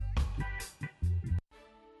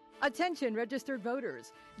Attention registered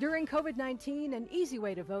voters. During COVID-19, an easy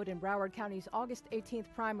way to vote in Broward County's August 18th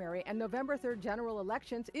primary and November 3rd general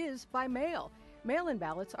elections is by mail. Mail-in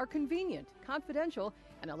ballots are convenient, confidential,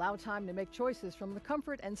 and allow time to make choices from the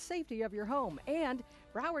comfort and safety of your home. And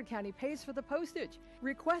Broward County pays for the postage.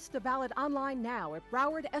 Request a ballot online now at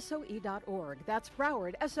browardsoe.org. That's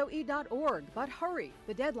browardsoe.org. But hurry,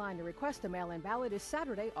 the deadline to request a mail-in ballot is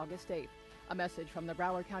Saturday, August 8th. A message from the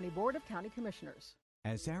Broward County Board of County Commissioners.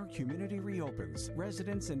 As our community reopens,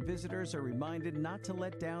 residents and visitors are reminded not to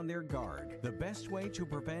let down their guard. The best way to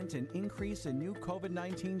prevent an increase in new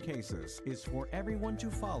COVID-19 cases is for everyone to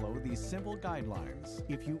follow these simple guidelines.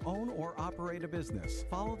 If you own or operate a business,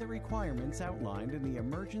 follow the requirements outlined in the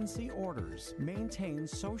emergency orders. Maintain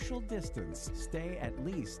social distance, stay at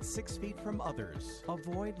least 6 feet from others,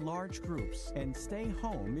 avoid large groups, and stay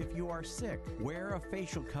home if you are sick. Wear a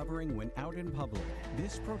facial covering when out in public.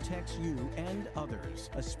 This protects you and others,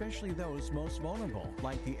 especially those most vulnerable,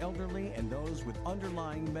 like the elderly and those with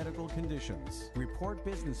underlying medical conditions. Report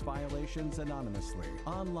business violations anonymously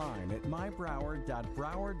online at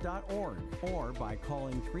mybroward.broward.org or by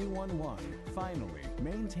calling 311. Finally,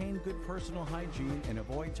 maintain good personal hygiene and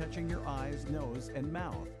avoid touching your eyes, nose, and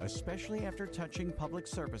mouth, especially after touching public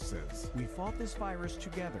surfaces. We fought this virus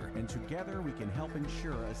together, and together we can help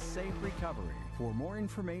ensure a safe recovery. For more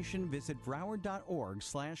information, visit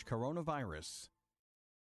broward.org/coronavirus.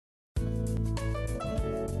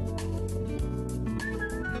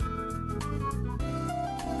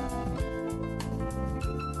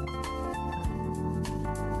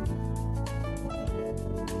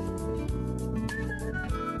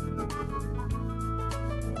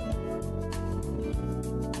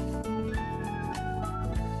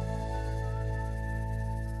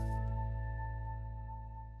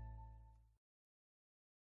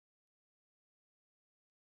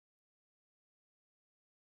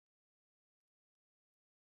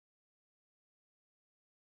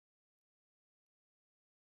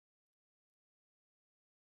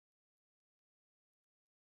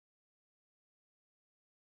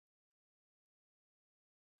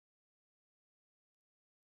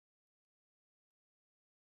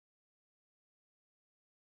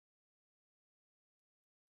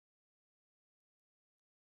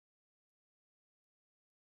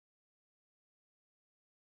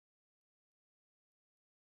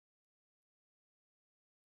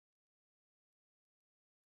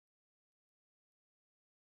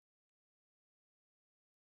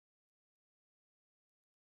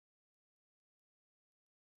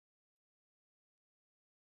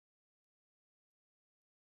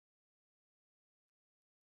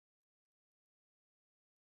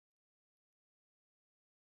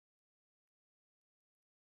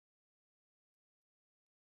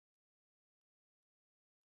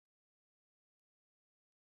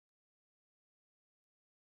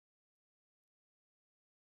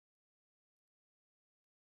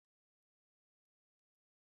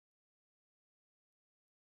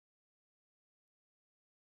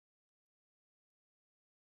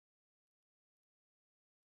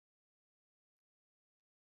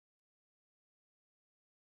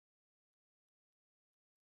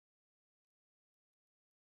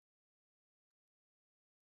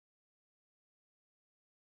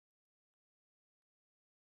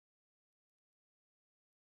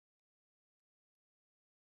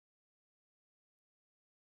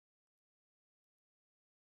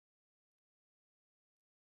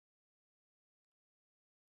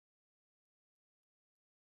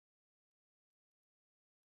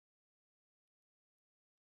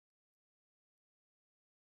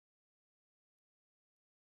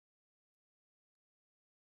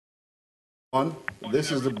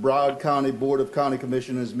 This is the Broward County Board of County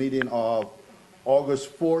Commissioners meeting of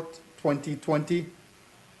August 4th, 2020.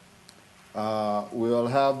 We'll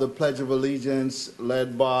have the Pledge of Allegiance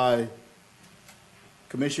led by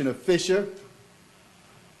Commissioner Fisher.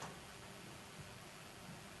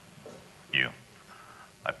 You.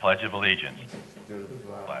 I pledge of allegiance To the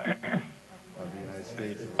flag of the United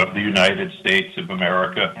States of the United States of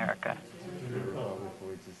America, to the republic for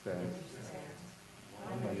which it stands,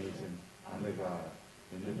 one nation, under God,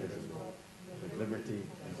 indivisible, with liberty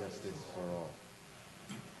and justice for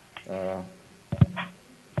all.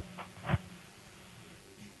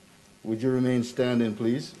 Would you remain standing,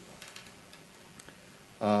 please?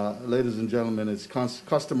 Ladies and gentlemen, it's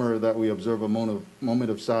customary that we observe a moment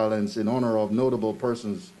of silence in honor of notable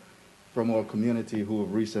persons from our community who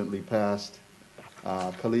have recently passed.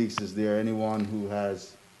 Colleagues, is there anyone who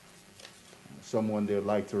has someone they would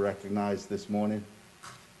like to recognize this morning?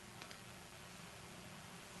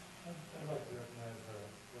 I'd like to recognize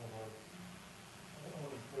one of our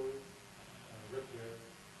employees,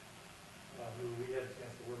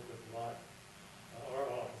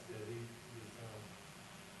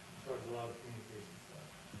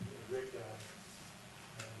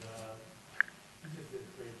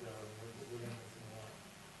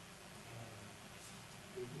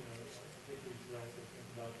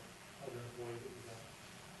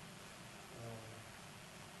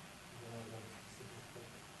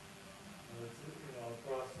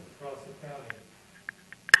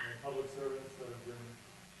 been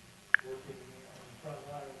working on the front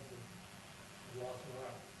lines and lost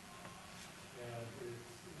morale. And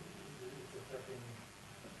it's affecting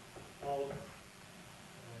all of us.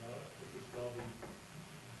 I think we should all be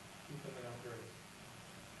keeping it out there.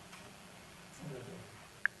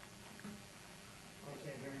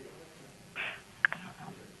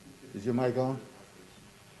 Is your mic on?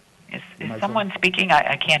 Is someone speaking?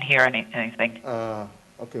 I can't hear anything.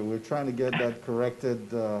 Okay, we're trying to get that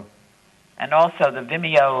corrected. And also, the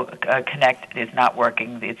Vimeo Connect is not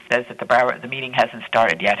working. It says that the meeting hasn't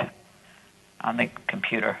started yet on the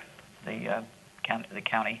computer, the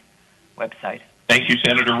county website. Thank you,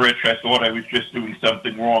 Senator Rich. I thought I was just doing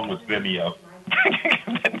something wrong with Vimeo.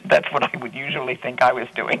 That's what I would usually think I was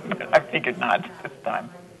doing, but I figured not this time.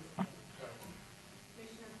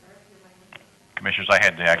 Commissioners, I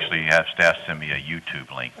had to actually have staff send me a YouTube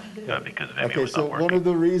link because Vimeo Okay, was so not working. one of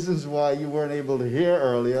the reasons why you weren't able to hear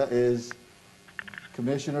earlier is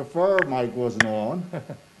Commissioner Furr's mic wasn't on.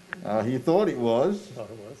 He thought it was,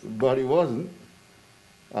 but he wasn't.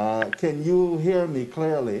 Can you hear me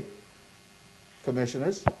clearly,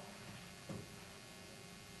 Commissioners?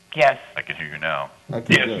 Yes. I can hear you now.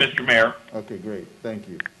 Okay, yes, good. Mr. Mayor. Okay, great. Thank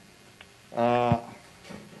you.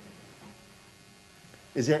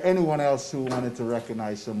 Is there anyone else who wanted to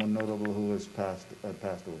recognize someone notable who has passed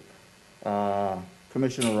away?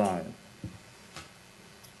 Commissioner Ryan.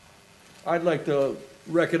 I'd like to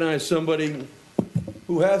recognize somebody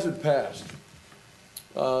who hasn't passed.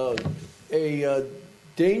 A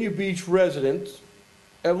Dania Beach resident,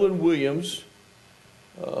 Evelyn Williams,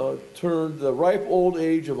 turned the ripe old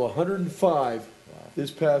age of 105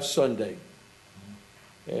 this past Sunday.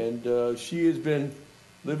 And she has been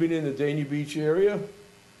living in the Dania Beach area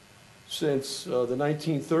since the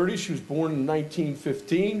 1930s. She was born in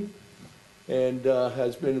 1915 and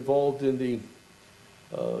has been involved in the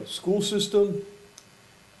school system,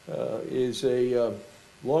 is a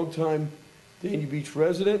longtime Dania Beach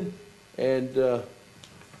resident, and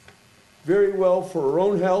very well for her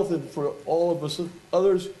own health and for all of us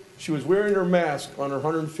others. She was wearing her mask on her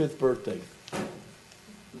 105th birthday.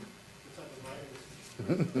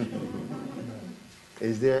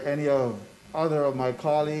 Is there any other of my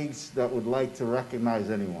colleagues that would like to recognize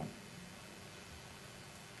anyone?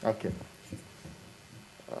 Okay.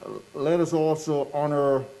 Let us also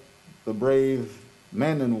honor the brave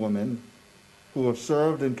men and women who have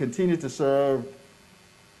served and continue to serve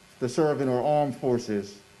in our armed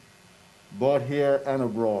forces, both here and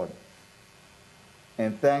abroad,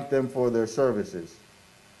 and thank them for their services.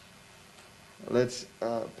 Let's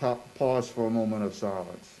pause for a moment of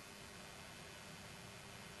silence.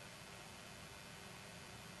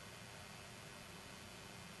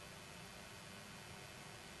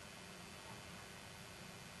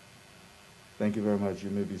 Thank you very much.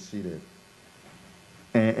 You may be seated.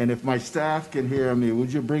 And if my staff can hear me,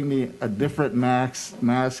 would you bring me a different mask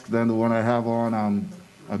than the one I have on? I'm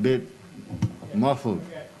a bit muffled.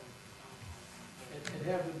 And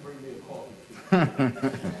have them bring me a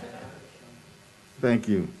coffee. Thank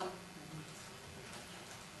you.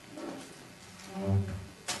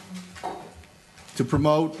 To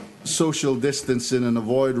promote social distancing and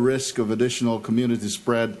avoid risk of additional community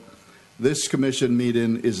spread, this commission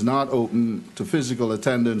meeting is not open to physical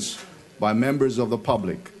attendance by members of the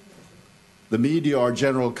public, the media, or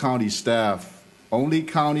general county staff. Only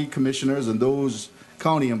county commissioners and those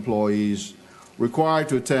county employees required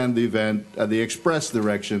to attend the event at the express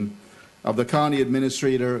direction of the county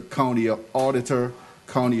administrator, county auditor,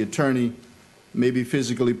 county attorney may be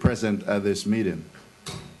physically present at this meeting.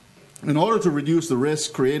 In order to reduce the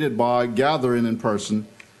risk created by gathering in person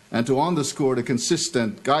and to underscore the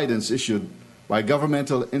consistent guidance issued by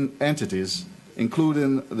governmental entities,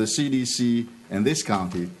 including the CDC and this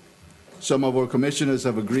county, some of our commissioners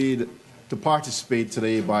have agreed to participate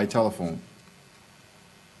today by telephone.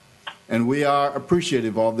 And we are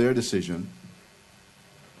appreciative of their decision.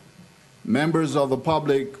 Members of the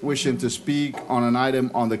public wishing to speak on an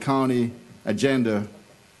item on the county agenda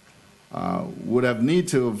would have need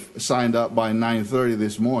to have signed up by 9:30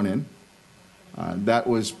 this morning. That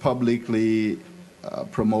was publicly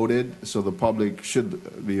promoted, so the public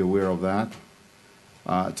should be aware of that.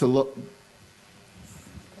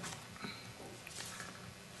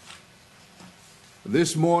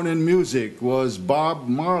 This morning music was Bob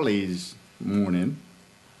Marley's Morning,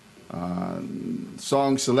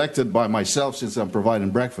 song selected by myself since I'm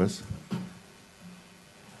providing breakfast.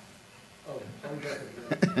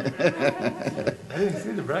 I didn't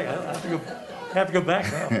see the break. I have to go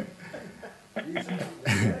back now.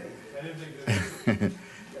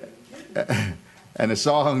 And the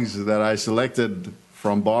songs that I selected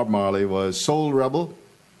from Bob Marley was Soul Rebel,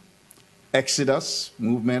 Exodus,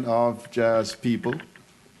 movement of jazz people,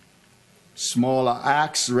 Smaller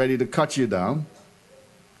Axe, Ready to Cut You Down,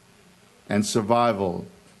 and Survival,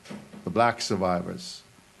 the Black Survivors.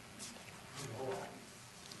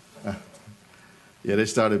 Yeah, they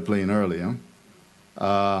started playing early,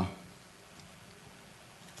 huh?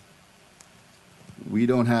 We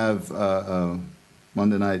don't have a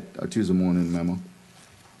Monday night or Tuesday morning memo.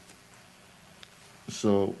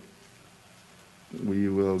 So we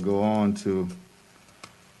will go on to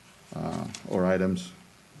our items.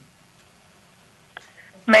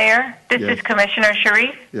 Mayor, this Yes. is Commissioner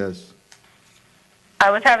Sharif. Yes. I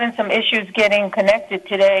was having some issues getting connected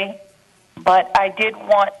today, but I did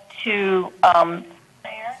want to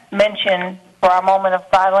mention for our moment of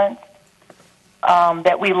silence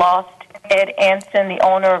that we lost Ed Anson, the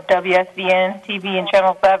owner of WSVN TV and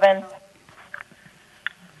Channel 7.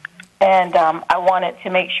 And I wanted to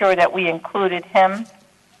make sure that we included him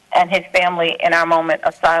and his family in our moment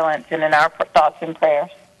of silence and in our thoughts and prayers.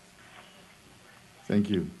 Thank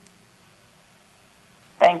you.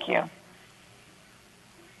 Thank you.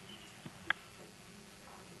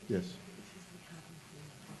 Yes.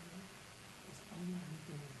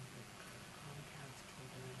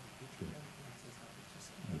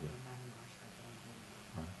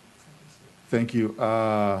 Thank you.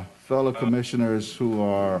 Fellow commissioners who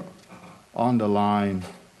are on the line,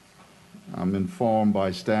 I'm informed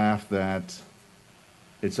by staff that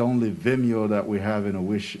it's only Vimeo that we have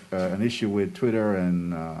an issue with. Twitter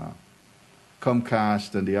and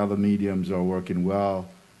Comcast and the other mediums are working well,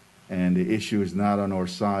 and the issue is not on our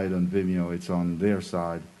side on Vimeo, it's on their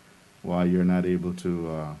side, why you're not able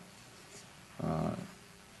to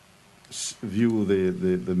view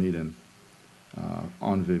the meeting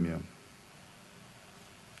on Vimeo.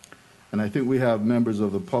 And I think we have members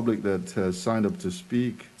of the public that has signed up to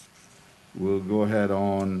speak. We'll go ahead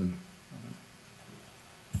on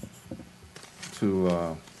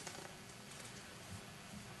to...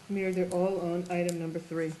 Mayor, they're all on item number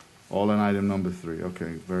 3. all on item number 3.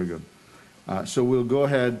 Okay, very good. So we'll go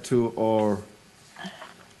ahead to our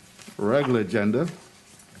regular agenda.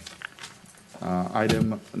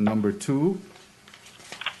 Item number 2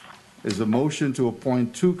 is a motion to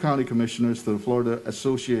appoint 2 county commissioners to the Florida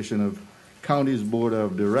Association of Counties Board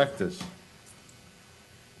of Directors.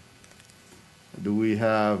 Do we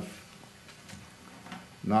have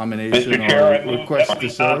nomination Mr. Chair, or request to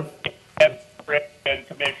serve? And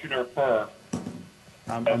Commissioner Furr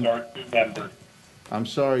I'm as our 2 members. I'm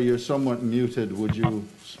sorry, you're somewhat muted. Would you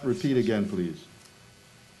repeat again, please?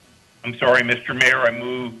 I'm sorry, Mr. Mayor, I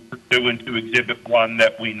move pursuant to Exhibit 1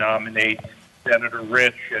 that we nominate Senator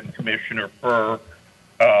Rich and Commissioner Furr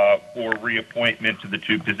for reappointment to the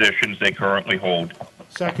 2 positions they currently hold.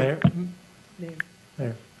 Second.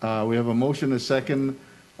 Mayor. We have a motion, a second.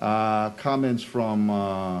 Comments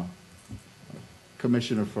from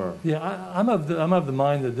Commissioner Furr. Yeah, I'm of the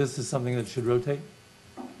mind that this is something that should rotate.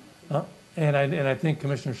 And I think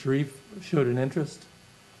Commissioner Sharif showed an interest.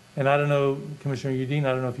 And I don't know, Commissioner Udine,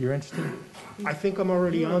 I don't know if you're interested. I think we're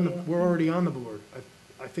already on the board.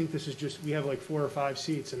 I think this is just, we have like 4 or 5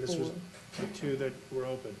 seats, and this was the 2 that were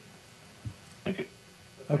open.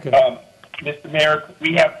 Okay. Mr. Mayor,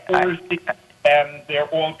 we have 4 seats and they're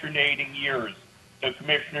alternating years. So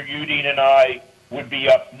Commissioner Udine and I would be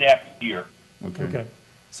up next year. Okay.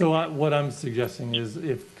 So what I'm suggesting is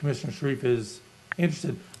if Commissioner Sharif is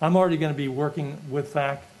interested, I'm already going to be working with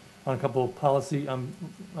FAC on a couple of policy, I'm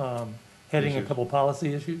heading a couple of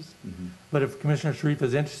policy issues. Mm-hmm. But if Commissioner Sharif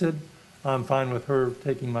is interested, I'm fine with her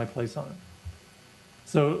taking my place on it.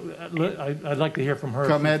 So I'd like to hear from her.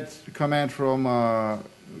 Comment from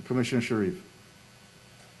Commissioner Sharif.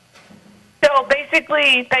 So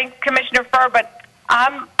basically, thanks, Commissioner Furr, but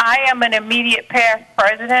I am an immediate past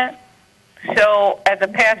president. So as a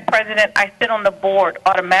past president, I sit on the board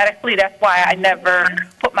automatically. That's why I never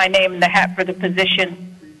put my name in the hat for the position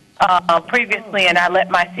previously, and I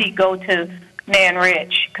let my seat go to Nan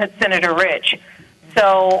Rich, Senator Rich.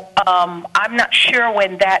 So I'm not sure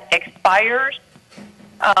when that expires.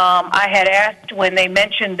 I had asked when they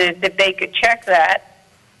mentioned this if they could check that.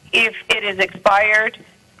 If it is expired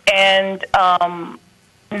and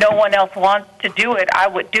no one else wants to do it, I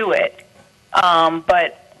would do it.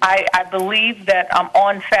 But I believe that I'm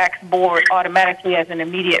on FAC's board automatically as an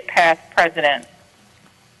immediate past president.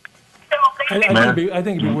 I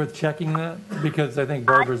think it'd be worth checking that because I think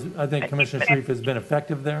Commissioner Sharif has been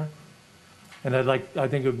effective there. And I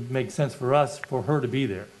think it would make sense for her to be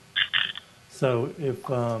there. So if,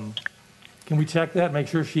 can we check that, make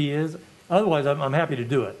sure she is? Otherwise, I'm happy to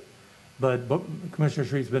do it. but Commissioner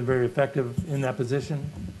Shreef's been very effective in that position,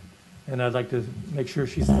 and I'd like to make sure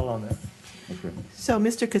she's still on there. Okay. So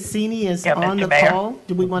Mr. Cassini is Yeah, on Mr. the Mayor. call.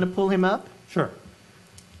 Do we want to pull him up? Sure.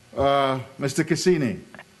 Mr. Cassini,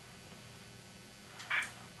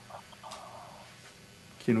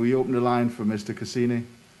 can we open the line for Mr. Cassini?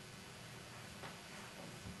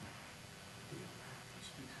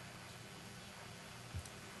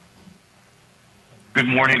 Good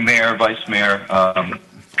morning, Mayor, Vice Mayor,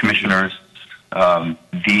 Commissioners. Yes,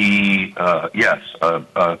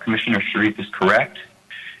 Commissioner Shreef is correct.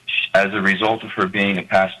 As a result of her being a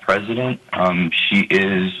past president, she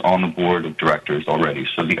is on the board of directors already.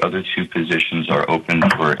 So the other two positions are open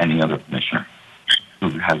for any other commissioner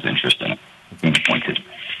who has interest in it being appointed.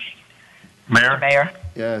 Mayor?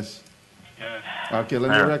 Yes. Okay, let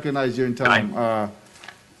Mayor. me recognize you in time.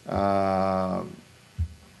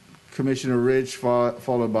 Commissioner Rich,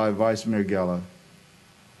 followed by Vice Mayor Geller.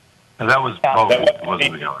 That was Bogan,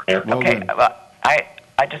 wasn't it? Okay, Bogan. well, I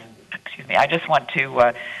just want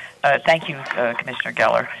to thank you, Commissioner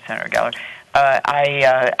Geller, Senator Geller.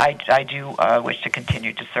 I do wish to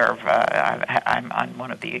continue to serve. I'm on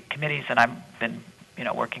one of the committees, and I've been,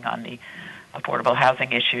 working on the affordable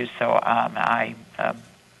housing issues. So I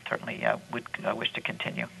certainly would wish to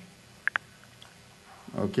continue.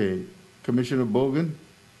 Okay, Commissioner Bogan.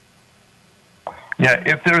 Yeah,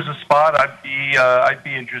 if there's a spot, I'd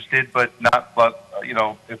be interested, but not. But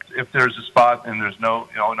if there's a spot and there's no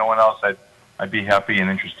one else, I'd be happy and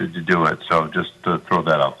interested to do it. So just to throw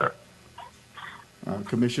that out there.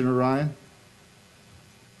 Commissioner Ryan.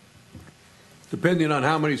 Depending on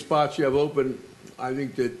how many spots you have open, I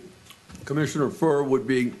think that Commissioner Furr would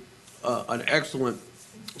be an excellent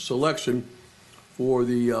selection for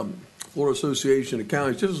the Florida Association of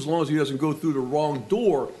Counties, just as long as he doesn't go through the wrong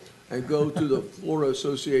door and go to the Florida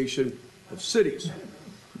Association of Cities.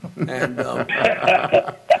 And but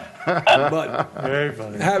Very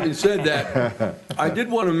funny. having said that, I did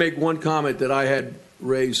want to make one comment that I had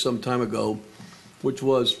raised some time ago, which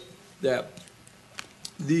was that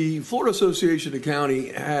the Florida Association of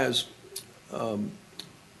County has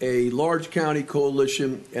a large county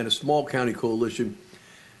coalition and a small county coalition.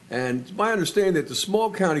 And it's my understanding that the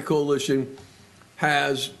small county coalition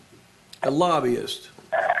has a lobbyist,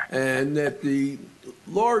 and that the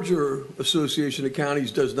larger association of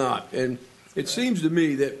counties does not. And it seems to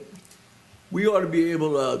me that we ought to be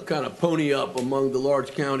able to kind of pony up among the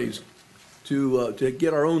large counties to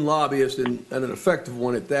get our own lobbyist, and an effective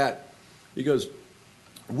one at that, because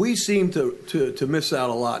we seem to miss out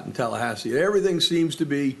a lot in Tallahassee. Everything seems to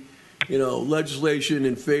be, legislation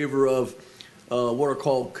in favor of what are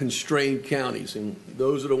called constrained counties, and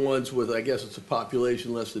those are the ones with, I guess it's a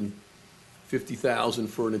population less than 50,000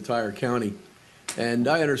 for an entire county. And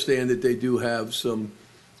I understand that they do have some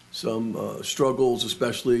struggles,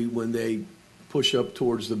 especially when they push up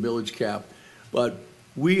towards the millage cap. But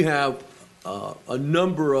we have a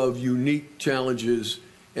number of unique challenges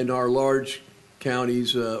in our large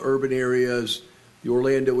counties, urban areas, the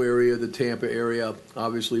Orlando area, the Tampa area,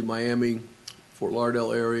 obviously Miami, Fort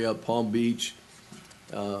Lauderdale area, Palm Beach,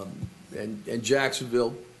 and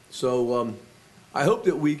Jacksonville. So I hope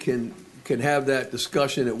that we can have that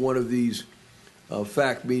discussion at one of these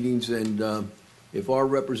FAC meetings, and if our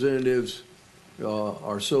representatives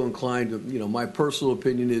are so inclined to, my personal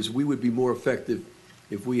opinion is we would be more effective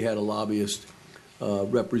if we had a lobbyist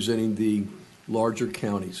representing the larger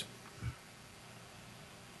counties.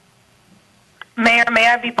 Mayor, may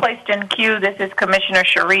I be placed in queue? This is Commissioner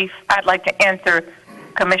Shreef. I'd like to answer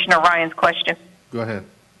Commissioner Ryan's question. Go ahead.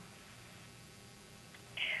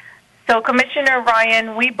 So, Commissioner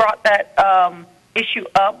Ryan, we brought that issue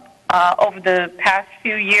up over the past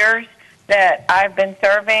few years that I've been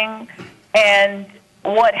serving, and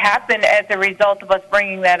what happened as a result of us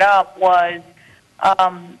bringing that up was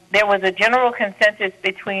there was a general consensus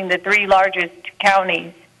between the three largest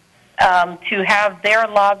counties to have their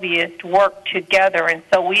lobbyists work together, and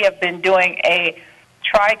so we have been doing a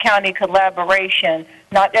tri-county collaboration,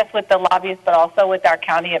 not just with the lobbyists but also with our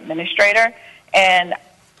county administrator, and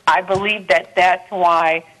I believe that that's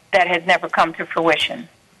why that has never come to fruition.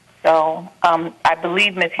 So I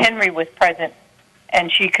believe Ms. Henry was present,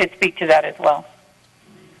 and she could speak to that as well.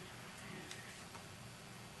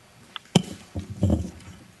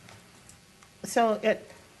 So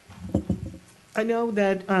I know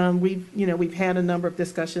that we've had a number of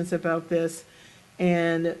discussions about this,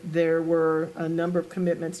 and there were a number of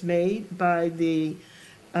commitments made by the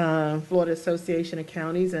Florida Association of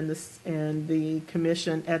Counties, and the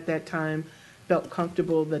commission at that time felt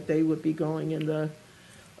comfortable that they would be going in the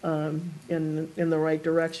in the right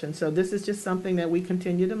direction. So this is just something that we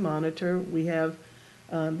continue to monitor. We have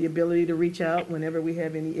the ability to reach out whenever we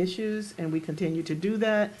have any issues, and we continue to do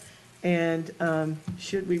that. And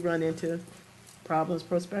should we run into problems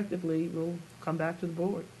prospectively, we'll come back to the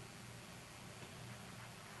board.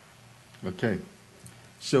 Okay.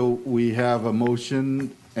 So we have a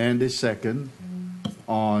motion and a second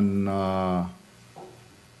on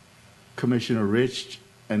Commissioner Rich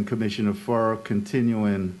and Commissioner Farr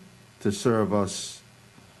continuing to serve us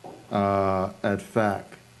at FAC.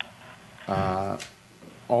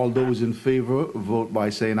 All those in favor, vote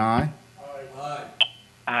by saying aye. Aye.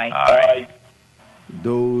 Aye. Aye.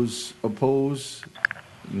 Those opposed,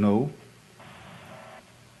 no.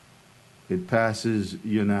 It passes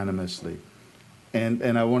unanimously.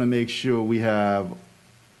 And I want to make sure we have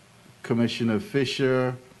Commissioner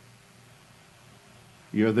Fisher,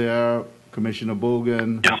 you're there, Commissioner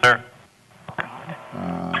Bogan. Yes, sir.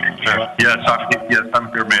 Sure. Yes,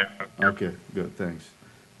 I'm here, Mayor. Okay, good, thanks.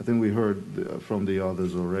 I think we heard from the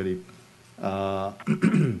others already.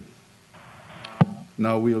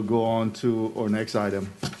 Now we'll go on to our next item,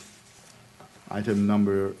 item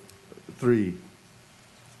number 3.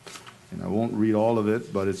 And I won't read all of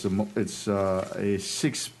it, but it's a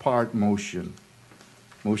 6-part motion.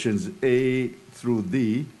 Motions A through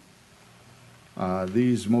D.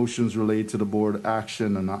 These motions relate to the board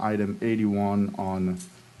action on item 81 on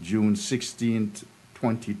June 16th,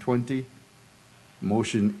 2020.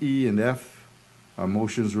 Motion E and F are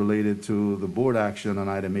motions related to the board action on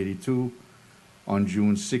item 82 on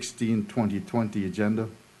June 16, 2020 agenda.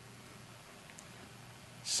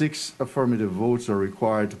 6 affirmative votes are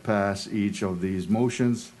required to pass each of these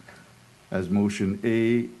motions, as motion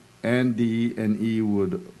A and D and E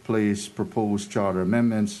would place proposed charter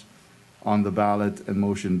amendments on the ballot, and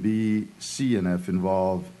motion B, C, and F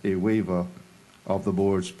involve a waiver of the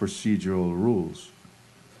board's procedural rules.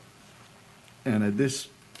 And at this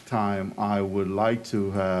time, I would like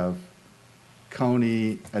to have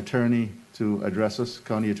County Attorney to address us.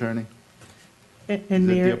 County Attorney? And Is it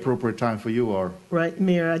Mayor, the appropriate time for you, or? right,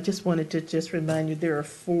 Mayor, I just wanted to just remind you, there are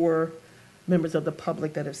 4 members of the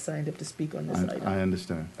public that have signed up to speak on this item. I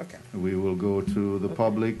understand. Okay. We will go to the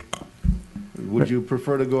public. Would you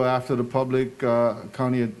prefer to go after the public,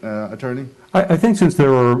 County Attorney? I think since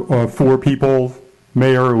there are 4 people,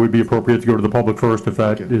 Mayor, it would be appropriate to go to the public first, if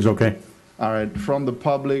that is okay. All right, from the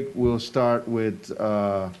public, we'll start with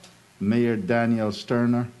Mayor Daniel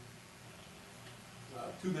Sterner.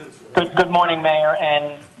 2 minutes. Good morning, Mayor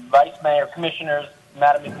and Vice Mayor, Commissioners,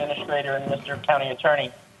 Madam Administrator, and Mr. County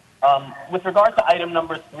Attorney. With regard to item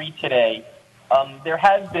number 3 today, there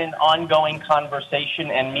has been ongoing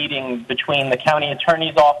conversation and meetings between the County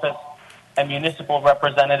Attorney's Office and municipal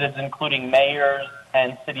representatives, including mayors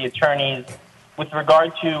and city attorneys, with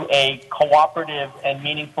regard to a cooperative and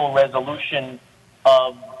meaningful resolution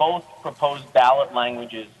of both proposed ballot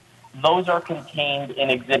languages. Those are contained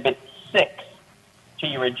in Exhibit 6 to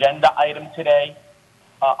your agenda item today.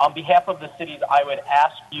 On behalf of the cities, I would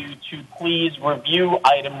ask you to please review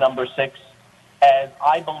item number 6, as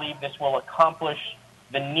I believe this will accomplish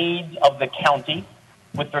the needs of the county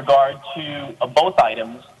with regard to both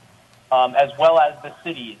items, as well as the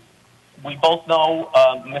cities. We both know,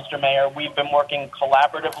 Mr. Mayor, we've been working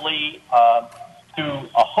collaboratively through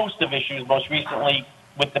a host of issues, most recently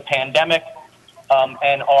with the pandemic,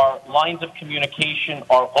 and our lines of communication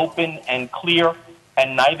are open and clear,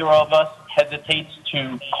 and neither of us hesitates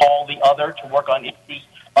to call the other to work on issues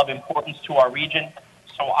of importance to our region.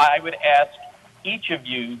 So I would ask each of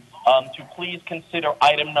you to please consider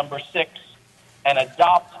item number 6 and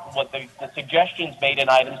adopt what the suggestions made in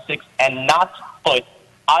item 6 and not put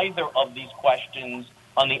either of these questions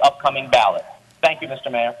on the upcoming ballot. Thank you, Mr.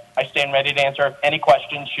 Mayor. I stand ready to answer any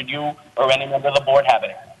questions should you or any member of the board have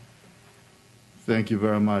any. Thank you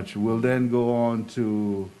very much. We'll then go on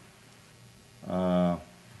to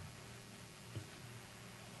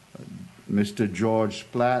Mr. George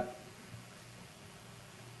Platt.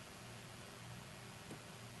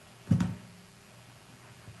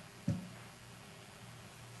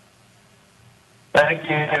 Thank you,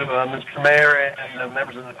 Mr. Mayor and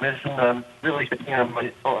members of the commission. I'm really speaking on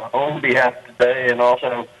my own behalf today, and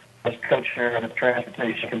also as co-chair of the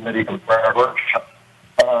Transportation Committee for our workshop.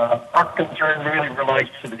 Our concern really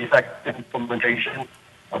relates to the effective implementation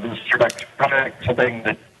of this project, something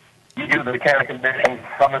that you, the county commission,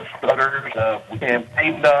 promised others. We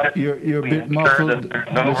campaigned on it. You're a bit muffled,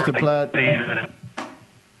 Mr. Platt.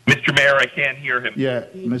 Mr. Mayor, I can't hear him. Yeah,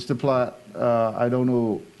 Mr. Platt, I don't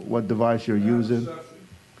know what device you're using.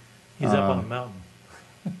 He's up on the mountain.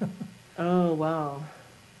 Oh, wow.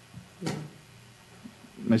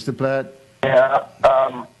 Mr. Platt? Yeah,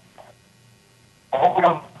 hold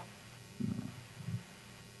on.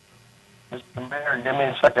 Mr. Mayor, give me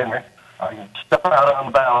a second here. I can step out on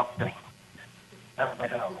the balcony.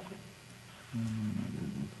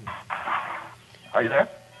 Are you there?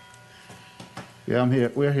 Yeah, I'm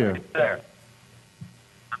here. We're here. There.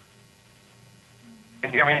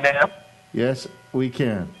 Can you hear me now? Yes, we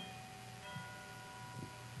can.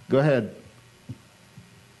 Go ahead.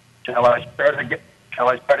 Shall I start again? Shall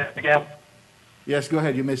I start it again? Yes, go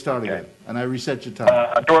ahead. You may start again. And I reset your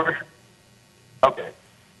time. George? Okay.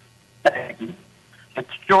 Thank you. It's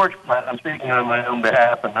George Platt. I'm speaking on my own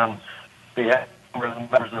behalf and on behalf of the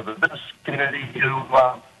members of the business community who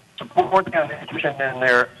support the County Commission in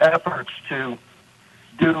their efforts to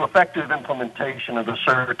do effective implementation of the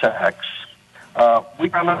surtax. We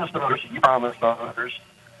promised voters, you promised voters,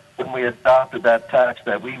 when we adopted that tax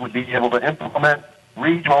that we would be able to implement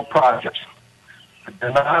regional projects. The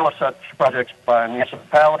denial of such projects by a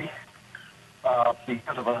municipality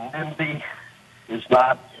because of an NIMBY is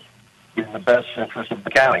not in the best interest of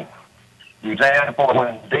the county. The example,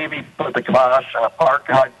 when Davey put the kibosh on a park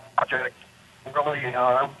project early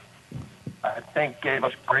on, I think gave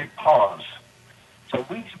us great pause. So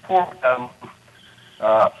we support the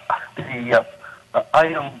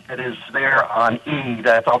item that is there on E,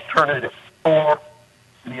 that's alternative for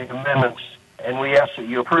the amendments, and we ask that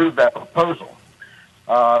you approve that proposal.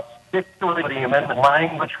 Particularly the amendment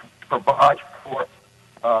language provides for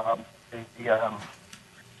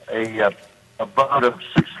a vote of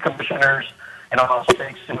 6 commissioners and also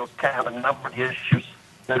takes into account a number of issues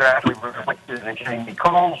that are actually reflected in Jamie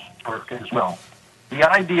Cole's work as well. The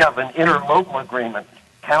idea of an interlocal agreement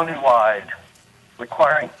countywide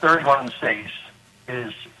requiring 31 states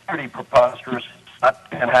is pretty preposterous. It's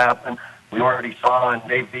not going to happen. We already saw in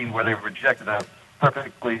Navy where they rejected a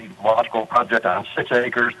perfectly logical project on 6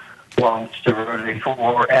 acres along Road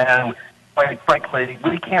 84, and quite frankly,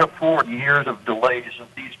 we can't afford years of delays of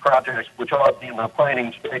these projects, which ought to be in the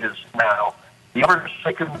planning status now. The others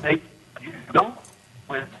they can make deal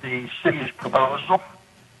with the city's proposal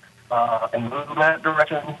and move in that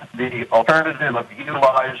direction. The alternative of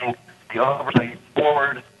utilizing the oversight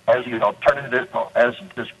board as the alternative as a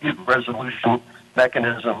dispute resolution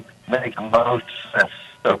mechanism makes the most sense.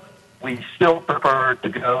 So we still prefer to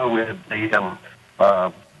go with the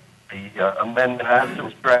amendment as it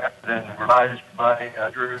was drafted and revised by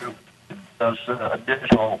Drew. Those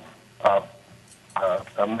additional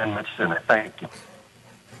amendments in it. Thank you.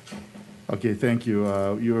 Okay, thank you.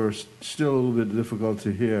 You're still a little bit difficult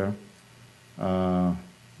to hear, but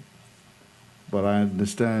I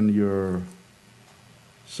understand you're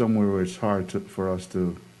somewhere where it's hard for us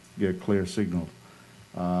to get clear signal.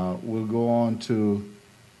 We'll go on to,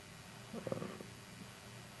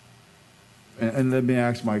 and let me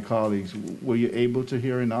ask my colleagues, were you able to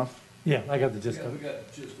hear enough? Yeah, I got the gist of it. We got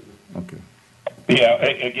the gist of it. Okay. Yeah,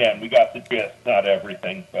 again, we got the gist, not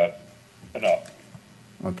everything, but enough.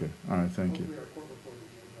 Okay, all right, thank you.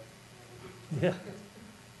 Yeah.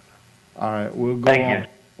 All right, we'll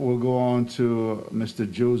go on to Mr.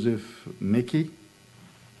 Joseph Mickey.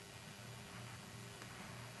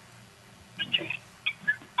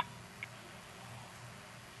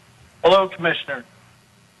 Hello, Commissioner.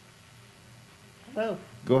 Hello.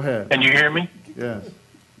 Go ahead. Can you hear me? Yes.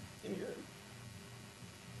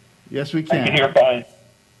 Yes, we I can. can hear fine.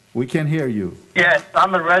 We can hear you. Yes,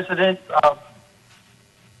 I'm a resident of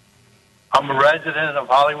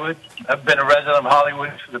Hollywood. I've been a resident of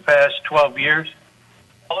Hollywood for the past 12 years.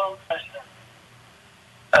 Hello, Commissioner.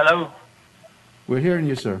 Hello. We're hearing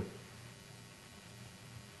you, sir.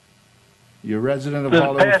 You're a resident of For the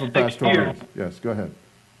Hollywood past for the past 6 12 years. years. Yes, go ahead.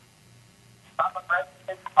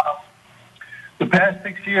 The past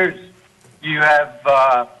 6 years, you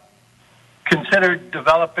have considered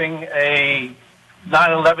developing a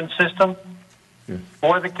 9/11 system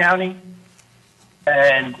for the county,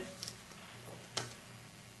 and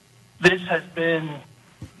this has been,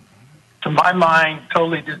 to my mind,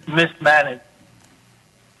 totally mismanaged.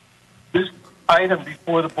 This item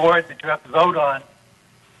before the board that you have to vote on,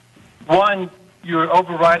 one, you're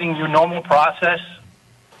overriding your normal process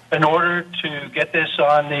in order to get this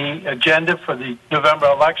on the agenda for the November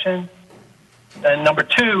election. And number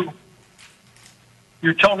two,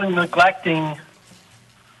 you're totally neglecting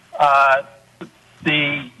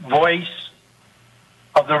the voice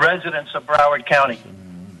of the residents of Broward County.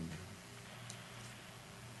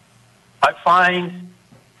 I find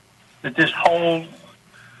that this whole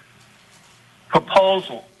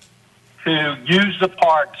proposal to use the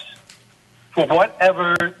parks for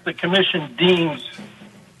whatever the commission deems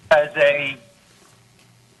as an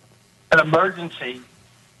emergency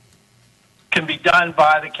can be done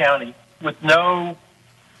by the county with no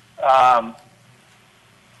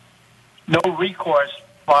recourse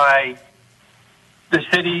by the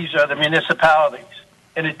cities or the municipalities.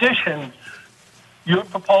 In addition, your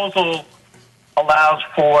proposal allows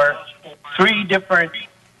for 3 different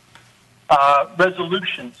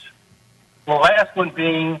resolutions. The last one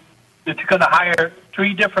being that you're going to hire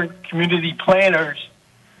 3 different community planners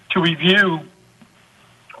to review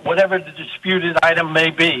whatever the disputed item may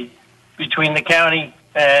be between the county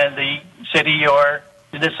and the city or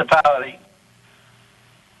municipality.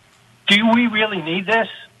 Do we really need this?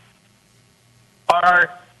 Are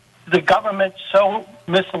the government so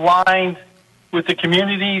misaligned with the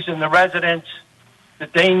communities and the residents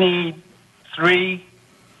that they need 3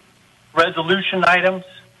 resolution items?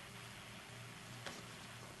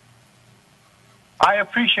 I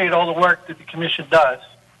appreciate all the work that the commission does,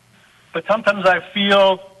 but sometimes I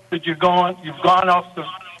feel that you've gone off the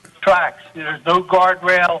tracks. There's no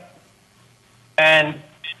guardrail, and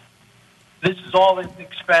this is all at the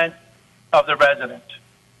expense of the residents.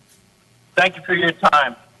 Thank you for your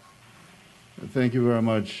time. Thank you very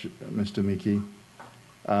much, Mr. Mickey.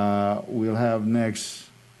 We'll have next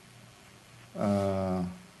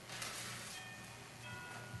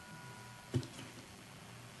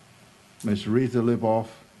Ms. Rita Lipoff.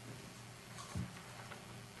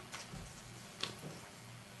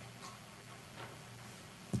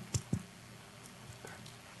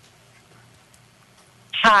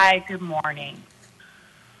 Hi, good morning.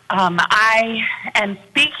 I am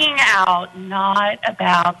speaking out not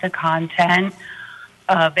about the content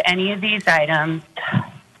of any of these items,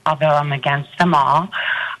 although I'm against them all.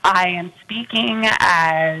 I am speaking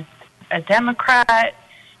as a Democrat.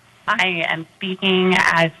 I am speaking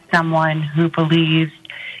as someone who believes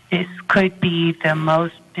this could be the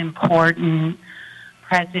most important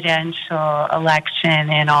presidential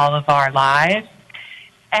election in all of our lives.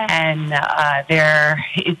 And there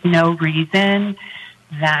is no reason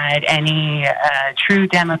that any true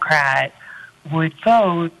Democrat would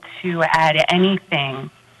vote to add anything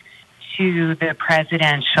to the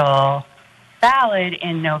presidential ballot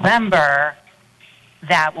in November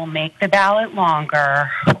that will make the ballot longer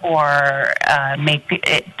or make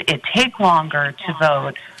it take longer to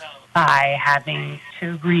vote by having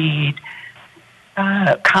to read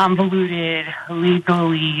convoluted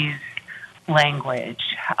legalese language.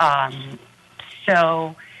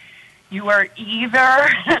 So you are either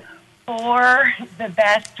for the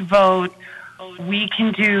best vote we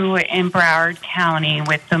can do in Broward County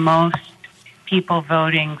with the most people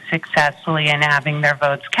voting successfully and having their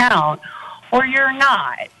votes count, or you're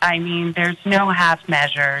not. I mean, there's no half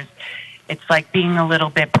measures. It's like being a little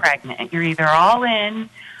bit pregnant. You're either all in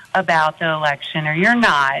about the election or you're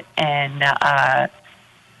not. And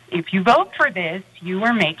if you vote for this, you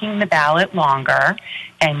are making the ballot longer,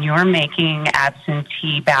 and you're making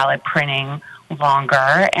absentee ballot printing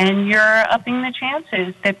longer, and you're upping the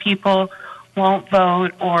chances that people won't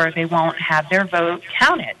vote or they won't have their vote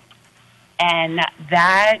counted. And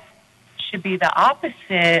that should be the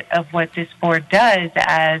opposite of what this board does,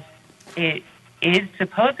 as it is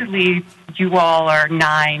supposedly you all are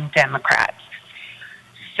 9 Democrats.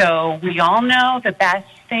 So we all know the best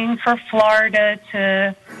thing for Florida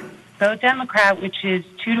to vote Democrat, which is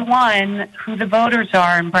 2-1, who the voters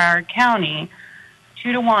are in Broward County,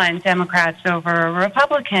 2-1 Democrats over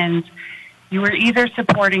Republicans. You are either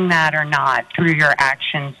supporting that or not through your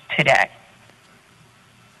actions today.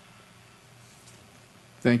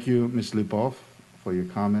 Thank you, Ms. Lipoff, for your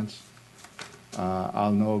comments.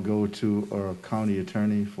 I'll now go to our county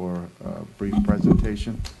attorney for a brief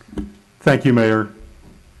presentation. Thank you, Mayor.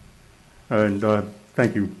 And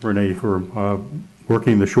thank you, Renee, for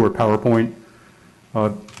working the short PowerPoint.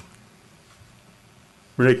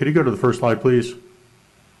 Renee, could you go to the first slide, please?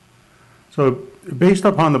 So based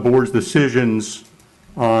upon the board's decisions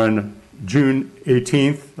on June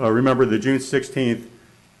 18th, remember the June 16th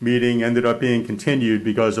meeting ended up being continued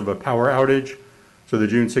because of a power outage. So the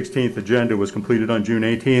June 16th agenda was completed on June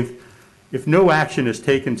 18th. If no action is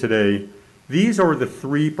taken today, these are the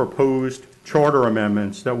 3 proposed charter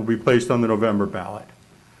amendments that will be placed on the November ballot.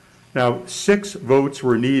 Now, 6 votes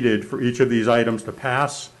were needed for each of these items to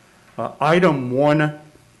pass. Item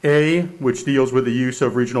 1A, which deals with the use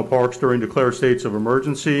of regional parks during declared states of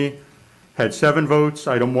emergency, had 7 votes.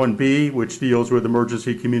 Item 1B, which deals with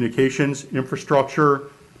emergency communications infrastructure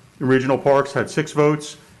in regional parks, had 6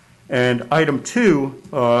 votes. And item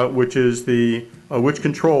 2, which is the which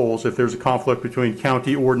controls if there's a conflict between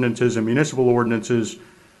county ordinances and municipal ordinances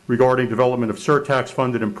regarding development of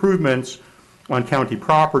surtax-funded improvements on county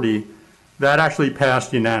property, that actually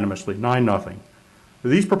passed unanimously, 9-0.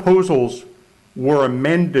 These proposals were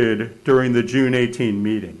amended during the June 18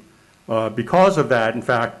 meeting. Because of that, in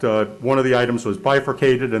fact, one of the items was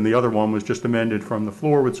bifurcated and the other one was just amended from the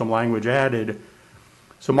floor with some language added.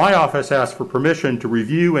 So my office asked for permission to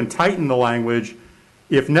review and tighten the language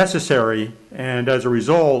if necessary, and as a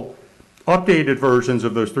result, updated versions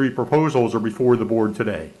of those three proposals are before the board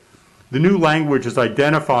today. The new language is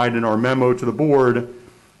identified in our memo to the board,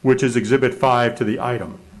 which is Exhibit 5 to the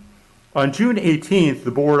item. On June 18th,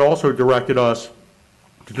 the board also directed us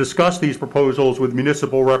to discuss these proposals with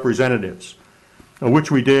municipal representatives,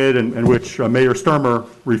 which we did and which Mayor Sturmer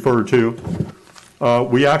referred to.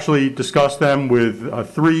 We actually discussed them with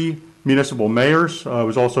 3 municipal mayors. It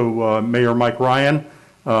was also Mayor Mike Ryan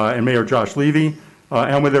and Mayor Josh Levy,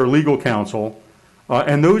 and with their legal counsel.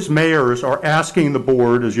 And those mayors are asking the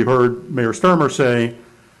board, as you heard Mayor Sturmer say,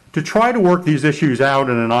 to try to work these issues out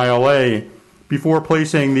in an ILA before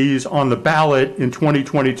placing these on the ballot in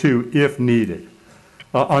 2022 if needed.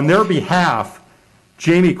 On their behalf,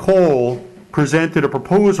 Jamie Cole presented a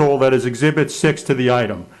proposal that is Exhibit 6 to the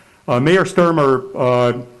item. Mayor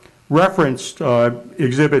Sturmer referenced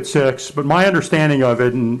Exhibit 6, but my understanding of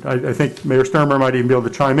it, and I think Mayor Sturmer might even be able to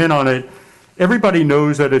chime in on it, everybody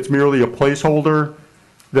knows that it's merely a placeholder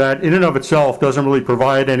that in and of itself doesn't really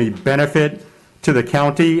provide any benefit to the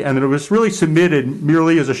county, and that it was really submitted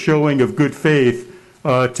merely as a showing of good faith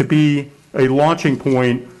to be a launching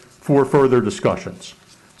point for further discussions.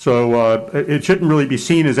 So it shouldn't really be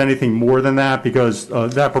seen as anything more than that, because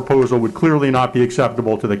that proposal would clearly not be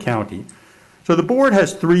acceptable to the county. So the board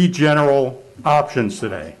has 3 general options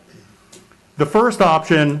today. The first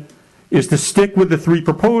option is to stick with the 3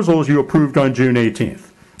 proposals you approved on June 18th.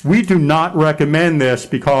 We do not recommend this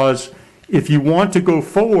because if you want to go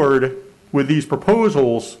forward with these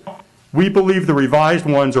proposals, we believe the revised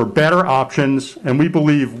ones are better options, and we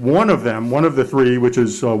believe one of them, one of the 3, which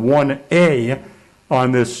is 1A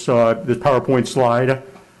on this PowerPoint slide,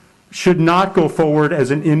 should not go forward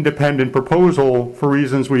as an independent proposal for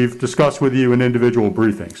reasons we've discussed with you in individual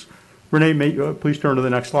briefings. Renee, may, please turn to the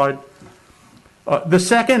next slide. The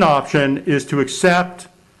second option is to accept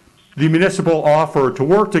the municipal offer to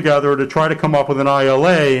work together to try to come up with an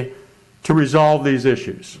ILA to resolve these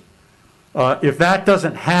issues. If that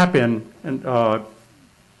doesn't happen, and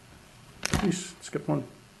please skip one.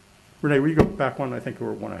 Renee, will you go back one? I think we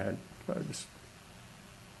were one ahead.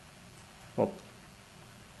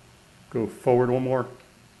 Go forward one more.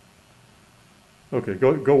 Okay,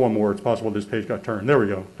 go one more. It's possible this page got turned. There we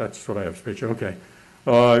go. That's what I have, page. Okay.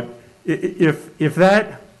 If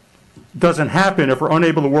that doesn't happen, if we're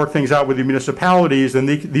unable to work things out with the municipalities, then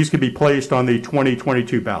these could be placed on the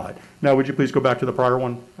 2022 ballot. Now, would you please go back to the prior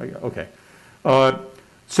one? Okay.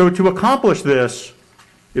 So to accomplish this,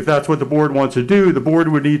 if that's what the board wants to do, the board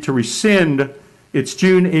would need to rescind its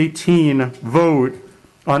June 18 vote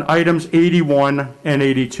on items 81 and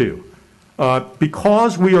 82.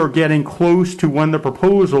 Because we are getting close to when the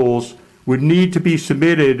proposals would need to be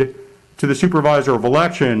submitted to the supervisor of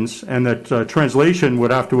elections, and that translation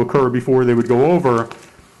would have to occur before they would go over,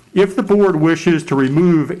 if the board wishes to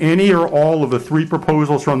remove any or all of the 3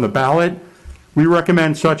 proposals from the ballot, we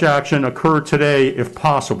recommend such action occur today if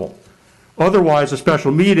possible. Otherwise, a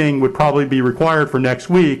special meeting would probably be required for next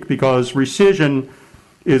week, because rescission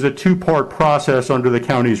is a 2-part process under the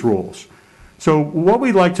county's rules. So what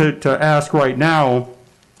we'd like to ask right now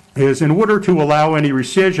is, in order to allow any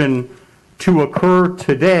rescission to occur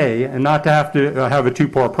today and not to have a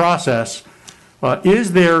 2-part process,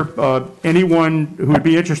 is there anyone who would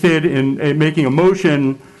be interested in making a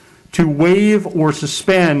motion to waive or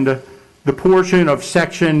suspend the portion of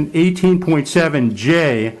Section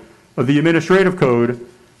 18.7J of the Administrative Code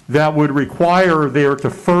that would require there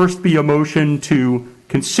to first be a motion to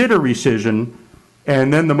consider rescission,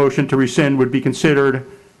 and then the motion to rescind would be considered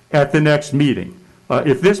at the next meeting?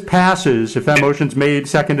 If this passes, if that motion's made,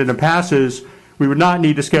 seconded, and passes, we would not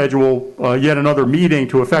need to schedule yet another meeting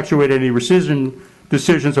to effectuate any rescission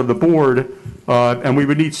decisions of the board, and we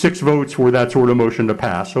would need 6 votes for that sort of motion to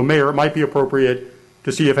pass. So, Mayor, it might be appropriate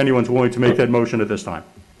to see if anyone's willing to make that motion at this time.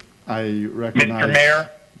 I recognize...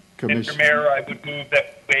 Mr. Mayor, I would move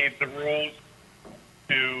that we waive the rules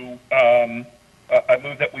to... I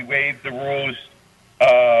move that we waive the rules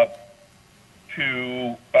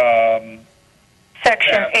to...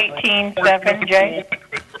 Section 18.7J. Which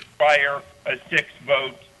would require a 6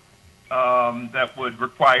 vote that would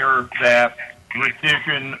require that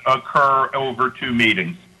rescission occur over 2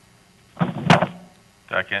 meetings.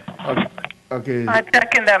 Second. Okay. I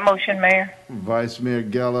second that motion, Mayor. Vice Mayor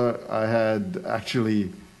Geller, I had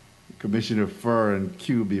actually Commissioner Furr and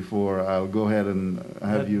Q before. I'll go ahead and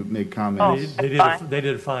have you make comments. They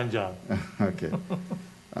did a fine job. Okay.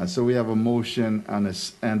 So we have a motion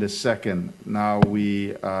and a second. Now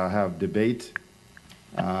we have debate.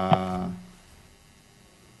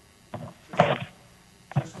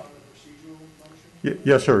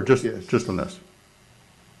 Yes, sir, just on this.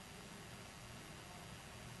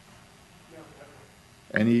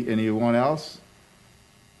 Anyone else?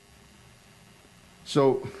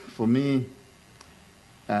 So for me,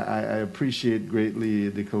 I appreciate greatly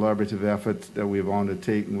the collaborative effort that we've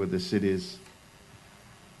undertaken with the cities,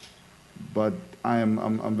 but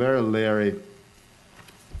I'm very leery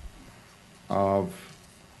of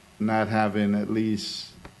not having at least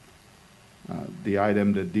the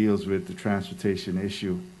item that deals with the transportation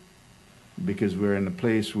issue, because we're in a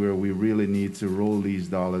place where we really need to roll these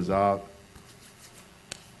dollars out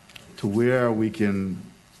to where we can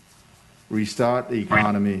restart the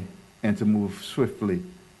economy and to move swiftly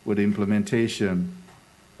with implementation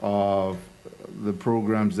of the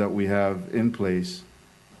programs that we have in place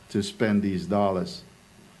to spend these dollars.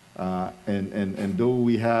 And though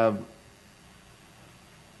we have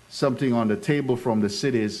something on the table from the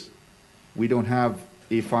cities, we don't have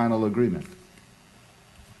a final agreement.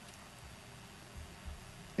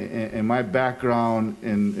 In my background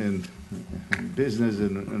in business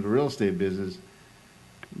and the real estate business,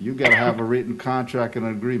 you got to have a written contract and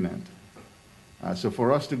an agreement. So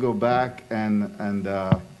for us to go back and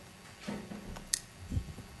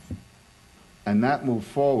not move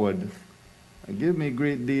forward, give me a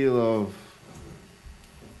great deal of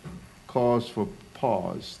cause for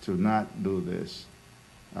pause to not do this.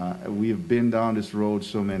 We've been down this road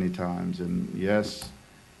so many times, and yes,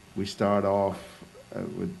 we start off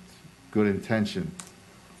with good intention,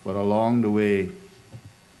 but along the way,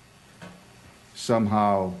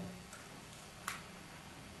 somehow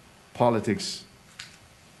politics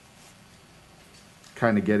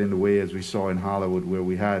kind of get in the way, as we saw in Hollywood, where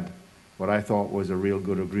we had what I thought was a real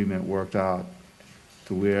good agreement worked out,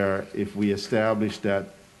 to where if we established that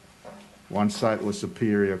one site was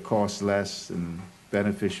superior, cost less, and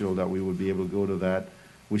beneficial, that we would be able to go to that.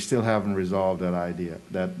 We still haven't resolved that idea,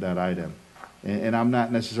 that item. And I'm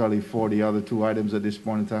not necessarily for the other two items at this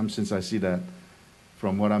point in time, since I see that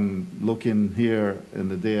from what I'm looking here in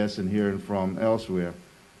the dais and hearing from elsewhere,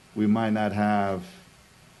 we might not have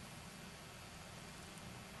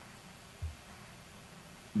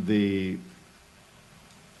the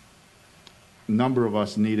number of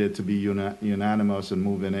us needed to be unanimous and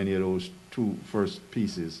move in any of those two first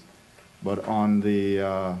pieces. But on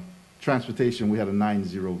the transportation, we had a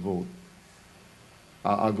 9-0 vote.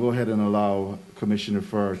 I'll go ahead and allow Commissioner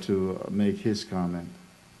Furr to make his comment.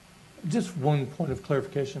 Just one point of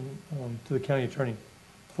clarification to the county attorney.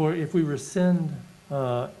 If we rescind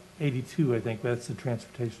 82, I think that's the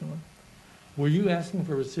transportation one. Were you asking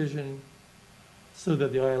for rescission so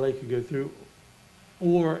that the ILA could go through,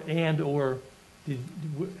 or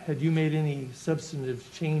had you made any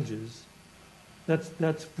substantive changes?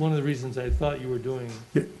 That's one of the reasons I thought you were doing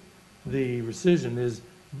the rescission is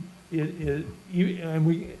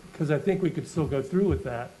because I think we could still go through with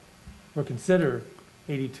that or consider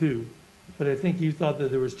 82, but I think you thought that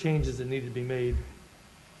there was changes that needed to be made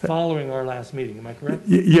following our last meeting. Am I correct?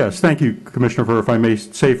 Yes, thank you, Commissioner Furr, if I may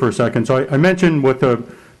say for a second. So I mentioned what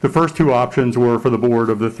the first two options were for the board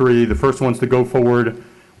of the three. The first one's to go forward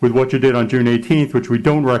with what you did on June 18th, which we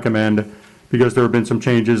don't recommend because there have been some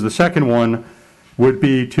changes. The second one would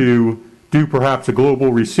be to do perhaps a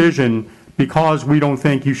global rescission because we don't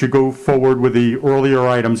think you should go forward with the earlier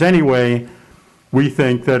items anyway. We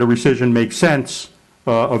think that a rescission makes sense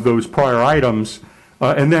of those prior items.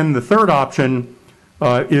 And then the third option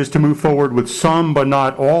is to move forward with some but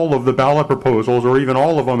not all of the ballot proposals, or even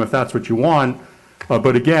all of them if that's what you want.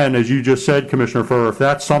 But again, as you just said, Commissioner Furr, if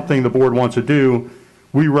that's something the board wants to do,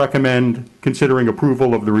 we recommend considering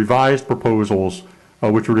approval of the revised proposals,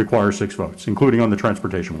 which would require 6 votes, including on the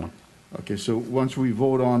transportation one. Okay, so once we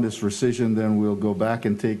vote on this rescission, then we'll go back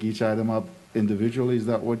and take each item up individually. Is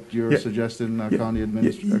that what you're suggesting, County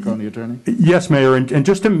Attorney? Yes, Mayor, and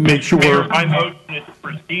just to make sure. Mayor, my motion is a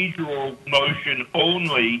procedural motion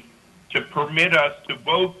only to permit us to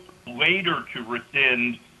vote later to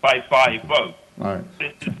rescind by 5 votes. All right.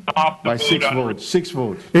 This is not by 6 votes. 6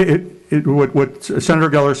 votes. What Senator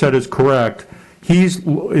Geller said is correct.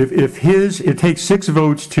 It takes 6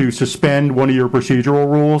 votes to suspend one of your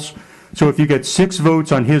procedural rules. So if you get 6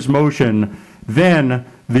 votes on his motion, then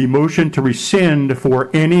the motion to rescind for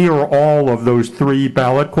any or all of those 3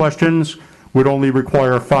 ballot questions would only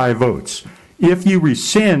require 5 votes. If you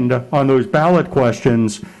rescind on those ballot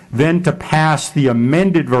questions, then to pass the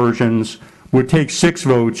amended versions would take 6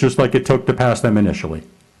 votes, just like it took to pass them initially.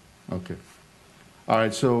 Okay. All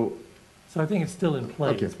right, so. So I think it's still in play.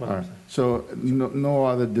 Okay, is what all I'm right. saying. So no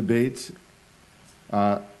other debates?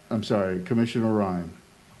 I'm sorry, Commissioner Ryan.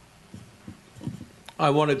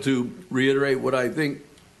 I wanted to reiterate what I think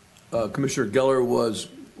Commissioner Geller was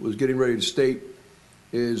getting ready to state,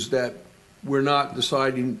 is that we're not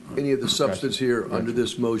deciding any of the substance here under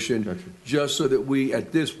this motion, just so that we,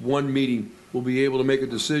 at this one meeting, will be able to make a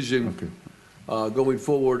decision going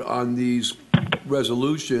forward on these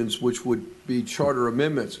resolutions, which would be charter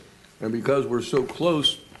amendments. And because we're so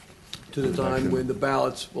close to the time when the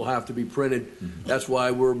ballots will have to be printed, that's why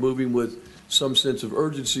we're moving with some sense of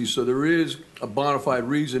urgency. So there is a bona fide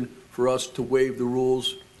reason for us to waive the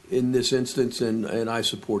rules in this instance, and I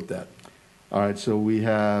support that. All right, so we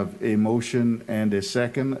have a motion and a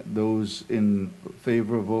second. Those in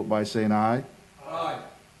favor vote by saying aye. Aye.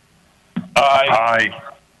 Aye.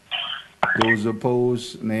 Those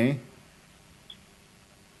opposed, nay.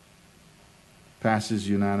 Passes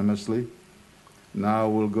unanimously. Now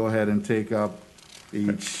we'll go ahead and take up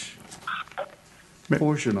each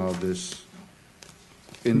portion of this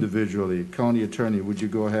individually. County Attorney, would you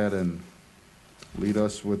go ahead and lead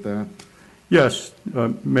us with that? Yes,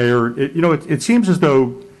 Mayor. It seems as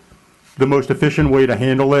though the most efficient way to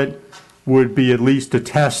handle it would be at least to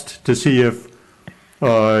test to see if,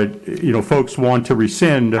 folks want to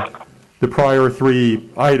rescind the prior 3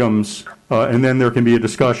 items, and then there can be a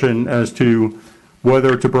discussion as to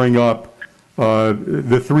whether to bring up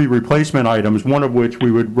the 3 replacement items, one of which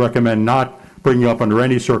we would recommend not bringing up under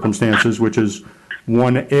any circumstances, which is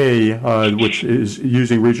 1A, which is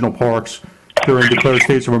using regional parks during declared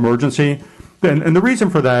states of emergency. And the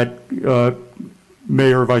reason for that,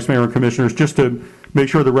 Mayor, Vice Mayor, and Commissioners, just to make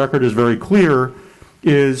sure the record is very clear,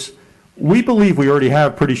 is we believe we already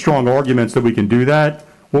have pretty strong arguments that we can do that.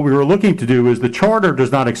 What we were looking to do is the charter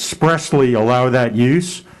does not expressly allow that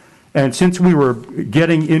use. And since we were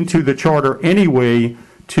getting into the charter anyway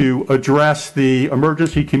to address the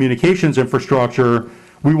emergency communications infrastructure,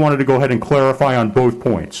 we wanted to go ahead and clarify on both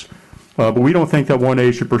points. But we don't think that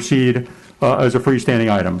 1A should proceed as a freestanding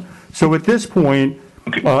item. So at this point,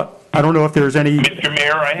 I don't know if there's any. Mr.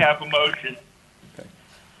 Mayor, I have a motion.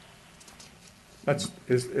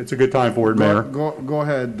 It's a good time for it, Mayor. Go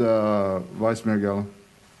ahead, Vice Mayor Geller.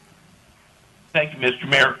 Thank you, Mr.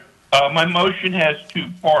 Mayor. My motion has 2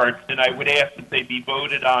 parts, and I would ask that they be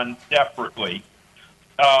voted on separately.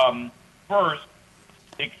 First,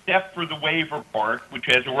 except for the waiver part, which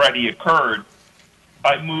has already occurred,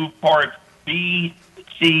 I move parts B,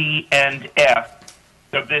 C, and F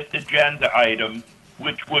of this agenda item,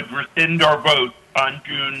 which would rescind our vote on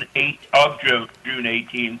June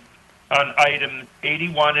 18th on items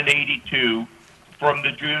 81 and 82 from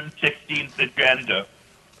the June 16th agenda,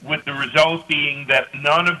 with the result being that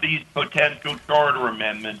none of these potential charter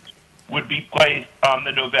amendments would be placed on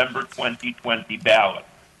the November 2020 ballot.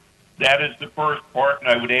 That is the first part, and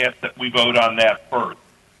I would ask that we vote on that first.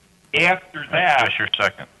 After that, Fisher,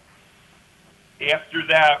 second. After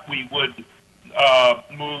that, we would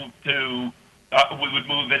move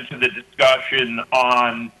into the discussion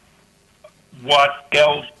on what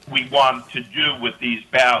else we want to do with these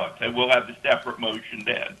ballots. And we'll have the separate motion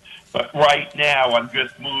then. But right now, I'm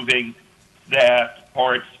just moving that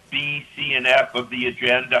parts B, C, and F of the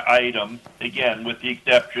agenda item, again, with the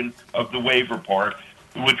exception of the waiver part,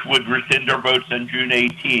 which would rescind our votes on June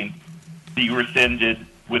 18th, be rescinded,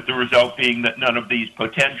 with the result being that none of these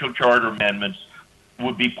potential charter amendments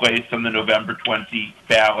would be placed on the November 20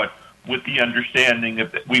 ballot, with the understanding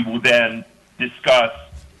that we will then discuss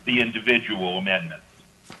the individual amendments.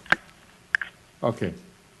 Okay.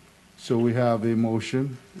 So we have a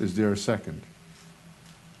motion. Is there a second?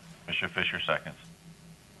 Mr. Fisher, seconds.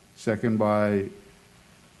 Second by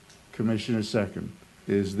Commissioner Second.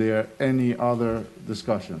 Is there any other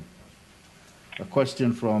discussion? A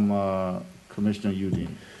question from Commissioner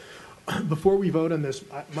Udine. Before we vote on this,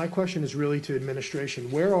 my question is really to administration.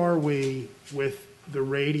 Where are we with the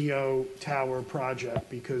radio tower project?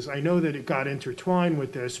 Because I know that it got intertwined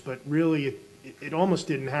with this, but really it almost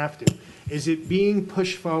didn't have to. Is it being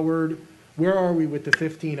pushed forward? Where are we with the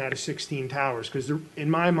 15 out of 16 towers? Because in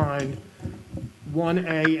my mind,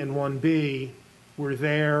 1A and 1B were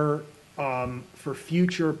there for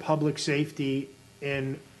future public safety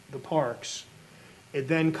in the parks. It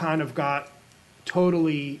then kind of got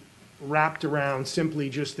totally wrapped around simply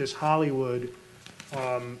just this Hollywood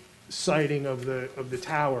sighting of the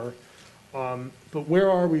tower. But where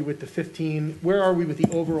are we with the 15? Where are we with the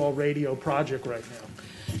overall radio project right now?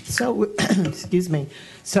 So excuse me.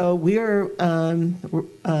 So we're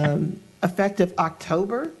effective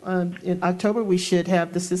October. In October, we should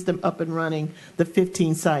have the system up and running, the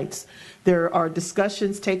 15 sites. There are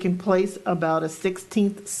discussions taking place about a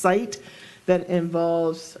 16th site that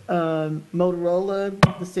involves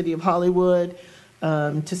Motorola, the city of Hollywood,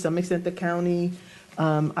 to some extent the county.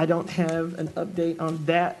 I don't have an update on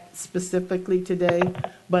that specifically today,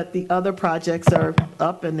 but the other projects are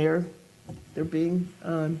up and they're being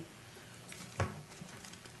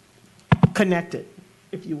connected,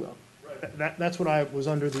 if you will. That's what I was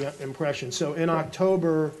under the impression. So in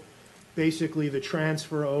October, basically the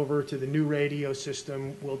transfer over to the new radio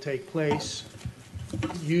system will take place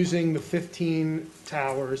using the 15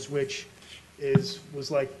 towers, which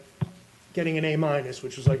was like getting an A-,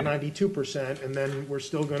 which was like 92%, and then we're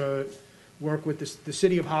still going to work with this. The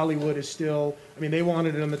city of Hollywood is still, I mean, they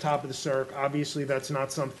wanted it on the top of the circ. Obviously, that's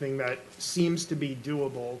not something that seems to be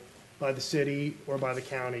doable by the city or by the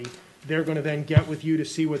county. They're going to then get with you to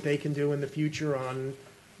see what they can do in the future on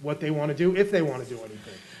what they want to do, if they want to do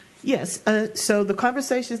anything. Yes. So the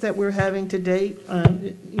conversations that we're having to date,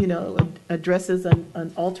 addresses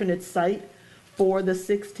an alternate site for the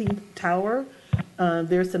 16th tower.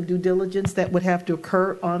 There's some due diligence that would have to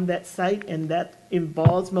occur on that site, and that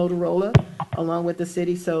involves Motorola along with the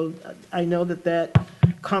city. So I know that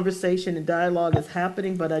conversation and dialogue is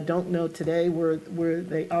happening, but I don't know today where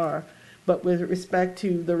they are. But with respect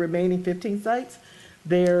to the remaining 15 sites,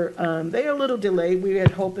 they're a little delayed. We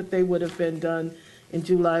had hoped that they would have been done in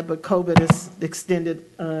July, but COVID has extended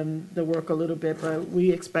the work a little bit. But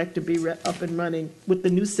we expect to be up and running with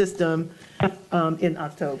the new system in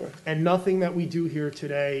October. And nothing that we do here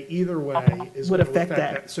today, either way, is would going to affect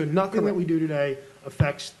that. So nothing that we do today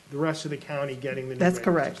affects the rest of the county getting the new That's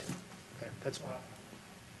radio correct. system. Okay, that's fine.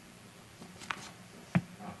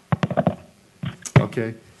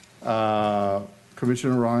 Okay.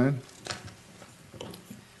 Commissioner Ryan?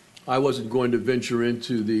 I wasn't going to venture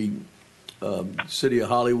into the City of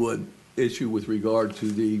Hollywood issue with regard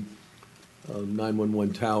to the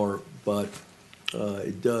 911 tower, but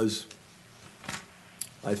it does,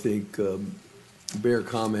 I think, bear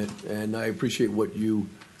comment, and I appreciate what you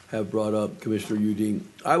have brought up, Commissioner Udine.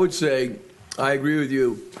 I would say I agree with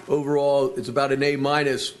you. Overall, it's about an A-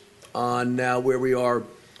 on now where we are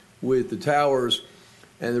with the towers,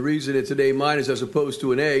 and the reason it's an A- as opposed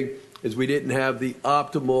to an A is we didn't have the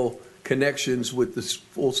optimal connections with the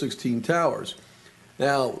full 16 towers.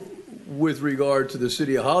 Now, with regard to the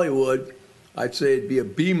City of Hollywood, I'd say it'd be a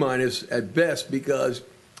B- at best, because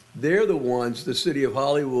they're the ones, the City of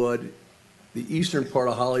Hollywood, the eastern part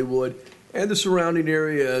of Hollywood, and the surrounding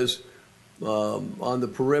areas on the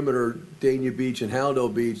perimeter, Dania Beach and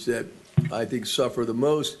Hallandale Beach, that I think suffer the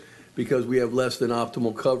most because we have less than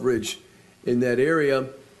optimal coverage in that area.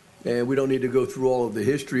 And we don't need to go through all of the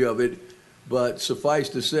history of it, but suffice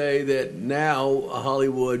to say that now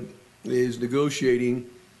Hollywood is negotiating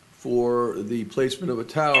for the placement of a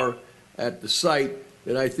tower at the site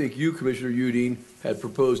that I think you, Commissioner Udine, had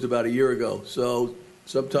proposed about a year ago. So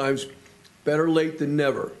sometimes better late than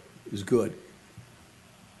never is good.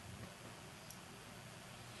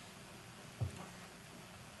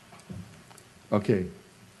 Okay.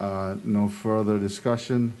 No further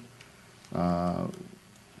discussion.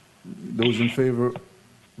 Those in favor,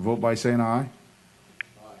 vote by saying aye.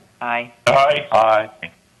 Aye. Aye.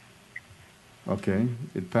 Aye. Okay,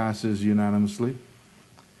 it passes unanimously.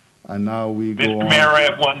 And now we go on. Mr. Mayor, I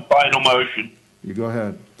have one final motion. You go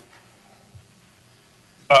ahead.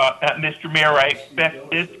 Mr. Mayor, I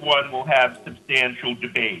expect this one will have substantial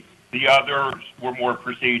debate. The others were more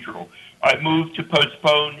procedural. I move to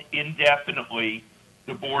postpone indefinitely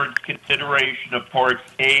the board's consideration of parts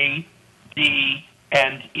A, D,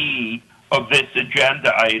 and E of this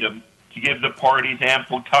agenda item to give the parties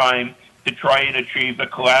ample time to try and achieve a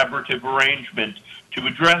collaborative arrangement to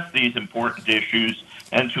address these important issues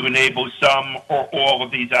and to enable some or all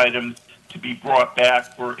of these items to be brought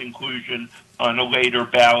back for inclusion on a later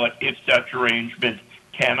ballot if such arrangement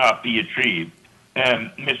cannot be achieved.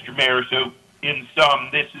 And Mr. Mayor, so in sum,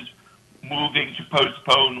 this is moving to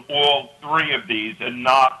postpone all three of these and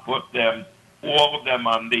not put all of them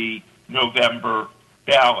on the November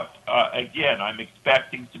ballot. Again, I'm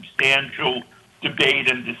expecting substantial debate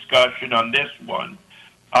and discussion on this one.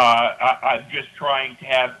 I'm just trying to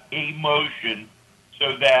have a motion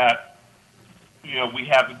so that we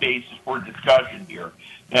have a basis for discussion here.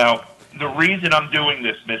 Now, the reason I'm doing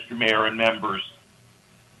this, Mr. Mayor and members,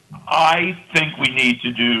 I think we need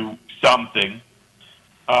to do something.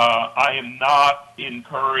 I am not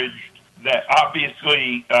encouraged that,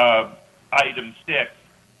 obviously, item 6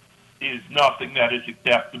 is nothing that is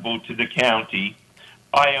acceptable to the county.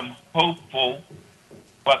 I am hopeful,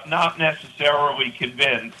 but not necessarily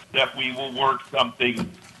convinced, that we will work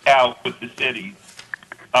something out with the cities.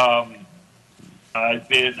 I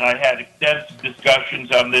had extensive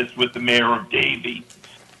discussions on this with the mayor of Davie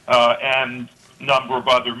and a number of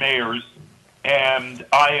other mayors, and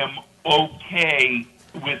I am okay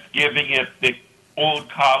with giving it the old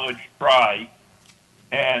college try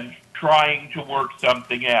and trying to work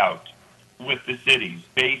something out with the cities.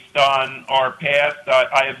 Based on our past,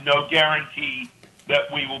 I have no guarantee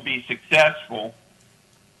that we will be successful,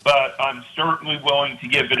 but I'm certainly willing to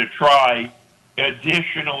give it a try.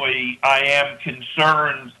 Additionally, I am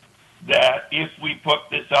concerned that if we put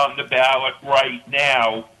this on the ballot right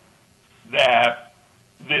now, that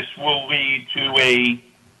this will lead to a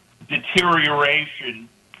deterioration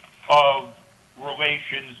of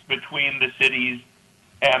relations between the cities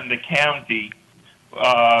and the county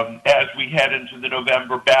as we head into the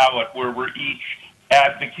November ballot, where we're each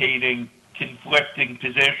advocating conflicting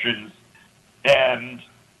positions. And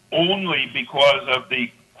only because of the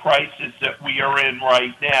crisis that we are in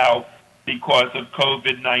right now, because of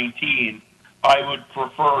COVID-19, I would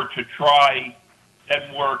prefer to try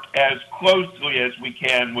and work as closely as we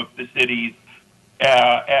can with the cities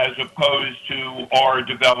as opposed to our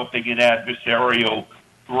developing an adversarial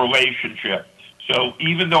relationship. So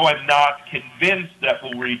even though I'm not convinced that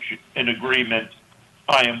we'll reach an agreement,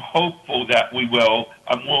 I am hopeful that we will.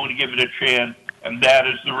 I'm willing to give it a chance, and that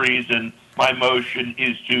is the reason my motion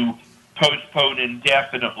is to postpone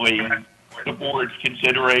indefinitely the board's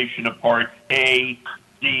consideration of Part A,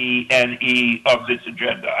 D, and E of this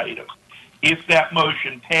agenda item. If that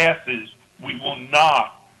motion passes, we will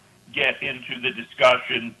not get into the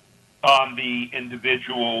discussion on the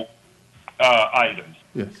individual items.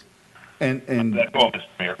 Yes. And that's all, Mr.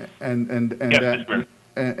 Mayor.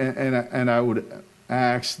 And I would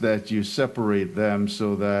ask that you separate them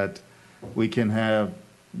so that we can have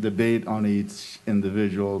debate on each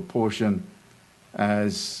individual portion.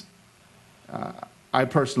 As I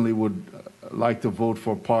personally would like to vote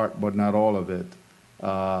for part, but not all of it.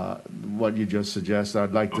 What you just suggested,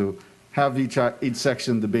 I'd like to have each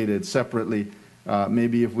section debated separately.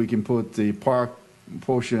 Maybe if we can put the park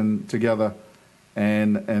portion together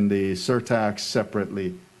and the surtax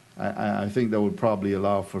separately, I think that would probably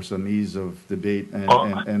allow for some ease of debate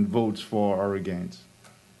and votes for or against.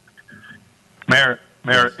 Mayor,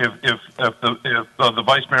 if the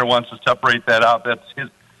vice mayor wants to separate that out, that's his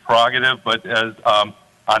prerogative. But as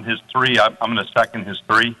on his three, I'm going to second his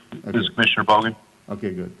three. Okay. This is Commissioner Bogan.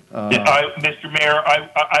 Okay, good. Mr. Mayor,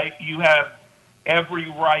 you have every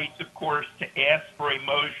right, of course, to ask for a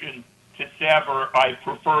motion to sever. I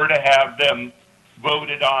prefer to have them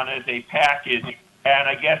voted on as a package, and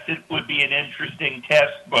I guess it would be an interesting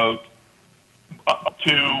test vote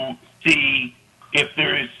to see if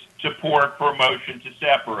there is support for a motion to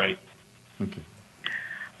separate. Okay.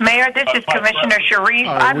 Mayor, this is Commissioner Sharif.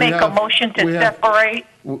 I make a motion to separate.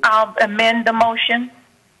 I'll amend the motion.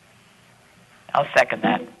 I'll second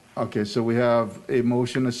that. Okay, so we have a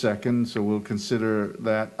motion, a second, so we'll consider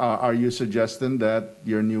that. Are you suggesting that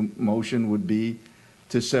your new motion would be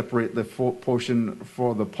to separate the portion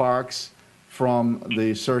for the parks from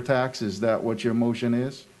the surtax? Is that what your motion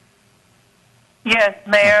is? Yes,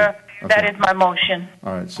 Mayor, that is my motion.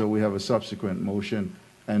 All right, so we have a subsequent motion,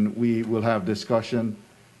 and we will have discussion.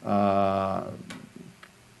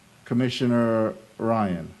 Commissioner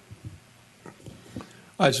Ryan.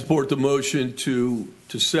 I support the motion to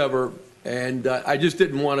sever, and I just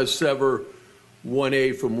didn't want to sever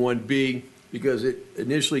 1A from 1B because it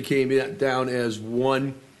initially came down as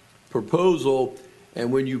one proposal,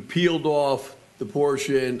 and when you peeled off the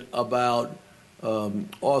portion about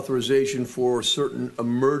authorization for certain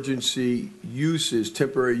emergency uses,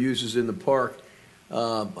 temporary uses in the park,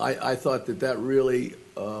 I thought that really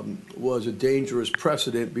was a dangerous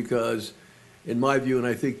precedent because, in my view, and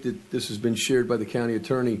I think that this has been shared by the county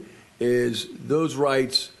attorney, is those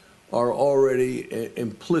rights are already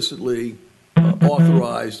implicitly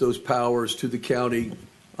authorized, those powers to the county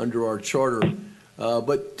under our charter.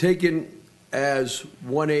 But taken as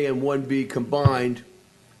 1A and 1B combined,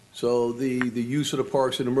 so the use of the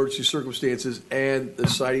parks in emergency circumstances and the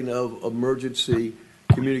citing of emergency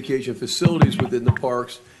communication facilities within the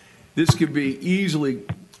parks, this could be easily,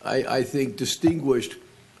 I think, distinguished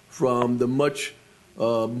from the much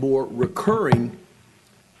more recurring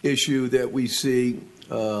issue that we see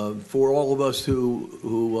for all of us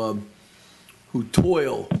who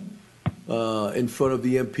toil in front of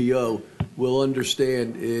the MPO will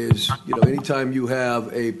understand is, anytime you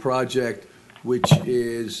have a project which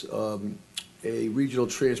is a regional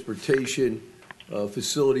transportation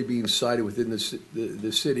facility being sited within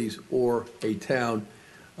the cities or a town.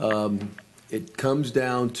 It comes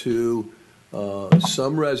down to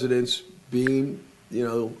some residents being,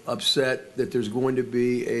 upset that there's going to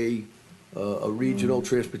be a regional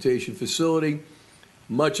transportation facility.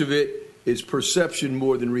 Much of it is perception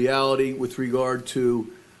more than reality with regard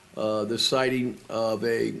to the siting of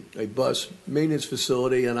a bus maintenance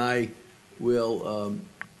facility, and I will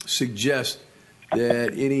suggest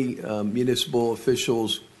that any municipal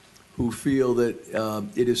officials who feel that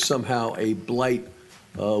it is somehow a blight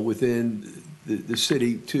within the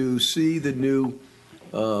city to see the new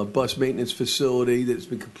bus maintenance facility that's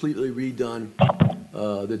been completely redone,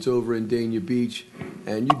 that's over in Dania Beach,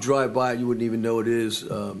 and you drive by it, you wouldn't even know it is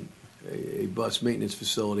a bus maintenance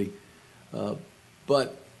facility.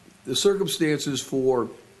 But the circumstances for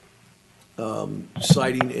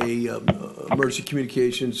citing a emergency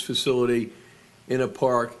communications facility in a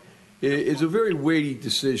park is a very weighty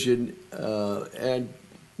decision, and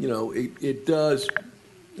it does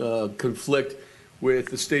conflict with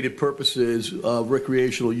the stated purposes of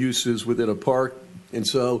recreational uses within a park, and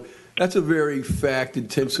so that's a very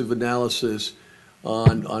fact-intensive analysis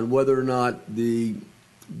on whether or not the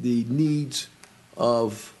needs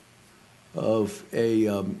of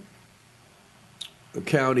a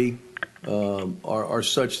county are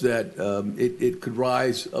such that it could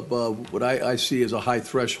rise above what I see as a high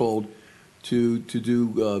threshold to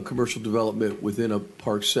do commercial development within a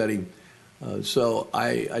park setting. So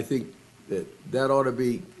I think that ought to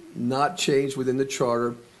be not changed within the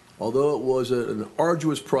charter, although it was an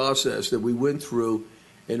arduous process that we went through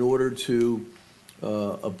in order to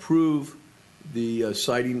approve the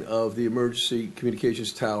siting of the emergency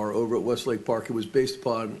communications tower over at Westlake Park. It was based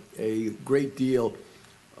upon a great deal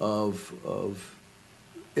of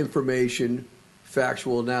information,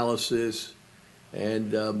 factual analysis,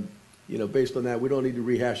 and based on that, we don't need to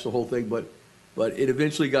rehash the whole thing, but it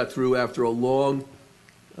eventually got through after a long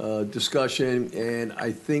discussion, and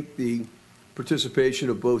I think the participation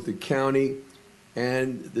of both the county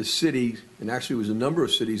and the city, and actually it was a number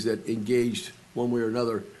of cities that engaged one way or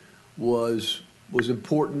another, was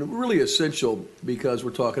important, really essential, because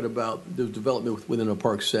we're talking about the development within a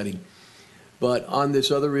park setting. But on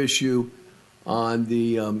this other issue, on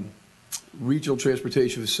the regional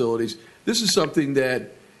transportation facilities, this is something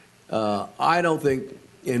that I don't think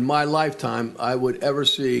in my lifetime I would ever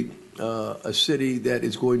see a city that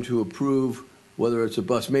is going to approve, whether it's a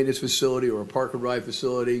bus maintenance facility or a park and ride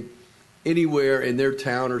facility, anywhere in their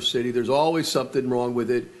town or city. There's always something wrong with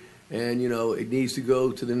it, and it needs to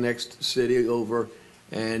go to the next city over,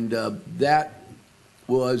 and that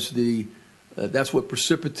was that's what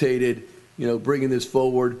precipitated bringing this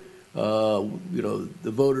forward. The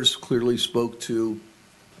voters clearly spoke to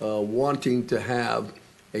wanting to have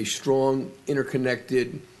a strong,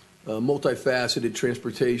 interconnected, multifaceted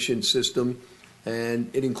transportation system, and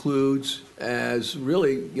it includes, as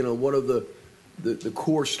really one of the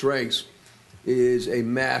core strengths is a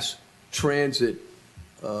mass transit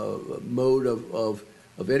mode of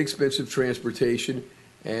inexpensive transportation,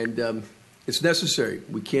 and it's necessary.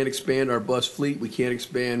 We can't expand our bus fleet. We can't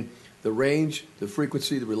expand the range, the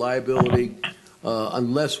frequency, the reliability,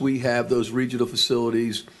 unless we have those regional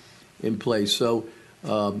facilities in place. So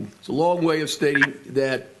it's a long way of stating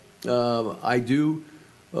that I do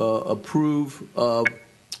approve of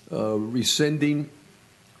rescinding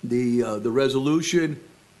the resolution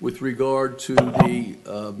with regard to the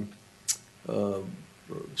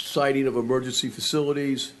siting of emergency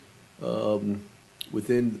facilities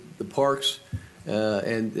within the parks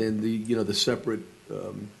and the separate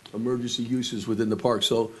emergency uses within the park.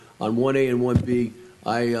 So on 1A and 1B,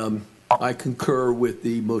 I concur with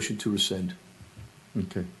the motion to rescind.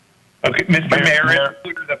 Okay. Okay, Mr.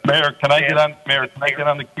 Mayor, can I get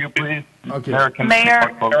on the queue, please? Okay.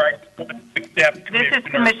 Mayor, this is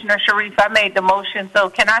Commissioner Sharif. I made the motion, so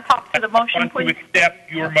can I talk to the motion, please? To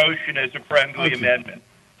accept your motion as a friendly amendment.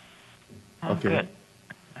 Okay.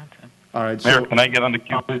 All right. Mayor, can I get on the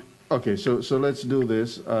queue, please? Okay, so let's do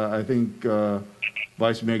this. I think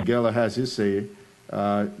Vice Mayor Geller has his say.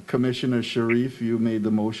 Commissioner Sharif, you made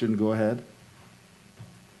the motion. Go ahead.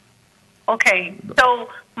 Okay, so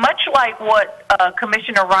much like what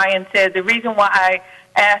Commissioner Ryan said, the reason why I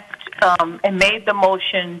asked and made the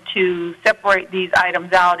motion to separate these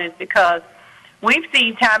items out is because we've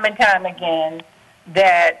seen time and time again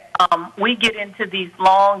that we get into these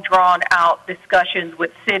long, drawn-out discussions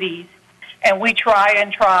with cities, and we try,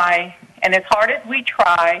 and as hard as we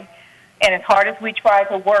try, and as hard as we try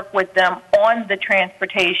to work with them on the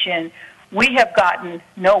transportation, we have gotten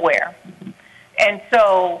nowhere. And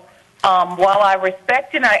so While I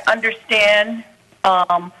respect and I understand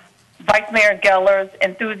Vice Mayor Geller's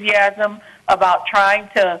enthusiasm about trying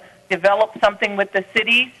to develop something with the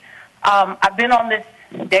cities, I've been on this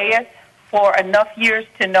dais for enough years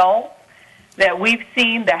to know that we've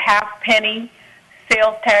seen the half-penny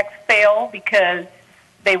sales tax fail because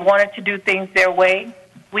they wanted to do things their way.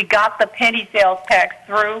 We got the penny sales tax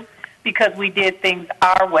through because we did things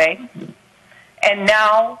our way. And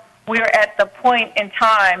now we're at the point in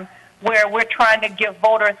time where we're trying to give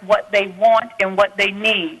voters what they want and what they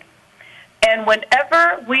need. And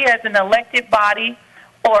whenever we as an elected body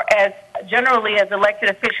or as generally as elected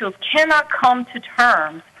officials cannot come to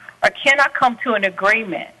terms or cannot come to an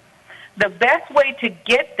agreement, the best way to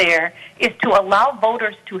get there is to allow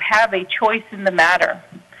voters to have a choice in the matter.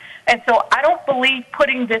 And so I don't believe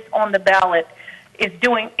putting this on the ballot is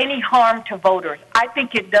doing any harm to voters. I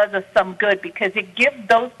think it does us some good because it gives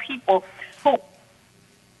those people who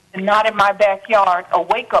are not in my backyard a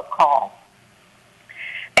wake-up call.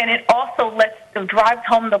 And it also drives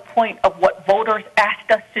home the point of what voters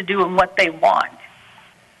asked us to do and what they want.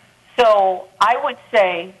 So I would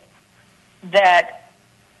say that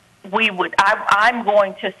I'm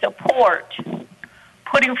going to support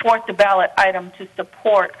putting forth the ballot item to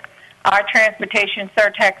support our transportation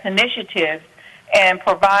surtax initiatives and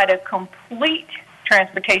provide a complete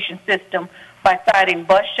transportation system by citing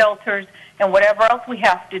bus shelters and whatever else we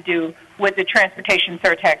have to do with the transportation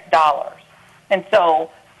surtax dollars. And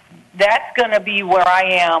so that's going to be where I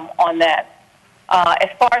am on that. As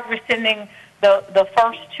far as rescinding the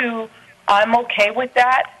first two, I'm okay with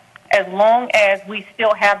that as long as we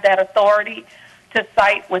still have that authority to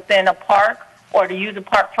site within a park or to use a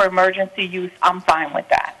park for emergency use. I'm fine with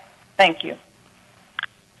that. Thank you.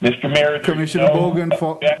 Mr. Mayor, Commissioner Bogan,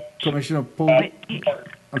 Commissioner Bogan,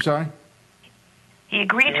 I'm sorry? He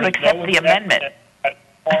agreed to accept the amendment. As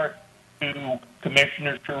part to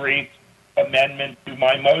Commissioner Sharif's amendment to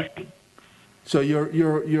my motion. So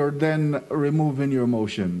you're then removing your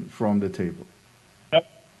motion from the table? No,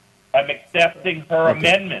 I'm accepting her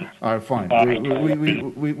amendment. All right, fine.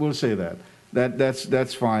 We'll say that.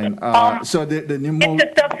 That's fine. So the new motion.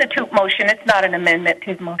 It's a substitute motion. It's not an amendment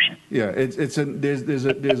to his motion. Yeah, there's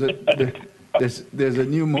a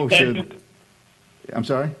new motion. I'm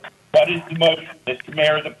sorry. What is the motion, Mr.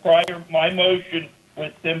 Mayor? My motion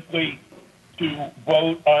was simply to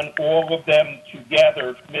vote on all of them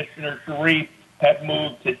together. Commissioner Sharif had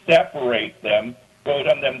moved to separate them, vote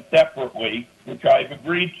on them separately, which I've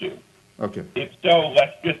agreed to. Okay. If so,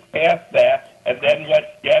 let's just pass that, and then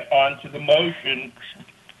let's get on to the motion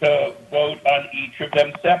to vote on each of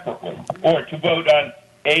them separately, or to vote on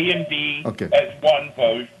A and B as one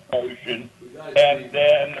motion, and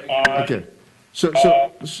then on okay. So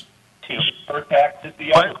tax is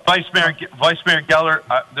the other. Vice Mayor Geller,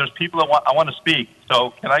 there's people that I want to speak.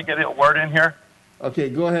 So can I get a word in here? Okay,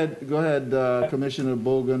 go ahead, Commissioner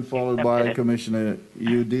Bogan, followed by Commissioner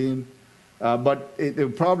Udine. But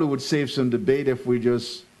it probably would save some debate if we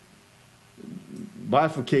just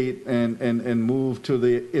bifurcate and move to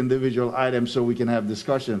the individual items so we can have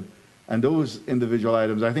discussion. And those individual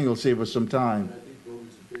items, I think it'll save us some time.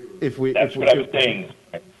 That's what I was saying.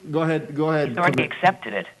 Go ahead. He's already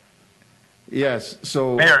accepted it. Yes.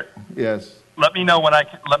 So Mayor. Yes. Let me know when I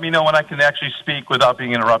can actually speak without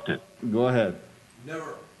being interrupted. Go ahead.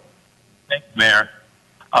 Never. Thank you, Mayor.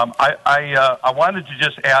 I wanted to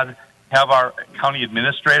just have our county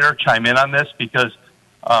administrator chime in on this because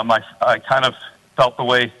I kind of felt the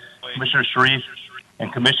way Commissioner Sharif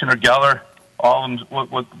and Commissioner Geller, all of them,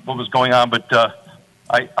 what was going on. But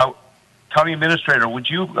County Administrator, would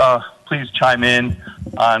you please chime in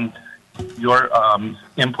on your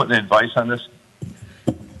input and advice on this?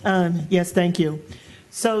 Yes, thank you.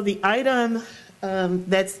 So the item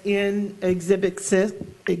that's in Exhibit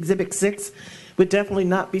 6 would definitely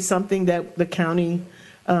not be something that the county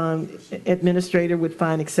administrator would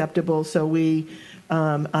find acceptable. So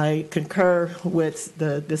I concur with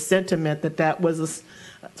the sentiment that was a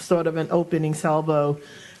sort of an opening salvo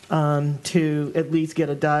to at least get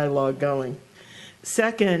a dialogue going.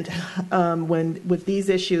 Second, with these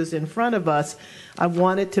issues in front of us, I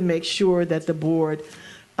wanted to make sure that the board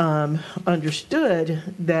understood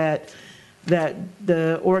that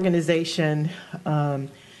the organization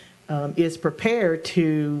is prepared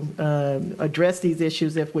to address these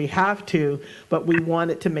issues if we have to, but we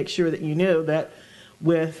wanted to make sure that you knew that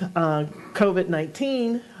with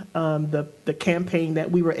COVID-19, the campaign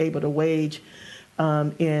that we were able to wage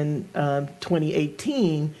in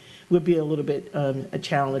 2018 would be a little bit a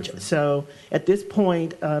challenge. So at this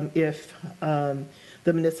point, if the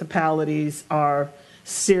municipalities are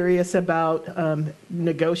serious about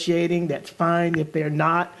negotiating, that's fine. If they're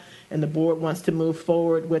not, and the board wants to move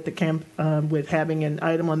forward with with having an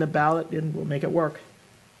item on the ballot, then we'll make it work.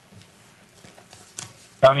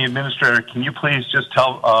 County Administrator, can you please just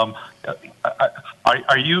tell,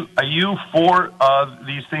 are you for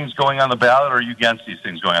these things going on the ballot, or are you against these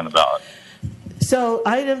things going on the ballot? So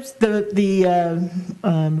items, the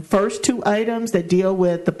first two items that deal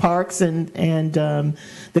with the parks and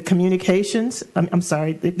the communications, I'm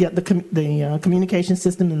sorry, the communication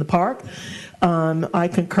system in the park, I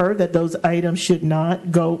concur that those items should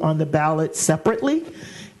not go on the ballot separately.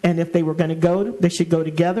 And if they were going to go, they should go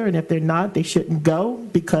together. And if they're not, they shouldn't go,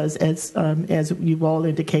 because as you've all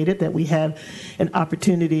indicated, that we have an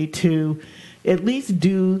opportunity to at least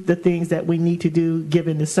do the things that we need to do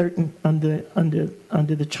given the certain under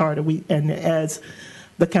the charter. And as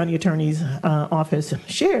the county attorney's office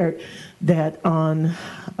shared, that on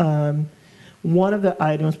one of the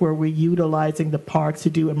items where we're utilizing the parks to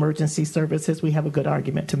do emergency services, we have a good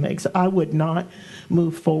argument to make. So I would not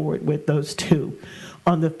move forward with those two.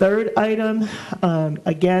 On the third item,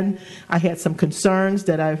 again, I had some concerns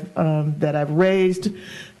that I've raised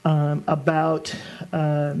about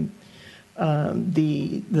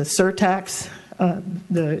the surtax,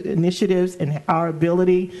 the initiatives, and our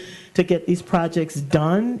ability to get these projects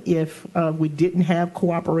done if we didn't have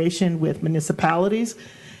cooperation with municipalities.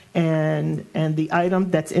 And the item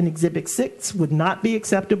that's in Exhibit 6 would not be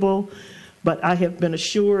acceptable, but I have been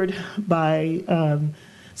assured by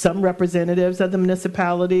some representatives of the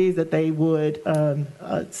municipalities that they would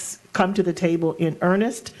come to the table in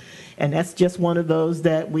earnest, and that's just one of those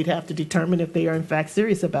that we'd have to determine if they are in fact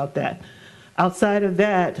serious about that. Outside of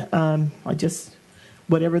that,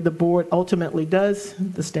 whatever the board ultimately does,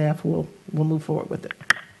 the staff will move forward with it.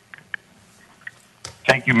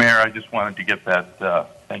 Thank you, Mayor. I just wanted to get that.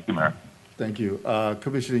 Thank you, Mayor. Thank you.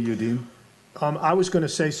 Commissioner Udine? I was going to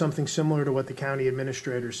say something similar to what the county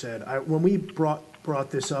administrator said. When we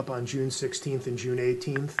brought this up on June 16th and June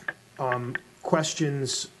 18th,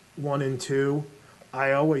 questions 1 and 2,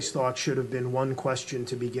 I always thought should have been one question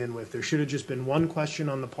to begin with. There should have just been one question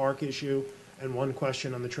on the park issue and one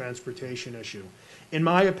question on the transportation issue. In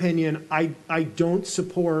my opinion, I don't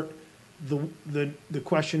support the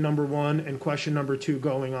question number 1 and question number 2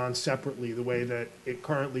 going on separately the way that it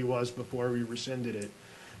currently was before we rescinded it.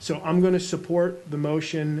 So I'm going to support the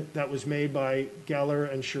motion that was made by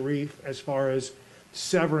Geller and Sharif as far as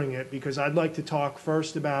severing it, because I'd like to talk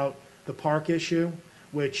first about the park issue,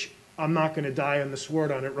 which I'm not going to die on the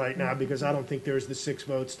sword on it right now because I don't think there's the 6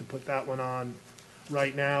 votes to put that one on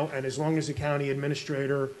right now. And as long as the county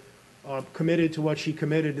administrator committed to what she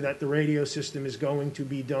committed, that the radio system is going to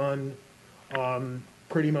be done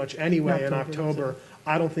pretty much anyway in October,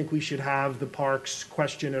 I don't think we should have the parks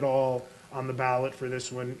question at all on the ballot for this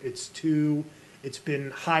one. It's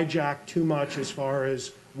been hijacked too much as far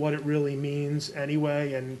as what it really means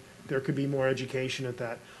anyway, and there could be more education at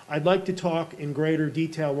that. I'd like to talk in greater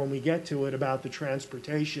detail when we get to it about the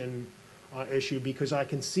transportation issue, because I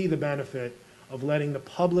can see the benefit of letting the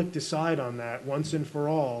public decide on that once and for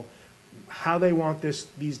all, how they want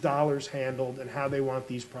these dollars handled and how they want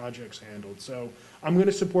these projects handled. So I'm going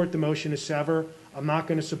to support the motion to sever. I'm not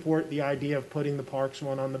going to support the idea of putting the parks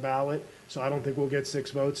one on the ballot, so I don't think we'll get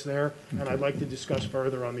 6 votes there, and I'd like to discuss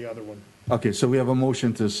further on the other one. Okay, so we have a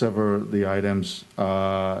motion to sever the items,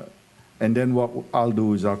 and then what I'll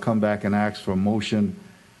do is I'll come back and ask for a motion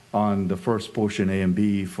on the first portion, A and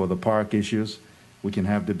B, for the park issues. We can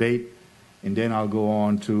have debate, and then I'll go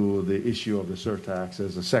on to the issue of the surtax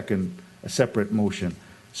as a separate motion.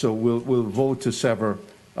 So we'll vote to sever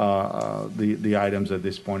the items at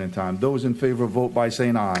this point in time. Those in favor vote by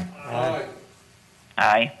saying aye. Aye.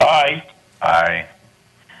 Aye. Aye. Aye.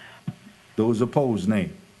 Those opposed,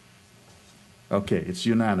 nay. Okay, it's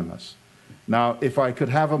unanimous. Now, if I could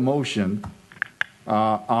have a motion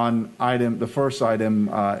on the first item,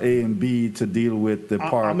 A and B, to deal with the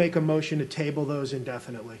park. I'll make a motion to table those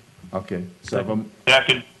indefinitely. Okay. So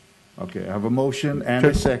Second. Okay, I have a motion and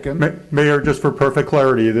a second. Mayor, just for perfect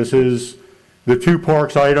clarity, this is the 2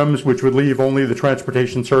 parks items, which would leave only the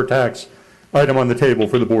transportation surtax item on the table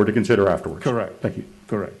for the board to consider afterwards. Correct. Thank you.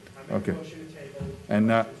 Correct. Okay. And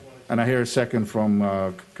I hear a second from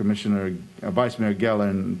Vice Mayor Geller,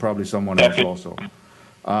 and probably someone else also.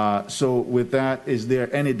 So with that, is there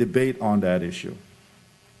any debate on that issue?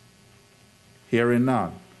 Hearing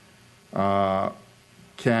none.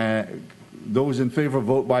 Those in favor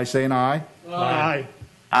vote by saying aye. Aye.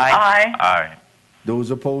 Aye. Aye. Those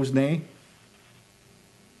opposed, nay.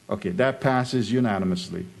 Okay, that passes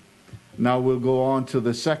unanimously. Now we'll go on to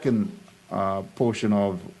the second portion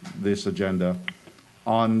of this agenda,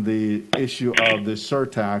 on the issue of the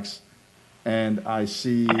surtax, and I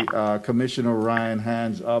see Commissioner Ryan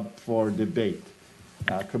hands up for debate.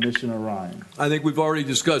 Commissioner Ryan. I think we've already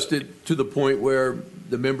discussed it to the point where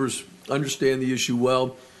the members understand the issue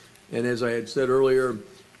well. And as I had said earlier,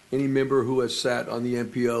 any member who has sat on the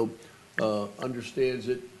MPO understands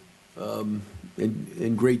it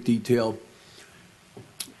in great detail.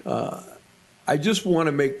 I just want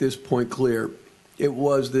to make this point clear. It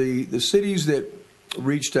was the cities that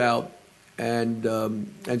reached out and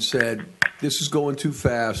said, this is going too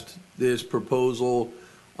fast, this proposal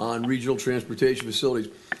on regional transportation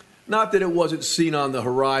facilities. Not that it wasn't seen on the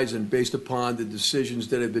horizon based upon the decisions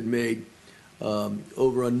that have been made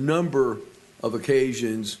over a number of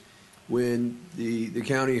occasions when the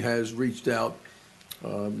county has reached out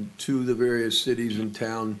to the various cities and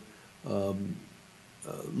town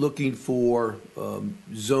looking for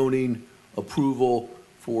zoning approval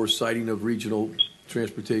for siting of regional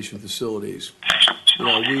transportation facilities. You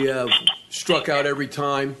know, we have struck out every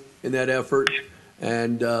time in that effort,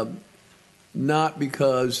 and not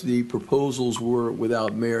because the proposals were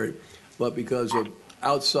without merit, but because of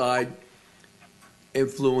outside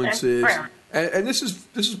influences. And this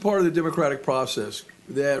is part of the democratic process,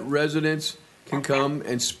 that residents can come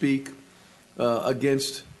and speak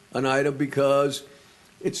against an item because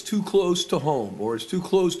it's too close to home, or it's too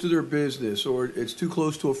close to their business, or it's too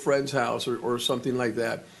close to a friend's house, or something like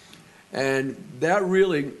that. And that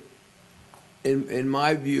really, in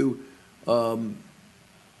my view,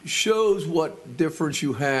 shows what difference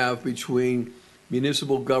you have between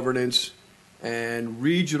municipal governance and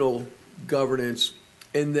regional governance,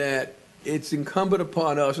 in that it's incumbent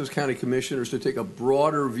upon us as county commissioners to take a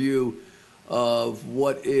broader view of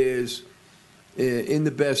what is in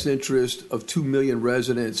the best interest of 2 million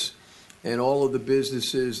residents and all of the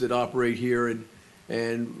businesses that operate here,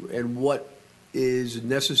 and what is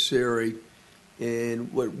necessary in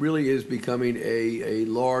what really is becoming a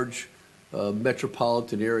large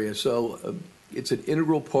metropolitan area. So it's an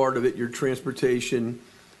integral part of it, your transportation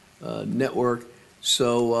network.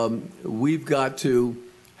 So we've got to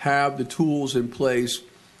have the tools in place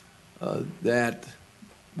that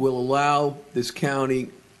will allow this county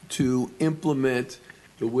to implement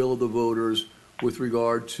the will of the voters with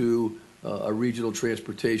regard to a regional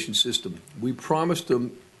transportation system. We promised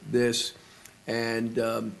them this,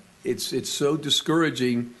 and it's so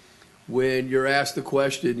discouraging when you're asked the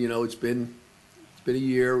question, you know, it's been a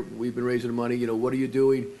year, we've been raising money, you know, what are you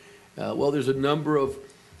doing? Well, there's a number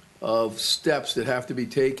of steps that have to be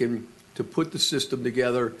taken to put the system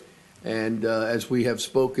together, and as we have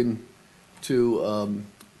spoken to,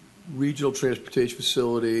 regional transportation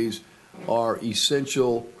facilities are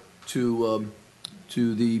essential to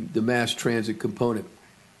the mass transit component.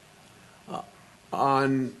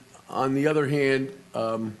 On the other hand,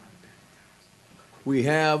 we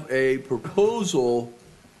have a proposal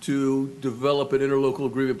to develop an interlocal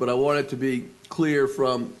agreement, but I want it to be clear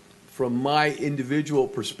from my individual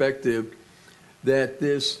perspective that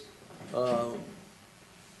this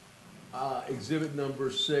exhibit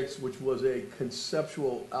number 6, which was a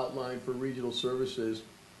conceptual outline for regional services,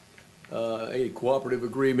 a cooperative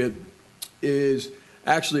agreement, is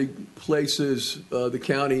actually places the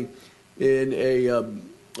county in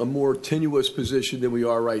a more tenuous position than we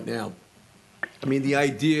are right now. I mean, the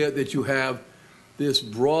idea that you have this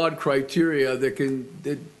broad criteria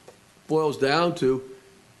that boils down to,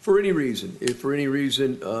 for any reason, if for any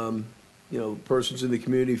reason, you know, persons in the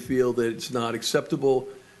community feel that it's not acceptable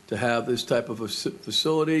to have this type of a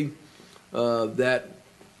facility, that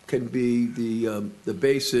can be the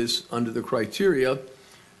basis under the criteria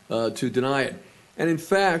to deny it. And in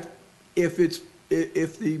fact, if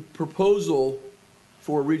the proposal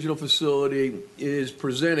for a regional facility is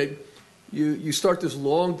presented, you start this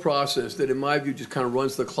long process that, in my view, just kind of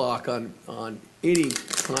runs the clock on any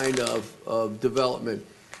kind of development.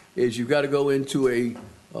 Is you've got to go into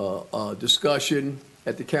a discussion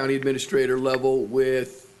at the county administrator level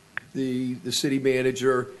with the city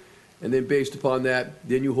manager, and then based upon that,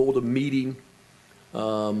 then you hold a meeting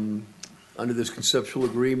under this conceptual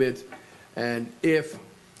agreement. And if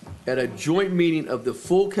at a joint meeting of the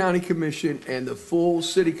full county commission and the full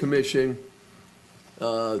city commission,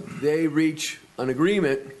 they reach an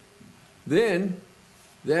agreement, then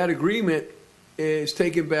that agreement is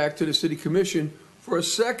taken back to the city commission for a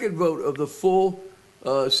second vote of the full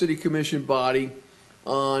city commission body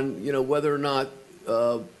on, you know, whether or not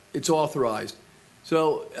it's authorized.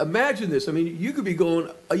 So imagine this. I mean, you could be going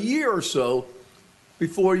a year or so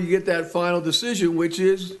before you get that final decision, which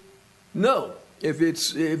is no. If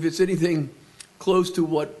it's anything close to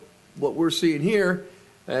what we're seeing here,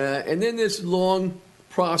 and then this long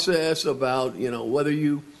process about, whether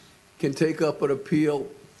you can take up an appeal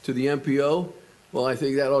to the MPO. Well, I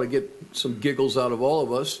think that ought to get some giggles out of all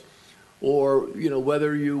of us. Or,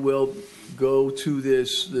 whether you will go to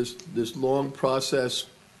this long process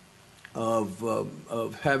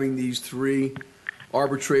of having these three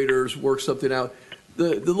arbitrators work something out.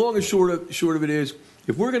 The long and short of it is,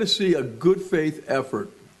 if we're going to see a good faith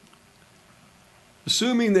effort,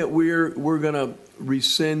 assuming that we're going to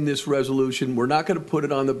rescind this resolution, we're not going to put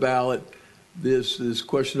it on the ballot. This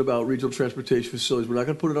question about regional transportation facilities, we're not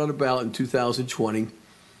going to put it on the ballot in 2020.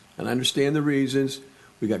 And I understand the reasons.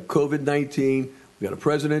 We got COVID-19. We got a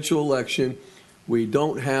presidential election. We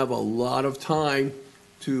don't have a lot of time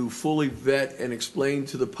to fully vet and explain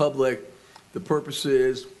to the public the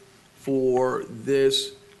purposes for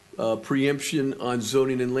this preemption on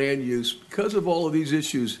zoning and land use. Because of all of these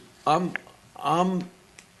issues, I'm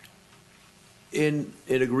in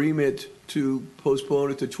agreement to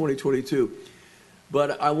postpone it to 2022.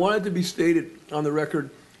 But I wanted to be stated on the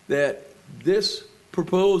record that this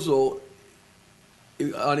proposal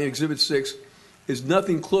on Exhibit 6 is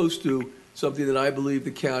nothing close to something that I believe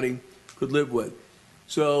the county could live with.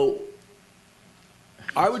 So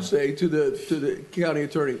I would say to the county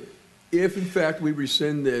attorney, if in fact we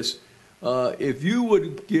rescind this, if you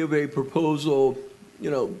would give a proposal,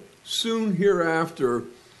 soon hereafter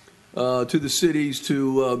to the cities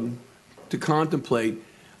to contemplate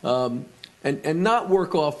and not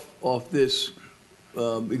work off this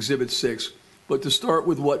Exhibit 6, but to start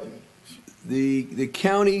with what the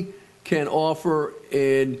county can offer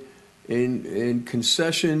in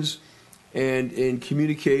concessions and in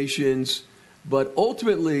communications, but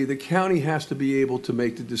ultimately the county has to be able to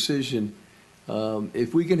make the decision.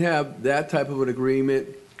 If we can have that type of an agreement,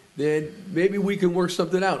 then maybe we can work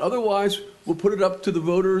something out. Otherwise, we'll put it up to the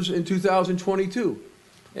voters in 2022.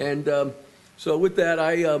 And so with that,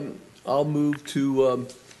 I'll move to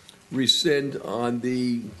rescind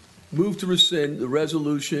the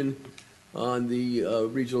resolution on the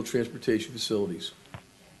regional transportation facilities.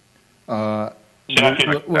 We'll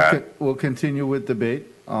continue with debate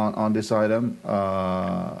on this item.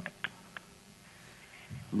 I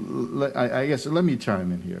guess let me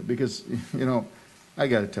chime in here because, I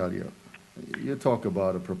got to tell you, you talk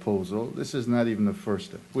about a proposal. This is not even the first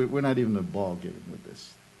step. We're not even the ball game with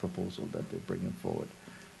this proposal that they're bringing forward.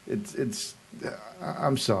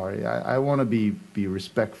 I'm sorry. I want to be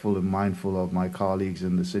respectful and mindful of my colleagues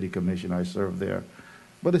in the city commission. I serve there.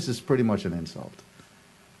 But this is pretty much an insult.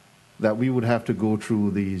 That we would have to go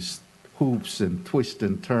through these hoops and twists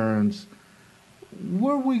and turns.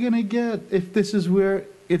 Where are we going to get if this is where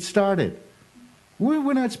it started?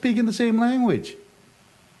 We're not speaking the same language.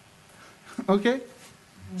 Okay?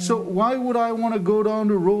 So why would I want to go down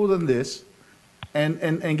the road on this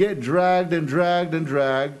and get dragged and dragged and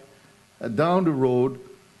dragged down the road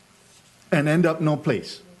and end up no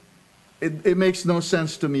place? It makes no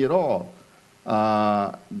sense to me at all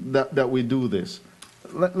that we do this.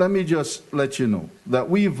 Let me just let you know that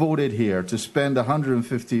we voted here to spend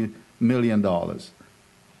 $150 million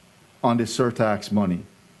on this surtax money.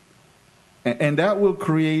 And that will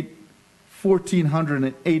create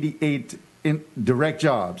 1,488 direct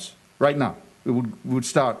jobs right now. We would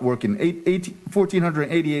start working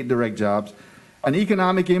 1,488 direct jobs, an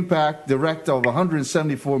economic impact direct of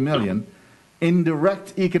 174 million,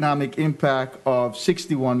 indirect economic impact of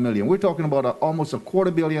 61 million. We're talking about almost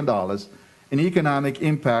 $250 million in economic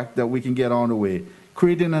impact that we can get on the way,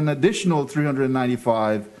 creating an additional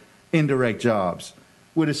 395 indirect jobs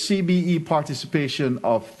with a CBE participation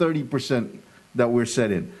of 30% that we're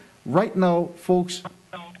setting. Right now, folks,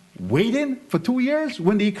 waiting for 2 years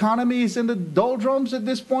when the economy is in the doldrums at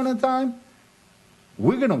this point in time?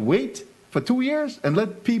 We're going to wait for 2 years and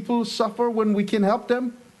let people suffer when we can help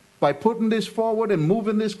them by putting this forward and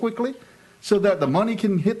moving this quickly so that the money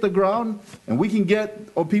can hit the ground and we can get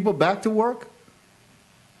our people back to work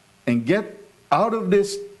and get out of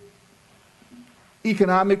this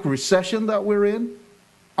economic recession that we're in,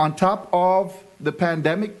 on top of the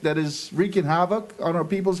pandemic that is wreaking havoc on our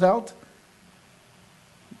people's health?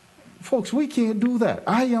 Folks, we can't do that.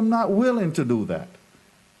 I am not willing to do that.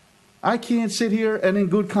 I can't sit here and in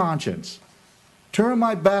good conscience turn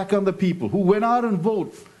my back on the people who went out and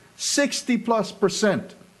voted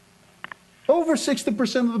 60+%. Over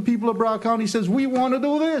 60% of the people of Broward County says we want to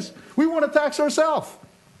do this. We want to tax ourselves.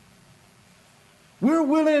 We're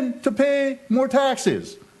willing to pay more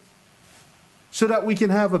taxes so that we can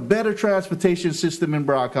have a better transportation system in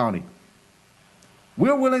Broward County.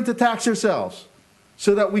 We're willing to tax ourselves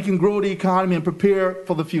so that we can grow the economy and prepare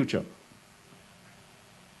for the future.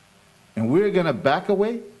 And we're going to back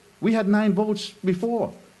away We had 9 votes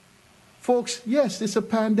before. Folks, yes, it's a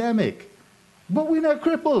pandemic, but we're not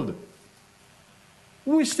crippled.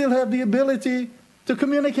 We still have the ability to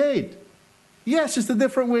communicate. Yes, it's a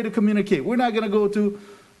different way to communicate. We're not going to go to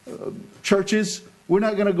churches. We're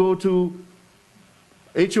not going to go to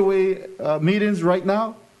HOA meetings right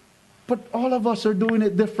now. But all of us are doing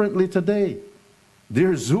it differently today.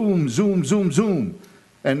 There's Zoom, Zoom, Zoom, Zoom,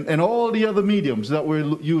 and all the other mediums that we're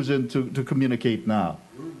using to communicate now.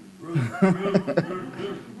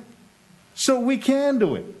 So we can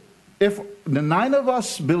do it. If the 9 of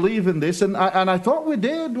us believe in this, and I thought we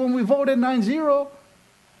did when we voted 9-0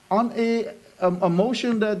 on a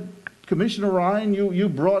motion that Commissioner Ryan, you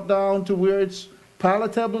brought down to where it's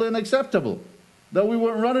palatable and acceptable, that we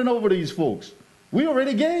weren't running over these folks. We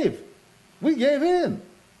already gave. We gave in.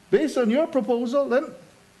 Based on your proposal, then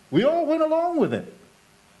we all went along with it.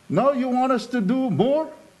 Now you want us to do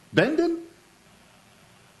more bending?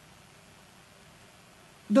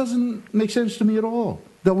 Doesn't make sense to me at all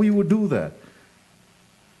that we would do that.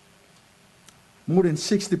 More than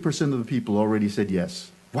 60% of the people already said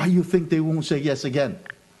yes. Why do you think they won't say yes again?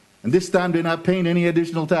 And this time they're not paying any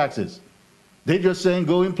additional taxes. They're just saying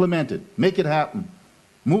go implement it, make it happen,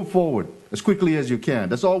 move forward as quickly as you can.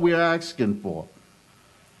 That's all we're asking for.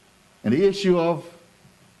 And the issue of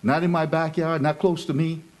not in my backyard, not close to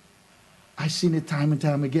me, I've seen it time and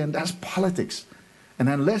time again. That's politics. And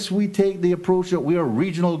unless we take the approach that we are a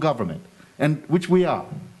regional government, and which we are,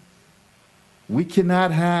 we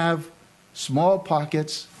cannot have small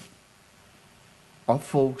pockets of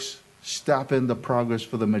folks stopping the progress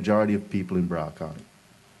for the majority of people in Broward County.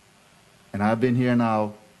 And I've been here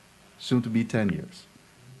now, soon to be 10 years.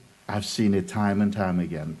 I've seen it time and time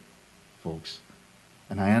again, folks.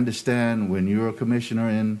 And I understand when you're a commissioner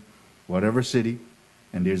in whatever city,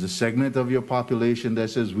 and there's a segment of your population that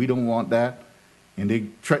says, we don't want that, and they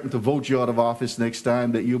threaten to vote you out of office next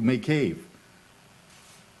time, that you may cave.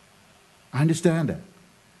 I understand that.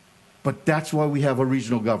 But that's why we have a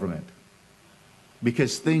regional government.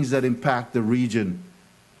 Because things that impact the region,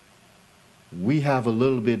 we have a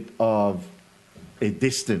little bit of a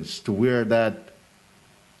distance to where that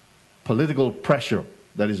political pressure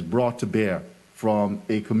that is brought to bear from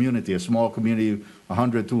a community, a small community,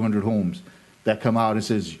 100, 200 homes, that come out and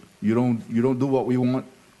says, you don't do what we want,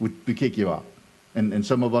 we kick you out. And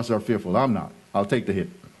some of us are fearful. I'm not. I'll take the hit.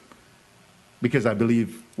 Because I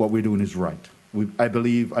believe what we're doing is right. I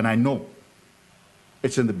believe, and I know,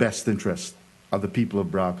 it's in the best interest of the people of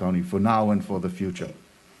Broward County for now and for the future.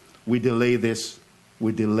 We delay this,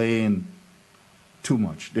 we're delaying too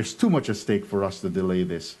much. There's too much at stake for us to delay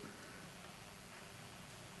this.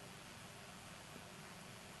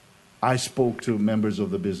 I spoke to members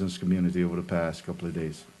of the business community over the past couple of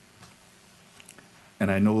days.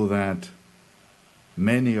 And I know that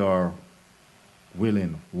many are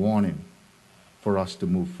willing, wanting for us to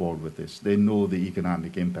move forward with this. They know the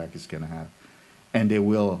economic impact it's going to have. And they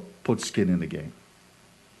will put skin in the game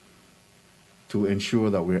to ensure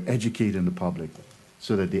that we're educating the public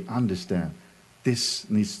so that they understand this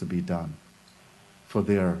needs to be done for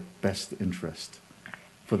their best interest,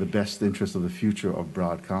 for the best interest of the future of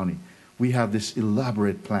Broward County. We have this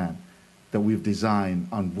elaborate plan that we've designed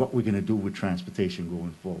on what we're going to do with transportation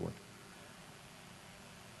going forward,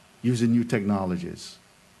 using new technologies,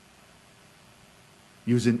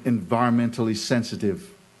 using environmentally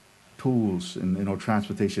sensitive tools in our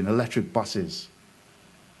transportation, electric buses,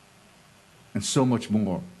 and so much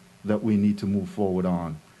more that we need to move forward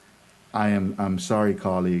on. I'm sorry,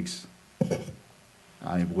 colleagues,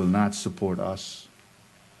 I will not support us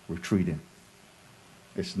retreating.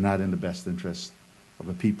 It's not in the best interest of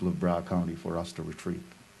the people of Broward County for us to retreat.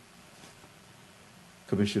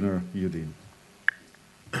 Commissioner Udine.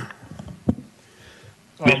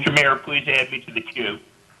 Mr. Mayor, please add me to the queue.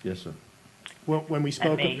 Yes, sir. When we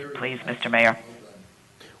spoke, please, Mr. Mayor.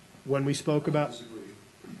 When we spoke about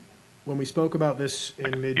this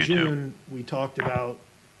in mid-June, we talked about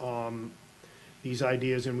these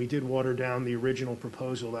ideas, and we did water down the original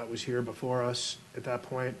proposal that was here before us at that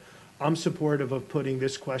point. I'm supportive of putting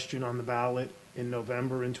this question on the ballot in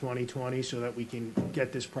November in 2020 so that we can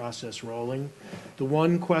get this process rolling. The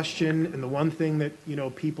one question and the one thing that, you know,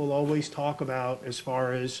 people always talk about as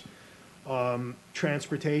far as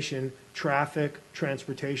transportation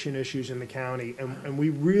issues in the county, and we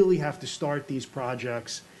really have to start these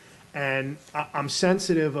projects. And I'm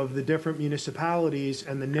sensitive of the different municipalities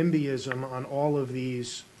and the NIMBYism on all of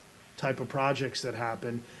these type of projects that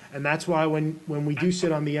happen. And that's why when we do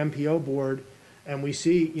sit on the MPO board and we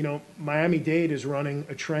see, you know, Miami-Dade is running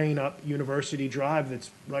a train up University Drive that's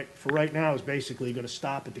right now is basically going to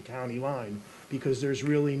stop at the county line because there's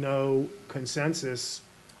really no consensus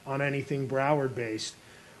on anything Broward-based.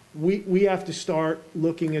 We have to start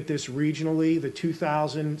looking at this regionally. The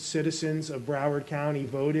 2,000 citizens of Broward County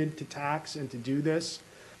voted to tax and to do this.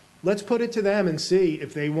 Let's put it to them and see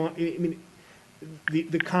if they want, I mean,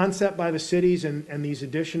 the concept by the cities and these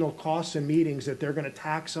additional costs and meetings that they're going to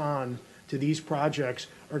tax on to these projects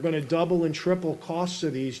are going to double and triple costs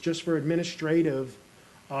of these just for administrative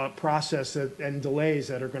process and delays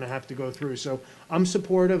that are going to have to go through. So I'm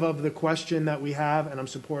supportive of the question that we have, and I'm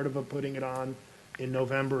supportive of putting it on in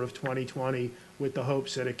November of 2020 with the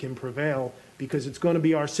hopes that it can prevail, because it's going to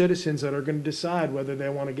be our citizens that are going to decide whether they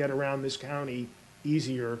want to get around this county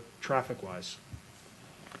easier traffic-wise.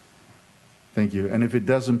 Thank you. And if it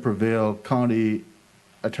doesn't prevail, County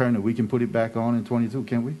Attorney, we can put it back on in 22,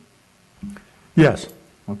 can't we? Yes.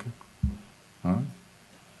 Okay. All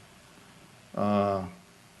right.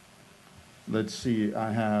 Let's see.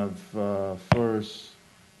 I have first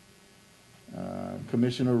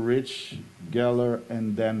Commissioner Rich, Geller,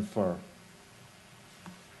 and then Furr.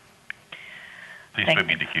 Please put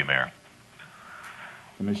me to queue, Mayor.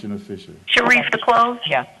 Commissioner Fisher. Sharif, to close?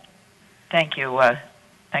 Yeah. Thank you.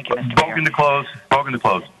 Thank you, Mr. Mayor. Spoken to close. Spoken to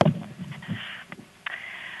close.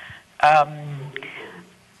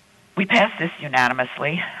 We passed this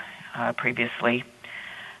unanimously previously,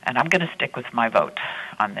 and I'm going to stick with my vote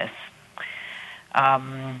on this.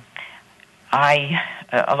 A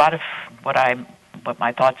lot of what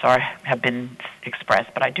my thoughts are have been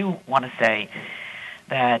expressed, but I do want to say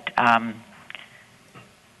that,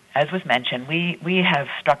 as was mentioned, we have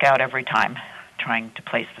struck out every time trying to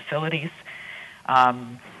place facilities.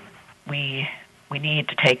 We need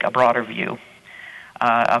to take a broader view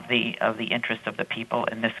of the interests of the people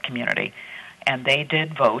in this community, and they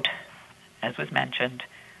did vote, as was mentioned,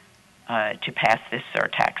 to pass this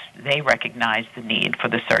surtax. They recognize the need for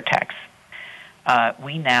the surtax.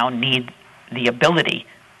 We now need the ability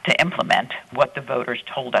to implement what the voters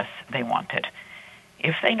told us they wanted.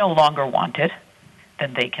 If they no longer want it,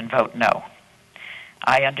 then they can vote no.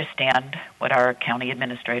 I understand what our county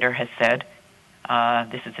administrator has said.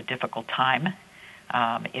 This is a difficult time.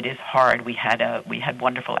 It is hard. We had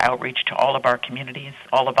wonderful outreach to all of our communities.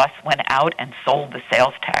 All of us went out and sold the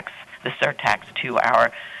sales tax, the surtax, to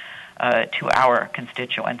our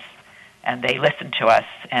constituents, and they listened to us,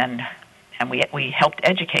 and we helped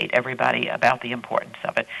educate everybody about the importance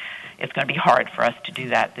of it. It's going to be hard for us to do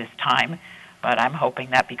that this time, but I'm hoping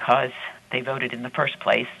that because they voted in the first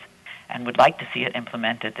place and would like to see it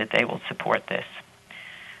implemented, that they will support this.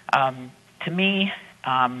 To me,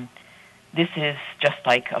 this is just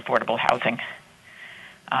like affordable housing.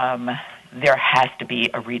 There has to be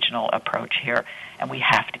a regional approach here, and we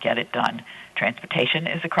have to get it done. Transportation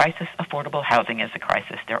is a crisis. Affordable housing is a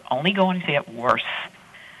crisis. They're only going to get worse,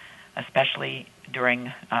 especially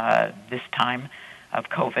during this time of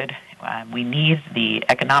COVID. We need the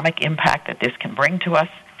economic impact that this can bring to us.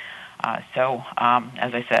 So,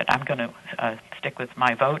 as I said, I'm going to stick with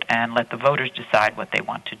my vote and let the voters decide what they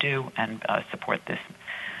want to do and support this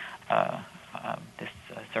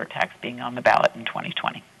surtax being on the ballot in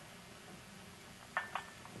 2020.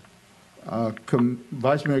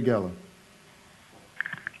 Vice Mayor Geller.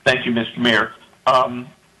 Thank you, Mr. Mayor.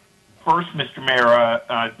 First, Mr. Mayor,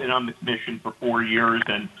 I've been on the commission for 4 years,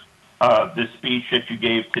 and the speech that you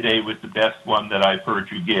gave today was the best one that I've heard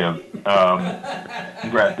you give.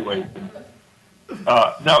 Congratulations.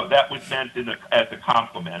 No, that was meant as a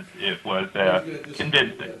compliment. It was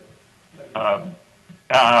convincing.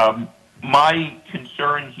 My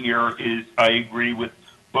concern here is I agree with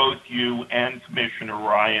both you and Commissioner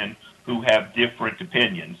Ryan, who have different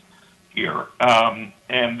opinions here.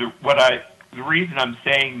 And the reason I'm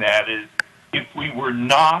saying that is if we were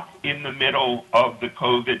not in the middle of the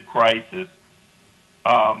COVID crisis,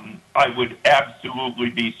 I would absolutely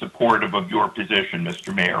be supportive of your position,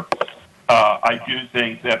 Mr. Mayor. I do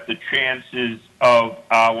think that the chances of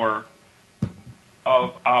our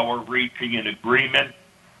reaching an agreement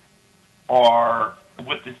are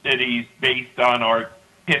with the cities based on our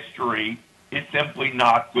history is simply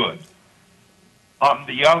not good. On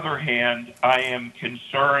the other hand, I am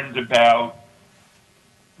concerned about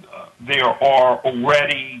there are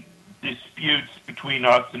already disputes between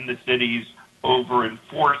us and the cities over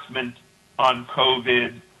enforcement on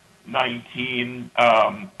COVID-19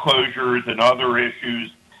 closures and other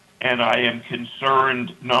issues, and I am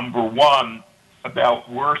concerned, number one, about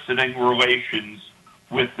worsening relations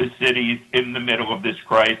with the cities in the middle of this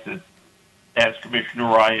crisis, as Commissioner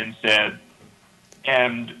Ryan said,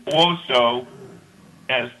 and also,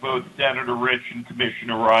 as both Senator Rich and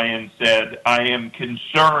Commissioner Ryan said, I am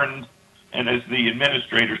concerned And as the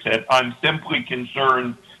administrator said, I'm simply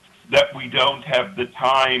concerned that we don't have the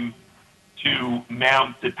time to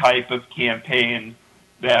mount the type of campaign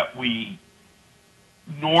that we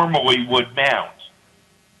normally would mount.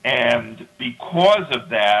 And because of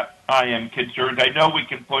that, I am concerned. I know we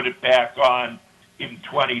can put it back on in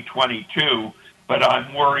 2022, but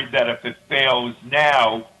I'm worried that if it fails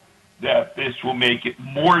now, that this will make it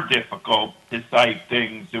more difficult to cite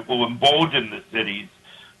things. It will embolden the cities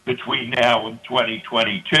between now and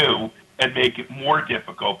 2022 and make it more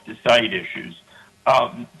difficult to cite issues.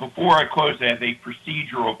 Before I close, I have a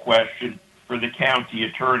procedural question for the county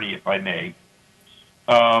attorney, if I may.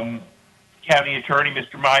 County Attorney,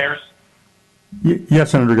 Mr. Myers? Yes,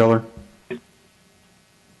 Senator Geller.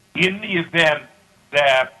 In the event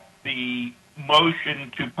that the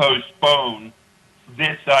motion to postpone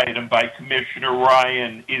this item by Commissioner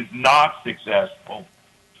Ryan is not successful,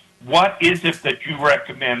 what is it that you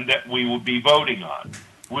recommend that we will be voting on?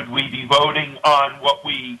 Would we be voting on what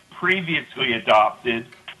we previously adopted,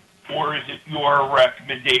 or is it your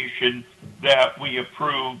recommendation that we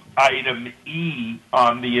approve item E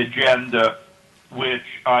on the agenda, which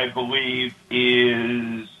I believe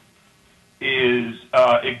is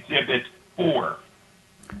Exhibit 4?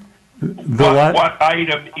 What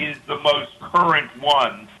item is the most current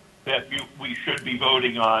one that we should be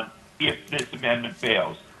voting on if this amendment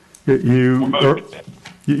fails? You're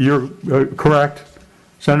correct,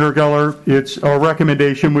 Senator Geller. Our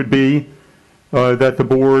recommendation would be that the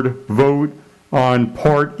board vote on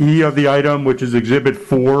Part E of the item, which is Exhibit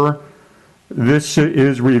 4. This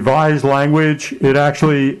is revised language. It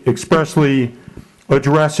actually expressly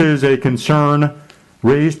addresses a concern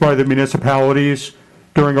raised by the municipalities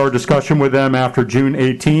during our discussion with them after June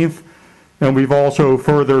 18th. And we've also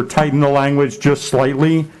further tightened the language just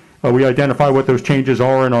slightly. We identify what those changes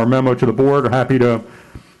are in our memo to the board. We're happy to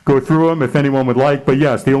go through them if anyone would like. But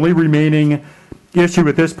yes, the only remaining issue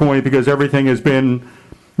at this point, because everything has been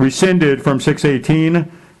rescinded from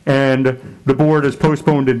 618 and the board has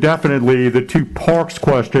postponed indefinitely the two parks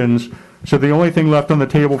questions. So the only thing left on the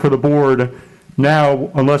table for the board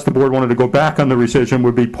now, unless the board wanted to go back on the rescission,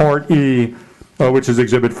 would be Part E, which is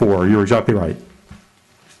Exhibit 4. You're exactly right.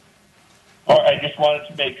 I just wanted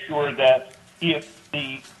to make sure that if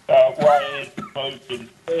the Ryan motion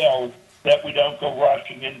fails, that we don't go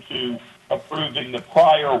rushing into approving the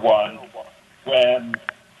prior one when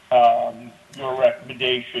your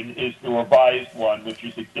recommendation is the revised one, which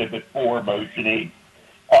is Exhibit 4, Motion E.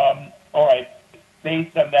 All right.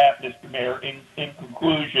 Based on that, Mr. Mayor, in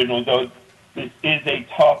conclusion, although this is a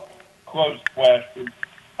tough, close question,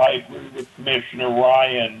 I agree with Commissioner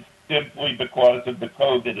Ryan simply because of the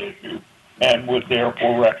COVID issue and would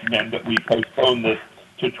therefore recommend that we postpone this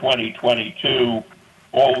to 2022,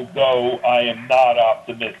 although I am not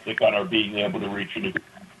optimistic on our being able to reach an agreement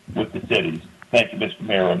with the cities. Thank you, Mr.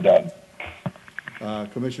 Mayor. I'm done.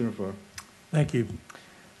 Commissioner Furr. Thank you.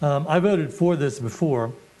 I voted for this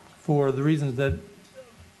before for the reasons that,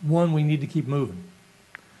 one, we need to keep moving.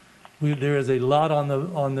 There is a lot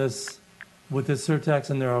on this with this surtax,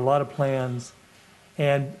 and there are a lot of plans,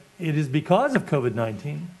 and it is because of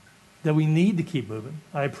COVID-19 that we need to keep moving.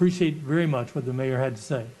 I appreciate very much what the mayor had to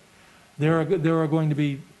say. There are going to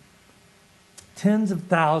be tens of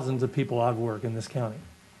thousands of people out of work in this county,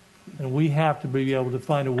 and we have to be able to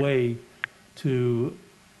find a way to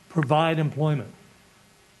provide employment.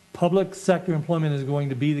 Public sector employment is going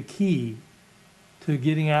to be the key to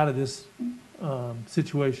getting out of this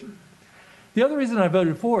situation. The other reason I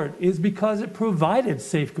voted for it is because it provided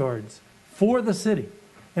safeguards for the city.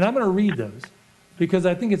 And I'm going to read those because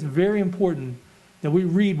I think it's very important that we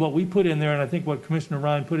read what we put in there, and I think what Commissioner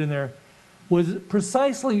Ryan put in there was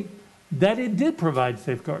precisely that it did provide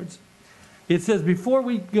safeguards. It says, before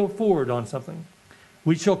we go forward on something,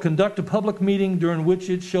 we shall conduct a public meeting during which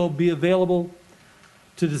it shall be available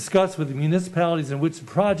to discuss with the municipalities in which the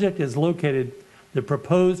project is located the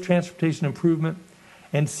proposed transportation improvement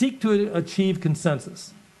and seek to achieve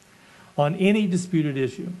consensus on any disputed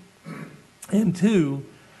issue. And 2,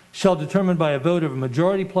 shall determine by a vote of a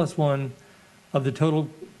majority plus 1 of the total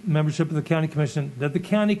membership of the county commission that the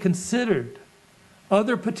county considered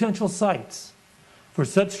other potential sites for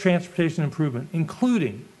such transportation improvement,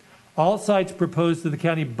 including all sites proposed to the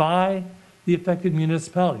county by the affected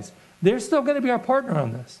municipalities. They're still going to be our partner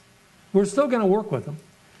on this. We're still going to work with them.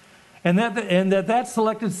 And that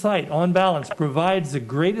selected site, on balance, provides the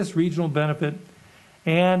greatest regional benefit,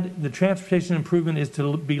 and the transportation improvement is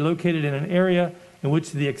to be located in an area in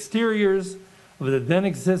which the exteriors of the then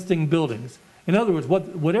existing buildings, in other words,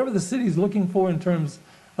 whatever the city is looking for in terms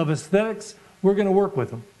of aesthetics, we're going to work with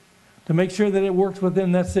them to make sure that it works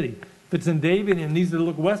within that city. If it's in Davie and it needs to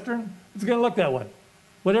look western, it's going to look that way.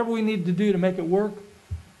 Whatever we need to do to make it work,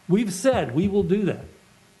 we've said we will do that.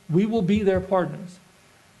 We will be their partners.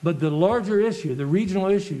 But the larger issue, the regional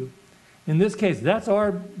issue, in this case, that's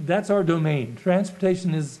our domain.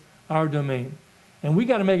 Transportation is our domain. And we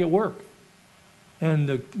got to make it work. And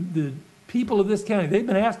the people of this county, they've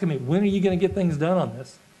been asking me, when are you going to get things done on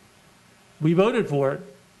this? We voted for it.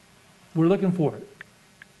 We're looking for it.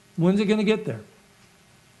 When's it going to get there?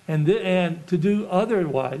 And to do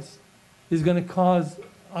otherwise is going to cause,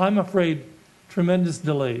 I'm afraid, tremendous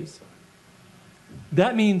delays.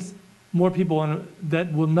 That means more people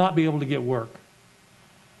that will not be able to get work.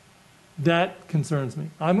 That concerns me.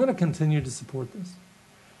 I'm going to continue to support this.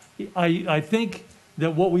 I think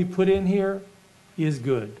that what we put in here is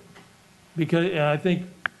good, because I think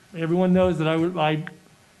everyone knows that I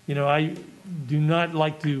do not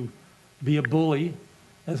like to be a bully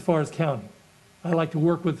as far as county. I like to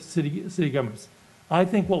work with city governments. I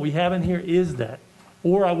think what we have in here is that,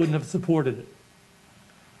 or I wouldn't have supported it.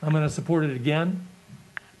 I'm going to support it again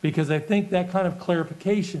because I think that kind of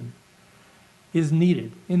clarification is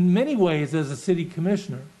needed. In many ways, as a city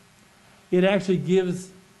commissioner, it actually gives,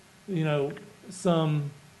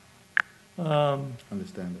 some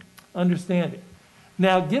understanding.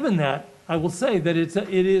 Now, given that, I will say that it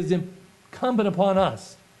is incumbent upon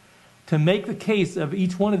us to make the case of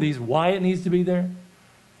each one of these, why it needs to be there,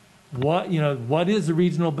 what is the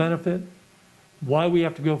regional benefit, why we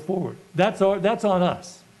have to go forward. That's on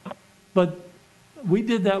us. But we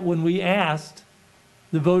did that when we asked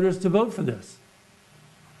the voters to vote for this.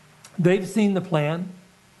 They've seen the plan,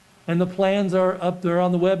 and the plans are up there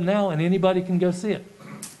on the web now, and anybody can go see it.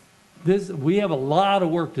 We have a lot of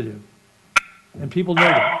work to do, and people know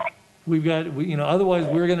that. Otherwise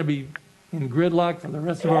we're going to be in gridlock for the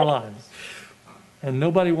rest of our lives, and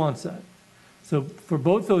nobody wants that. So for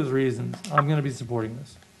both those reasons, I'm going to be supporting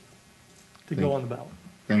this to go on the ballot.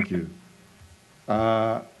 Thank you.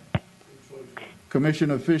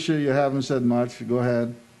 Commissioner Fisher, you haven't said much. Go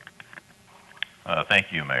ahead.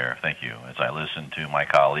 Thank you, Mayor. Thank you. As I listen to my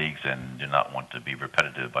colleagues and do not want to be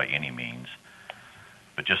repetitive by any means,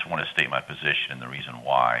 but just want to state my position and the reason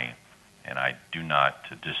why. And I do not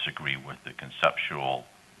disagree with the conceptual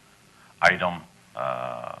item.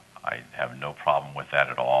 I have no problem with that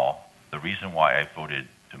at all. The reason why I voted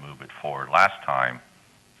to move it forward last time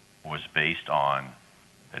was based on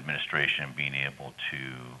administration being able to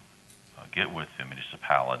get with the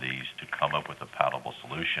municipalities to come up with a palatable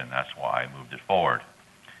solution. That's why I moved it forward.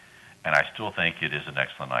 And I still think it is an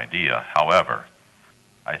excellent idea. However,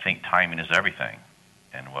 I think timing is everything.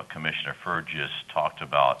 And what Commissioner Furr just talked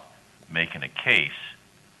about, making a case,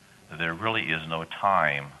 there really is no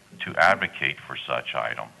time to advocate for such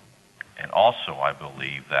item. And also, I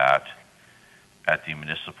believe that at the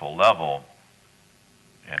municipal level,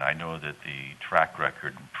 and I know that the track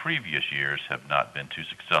record in previous years have not been too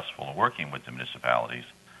successful in working with the municipalities.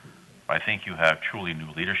 I think you have truly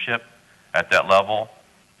new leadership at that level,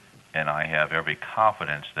 and I have every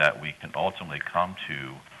confidence that we can ultimately come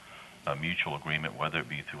to a mutual agreement, whether it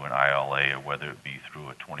be through an ILA or whether it be through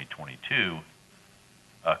a 2022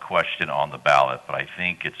 question on the ballot. But I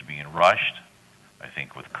think it's being rushed. I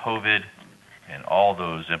think with COVID and all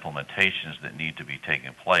those implementations that need to be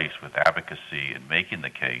taking place with advocacy and making the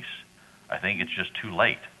case, I think it's just too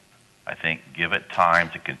late. I think give it time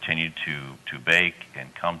to continue to bake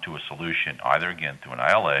and come to a solution, either again through an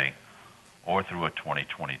ILA or through a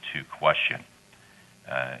 2022 question.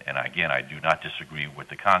 And again, I do not disagree with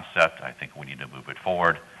the concept. I think we need to move it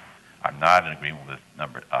forward. I'm not in agreement with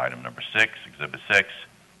item number 6, Exhibit 6,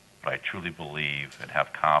 but I truly believe and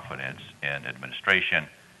have confidence in administration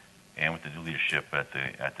and with the new leadership at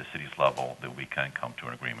the city's level that we can come to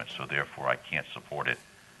an agreement. So therefore, I can't support it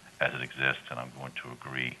as it exists, and I'm going to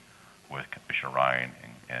agree with Commissioner Ryan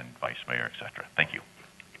and Vice Mayor, et cetera. Thank you.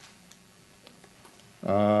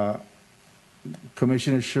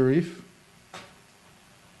 Commissioner Sharif?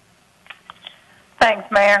 Thanks,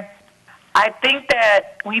 Mayor. I think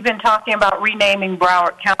that we've been talking about renaming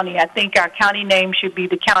Broward County. I think our county name should be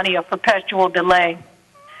the County of Perpetual Delay.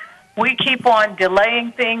 We keep on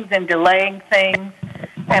delaying things and pushing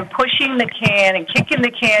the can and kicking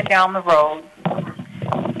the can down the road.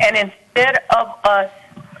 And instead of us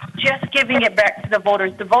just giving it back to the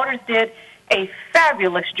voters did a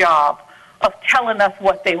fabulous job of telling us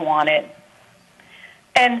what they wanted.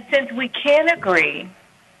 And since we can't agree,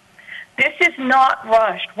 this is not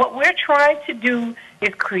rushed. What we're trying to do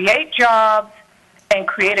is create jobs and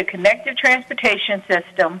create a connected transportation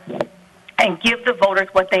system and give the voters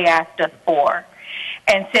what they asked us for.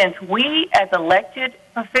 And since we, as elected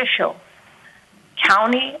officials,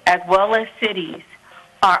 county as well as cities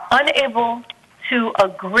are unable to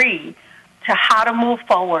agree to how to move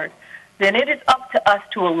forward, then it is up to us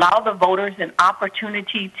to allow the voters an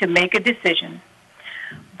opportunity to make a decision.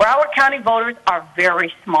 Broward County voters are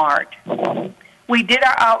very smart. We did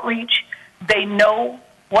our outreach. They know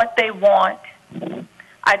what they want.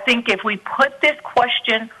 I think if we put this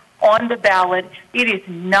question on the ballot, it is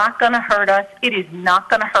not going to hurt us. It is not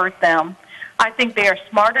going to hurt them. I think they are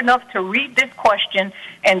smart enough to read this question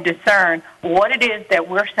and discern what it is that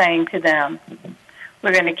we're saying to them.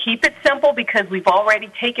 We're going to keep it simple because we've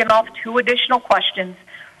already taken off 2 additional questions.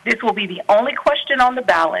 This will be the only question on the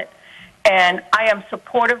ballot. And I am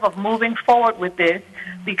supportive of moving forward with this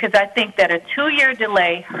because I think that a 2-year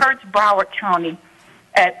delay hurts Broward County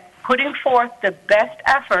at putting forth the best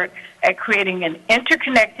effort at creating an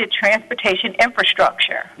interconnected transportation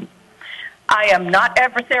infrastructure. I am not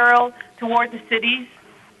adversarial toward the cities.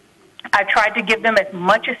 I tried to give them as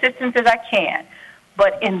much assistance as I can.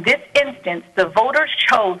 But in this instance, the voters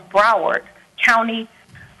chose Broward County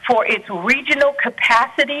for its regional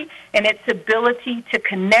capacity and its ability to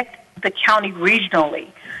connect the county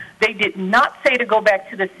regionally. They did not say to go back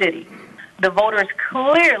to the city. The voters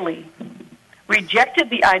clearly rejected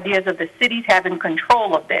the ideas of the cities having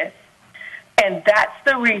control of this. And that's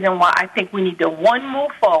the reason why I think we need to, 1,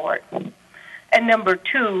 move forward. And number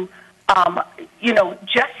 2,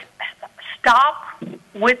 just stop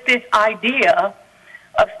with this idea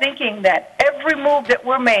of thinking that every move that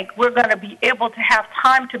we're going to be able to have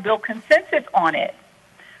time to build consensus on it.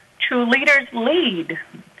 True leaders lead.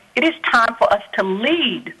 It is time for us to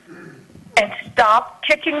lead and stop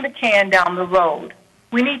kicking the can down the road.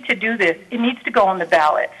 We need to do this. It needs to go on the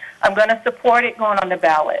ballot. I'm going to support it going on the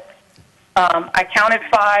ballot. I counted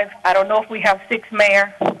 5. I don't know if we have 6,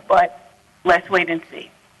 Mayor, but let's wait and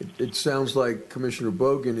see. It sounds like Commissioner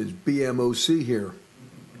Bogan is BMOC here.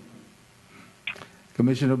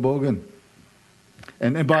 Commissioner Bogan.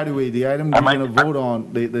 And by the way, the item we're going to vote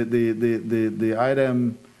on, the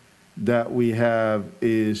item that we have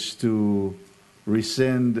is to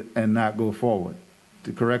rescind and not go forward.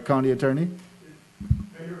 To correct, County Attorney?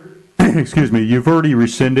 Excuse me, you've already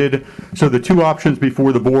rescinded. So the 2 options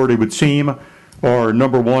before the board, it would seem, are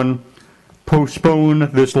number 1,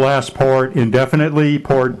 postpone this last part indefinitely,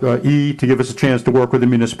 part E, to give us a chance to work with the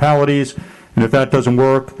municipalities. And if that doesn't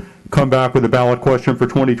work, come back with a ballot question for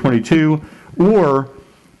 2022. Or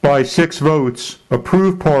by 6 votes,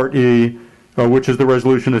 approve part E, which is the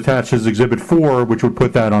resolution attached as Exhibit 4, which would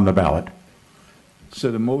put that on the ballot. So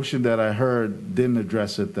the motion that I heard didn't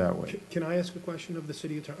address it that way. Can I ask a question of the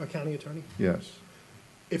county attorney? Yes.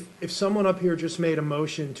 If someone up here just made a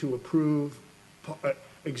motion to approve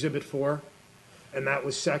Exhibit 4, and that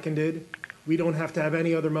was seconded, we don't have to have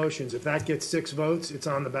any other motions. If that gets 6 votes, it's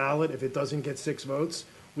on the ballot. If it doesn't get 6 votes,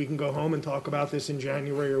 we can go home and talk about this in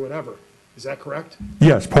January or whatever. Is that correct?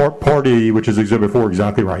 Yes, part E, which is Exhibit 4,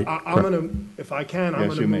 exactly right. I'm going to, if I can, I'm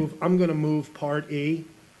going to move Part E,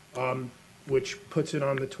 which puts it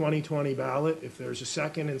on the 2020 ballot. If there's a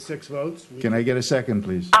second and 6 votes. Can I get a second,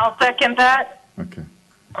 please? I'll second that. Okay.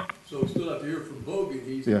 So we still have to hear from Bogan.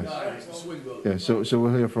 He's the guy, he's the swing vote. Yeah, so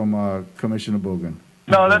we'll hear from Commissioner Bogan.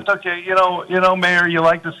 No, that's okay. You know, Mayor, you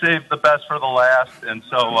like to save the best for the last, and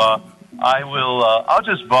so I will. I'll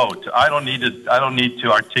just vote. I don't need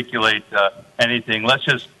to articulate anything. Let's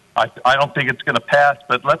just. I don't think it's going to pass,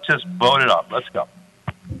 but let's just vote it up. Let's go.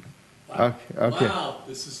 Okay. Wow,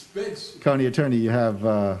 the suspense. County Attorney, you have. Just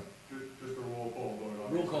a roll call vote.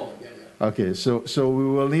 Roll call. Yeah. Okay, so we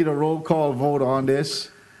will need a roll call vote on this.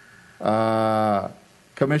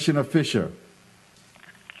 Commissioner Fisher.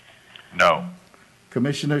 No.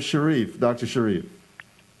 Commissioner Sharif, Dr. Sharif.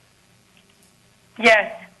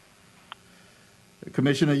 Yes.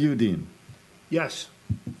 Commissioner Udine. Yes.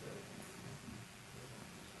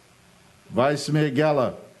 Vice Mayor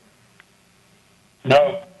Geller.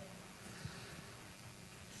 No.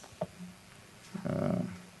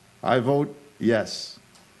 I vote yes.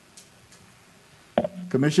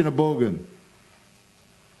 Commissioner Bogan.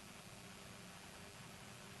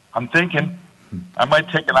 I'm thinking. I might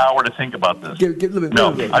take an hour to think about this.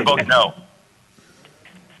 No, I vote no.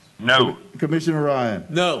 No. Commissioner Ryan.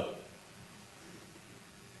 No.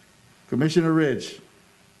 Commissioner Ridge.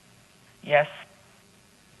 Yes.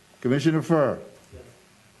 Commissioner Furr.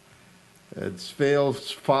 It's failed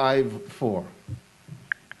 5-4.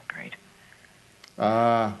 Great.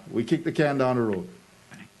 We kicked the can down the road.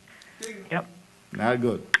 Yep. Not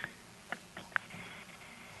good.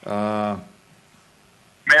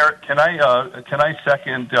 Mayor, can I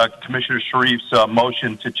second Commissioner Sharif's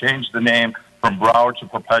motion to change the name from Broward to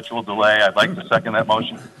Perpetual Delay? I'd like to second that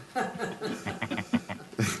motion.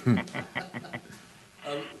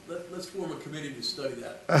 Let's form a committee to study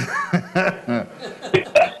that.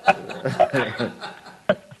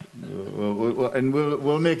 And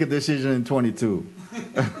we'll make a decision in 22.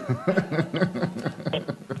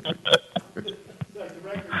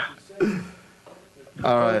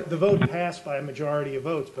 All right. The vote passed by a majority of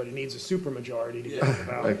votes, but it needs a supermajority to get on the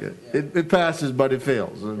ballot. Okay. It passes, but it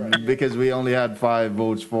fails because we only had 5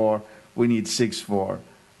 votes for. We need 6 for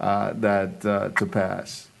that to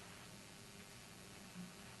pass.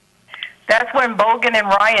 That's when Bogan and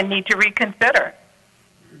Ryan need to reconsider.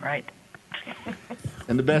 Right.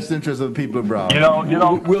 In the best interest of the people of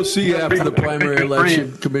Broward. We'll see you after the primary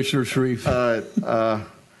election, Commissioner Sharif.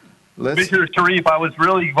 Commissioner Sharif, I was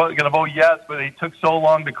really going to vote yes, but he took so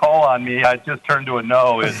long to call on me, I just turned to a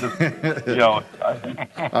no. It's just, the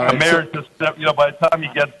mayor just, by the time he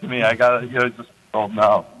gets to me, I got to, just vote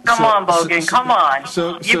no. Come on, Bogan, come on.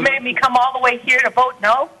 You made me come all the way here to vote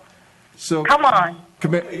no? Come on.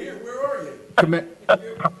 Where are you?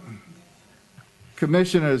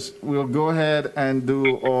 Commissioners, we'll go ahead and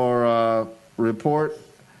do our report,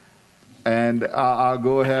 and I'll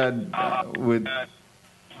go ahead with a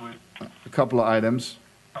couple of items.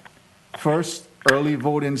 First, early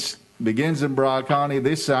voting begins in Broward County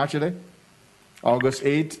this Saturday, August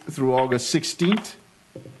 8th through August 16th.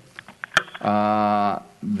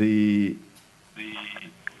 The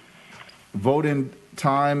voting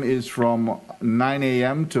time is from 9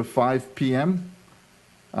 a.m. to 5 p.m.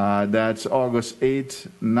 That's August 8th,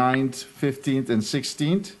 9th, 15th, and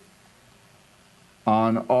 16th.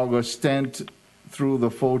 On August 10th through the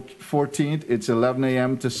 14th, it's 11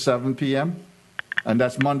 a.m. to 7 p.m. And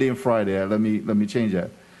that's Monday and Friday. Let me change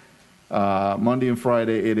that. Monday and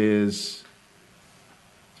Friday, it is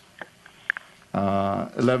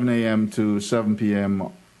 11 a.m. to 7 p.m.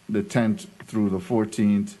 the 10th through the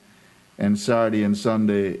 14th. And Saturday and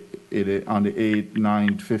Sunday, on the 8th,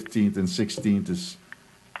 9th, 15th, and 16th is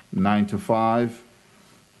 9 to 5.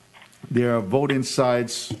 There are voting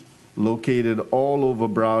sites located all over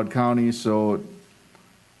Broward County, so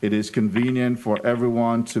it is convenient for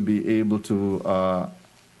everyone to be able to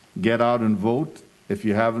get out and vote. If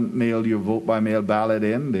you haven't mailed your vote by mail ballot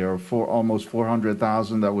in, there are almost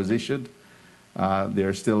 400,000 that was issued.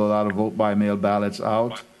 There's still a lot of vote by mail ballots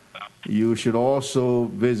out. You should also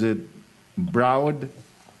visit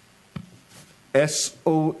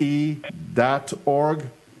BrowardSOE.org,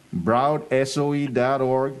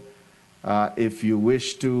 BrowardSOE.org. If you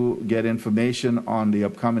wish to get information on the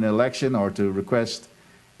upcoming election or to request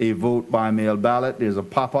a vote by mail ballot, there's a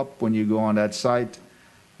pop-up when you go on that site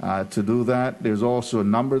to do that. There's also a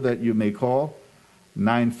number that you may call,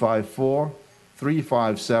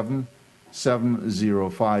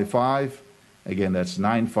 954-357-7055. Again, that's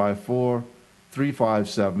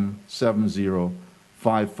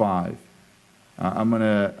 954-357-7055. I'm going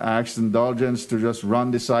to ask indulgence to just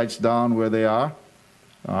run the sites down where they are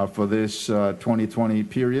for this 2020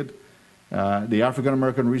 period. The African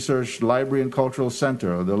American Research Library and Cultural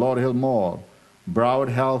Center, the Lauderhill Mall, Broward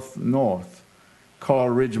Health North, Coral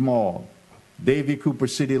Ridge Mall, Davy Cooper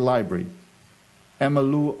City Library, Emma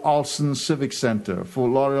Lou Olson Civic Center,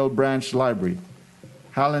 Fort Lauderdale Branch Library,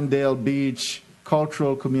 Hallandale Beach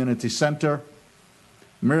Cultural Community Center,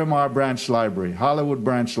 Miramar Branch Library, Hollywood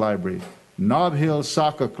Branch Library, Nob Hill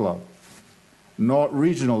Soccer Club, North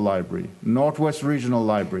Regional Library, Northwest Regional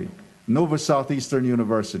Library, Nova Southeastern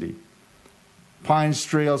University, Pines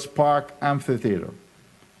Trails Park Amphitheater,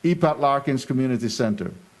 EPAT Larkins Community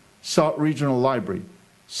Center, South Regional Library,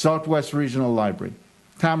 Southwest Regional Library,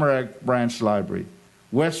 Tamarack Branch Library,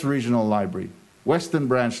 West Regional Library, Western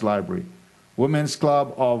Branch Library, Women's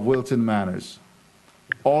Club of Wilton Manors.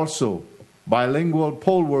 Also, bilingual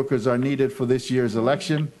poll workers are needed for this year's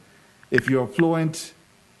election. If you're fluent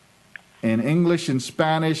in English and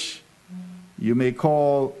Spanish, you may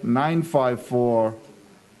call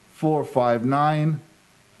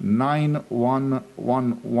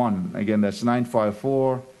 954-459-9111. Again, that's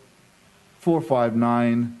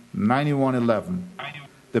 954-459-9111.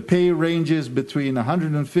 The pay ranges between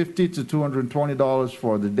 $150 to $220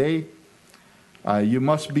 for the day. You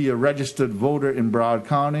must be a registered voter in Broward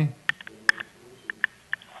County.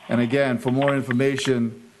 And again, for more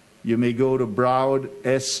information, you may go to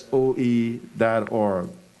BrowardSOE.org.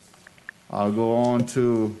 I'll go on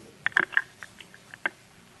to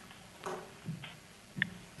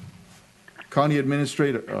County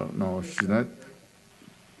Administrator. Oh, no, she's not.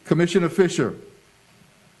 Commissioner Fisher.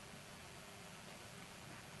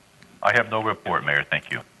 I have no report, Mayor.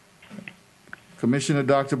 Thank you. Commissioner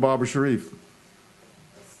Dr. Barbara Sharif.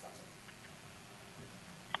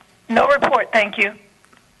 No report, thank you.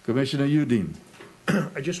 Commissioner Udine.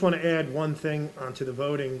 I just want to add one thing onto the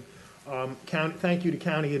voting. Thank you to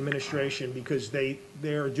county administration, because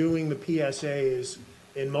they're doing the PSAs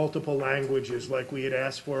in multiple languages like we had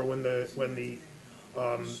asked for when the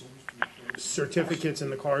certificates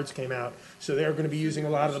and the cards came out. So they're going to be using a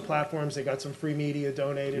lot of the platforms. They got some free media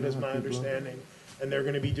donated, as my understanding, and they're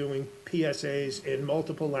going to be doing PSAs in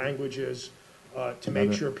multiple languages to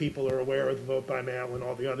make sure people are aware of the vote by mail and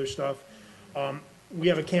all the other stuff. We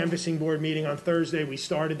have a canvassing board meeting on Thursday. We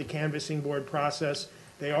started the canvassing board process.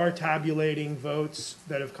 They are tabulating votes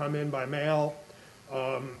that have come in by mail.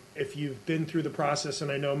 If you've been through the process, and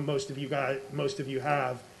I know most of you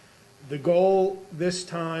have, the goal this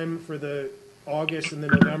time for the August and the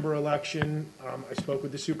November election, I spoke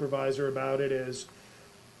with the supervisor about it, is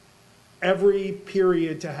every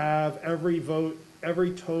period to have every vote,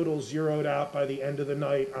 every total zeroed out by the end of the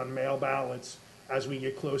night on mail ballots as we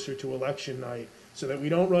get closer to election night, so that we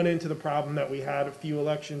don't run into the problem that we had a few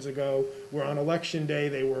elections ago, where on election day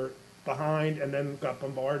they were behind and then got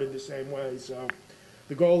bombarded the same way. So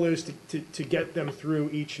the goal is to get them through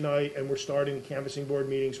each night, and we're starting the canvassing board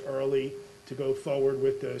meetings early to go forward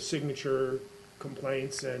with the signature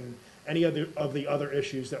complaints and any other of the other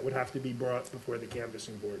issues that would have to be brought before the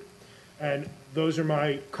canvassing board. And those are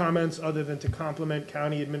my comments, other than to compliment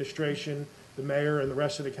county administration, the mayor, and the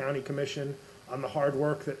rest of the county commission on the hard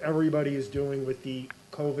work that everybody is doing with the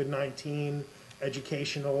COVID-19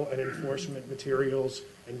 educational and enforcement materials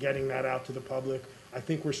and getting that out to the public. I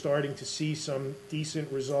think we're starting to see some decent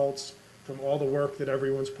results from all the work that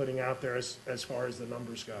everyone's putting out there as far as the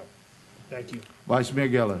numbers go. Thank you. Vice Mayor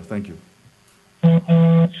Geller, thank you.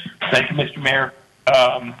 Thank you, Mr. Mayor.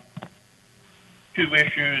 Two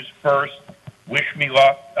issues. First, wish me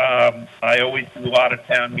luck. I always do a lot of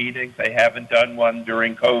town meetings. I haven't done one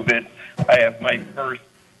during COVID. I have my first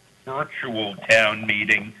virtual town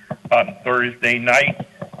meeting on Thursday night.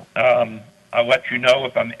 I'll let you know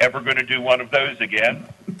if I'm ever going to do one of those again,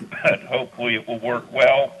 but hopefully it will work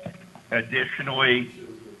well. Additionally,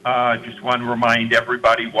 just want to remind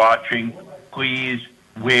everybody watching, please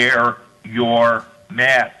wear your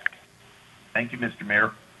mask. Thank you, Mr.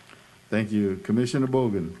 Mayor. Thank you. Commissioner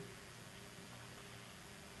Bogan.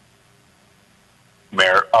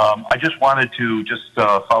 Mayor, I just wanted to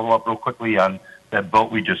follow up real quickly on that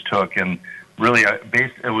vote we just took, and really,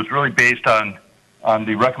 it was really based on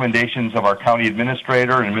the recommendations of our county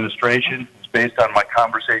administrator and administration. It's based on my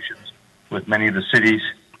conversations with many of the cities,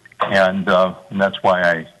 and that's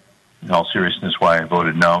why in all seriousness, why I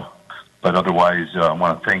voted no. But otherwise, I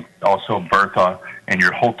want to thank also Bertha and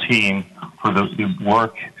your whole team for the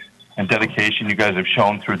work and dedication you guys have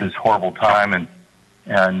shown through this horrible time,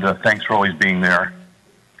 and thanks for always being there.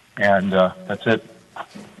 And that's it.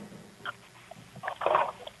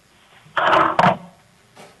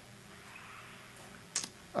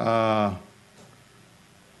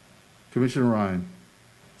 Commissioner Ryan.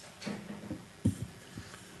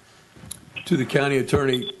 To the county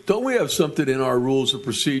attorney, don't we have something in our rules of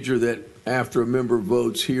procedure that after a member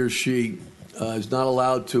votes, he or she is not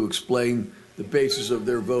allowed to explain the basis of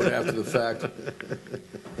their vote after the fact?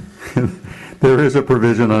 There is a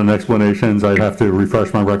provision on explanations. I'd have to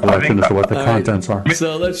refresh my recollection as to what the contents are.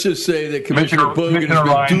 So let's just say that Commissioner Bogan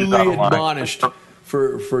has been duly admonished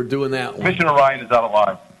for doing that one. Commissioner Ryan is out of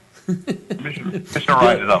line. Commissioner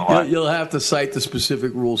Ryan is out of line. You'll have to cite the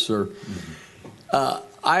specific rule, sir.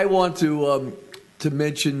 I want to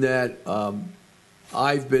mention that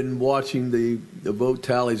I've been watching the vote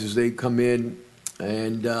tallies as they come in,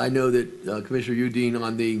 and I know that Commissioner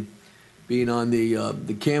Udine being on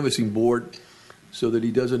the canvassing board, so that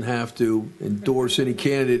he doesn't have to endorse any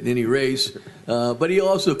candidate in any race, but he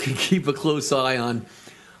also can keep a close eye on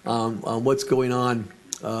what's going on.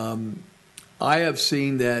 I have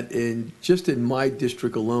seen that in my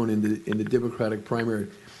district alone, in the Democratic primary,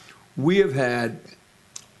 we have had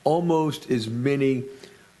almost as many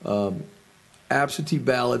absentee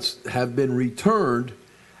ballots have been returned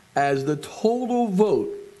as the total vote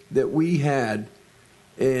that we had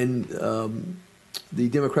in the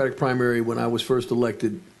Democratic primary when I was first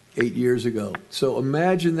elected 8 years ago. So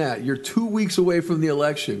imagine that. You're 2 weeks away from the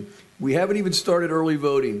election. We haven't even started early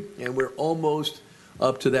voting, and we're almost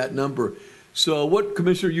up to that number. So what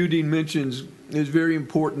Commissioner Udine mentions is very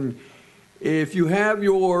important. If you have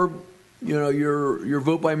your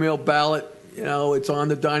vote by mail ballot, it's on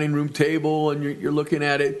the dining room table and you're looking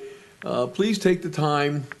at it, please take the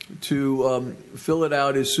time to fill it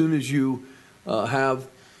out as soon as you have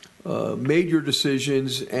made your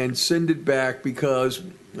decisions and send it back, because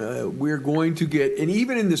we're going to get, and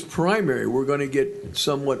even in this primary, we're going to get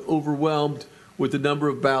somewhat overwhelmed with the number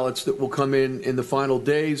of ballots that will come in the final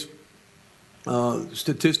days.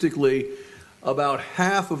 statistically, about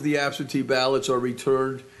half of the absentee ballots are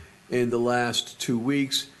returned in the last 2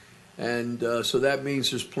 weeks. And so that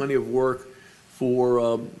means there's plenty of work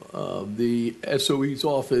for the SOE's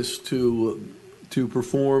office to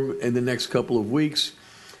perform in the next couple of weeks.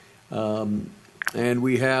 And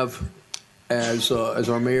we have, as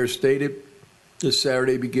our mayor stated, this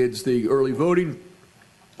Saturday begins the early voting,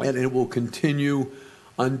 and it will continue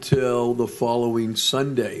until the following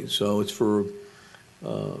Sunday. So it's for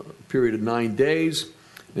a period of 9 days,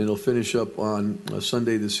 and it'll finish up on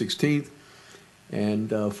Sunday the 16th. And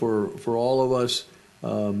for all of us,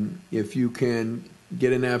 if you can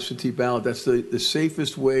get an absentee ballot, that's the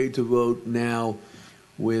safest way to vote now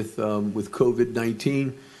with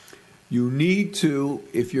COVID-19. You need to,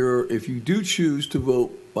 if you do choose to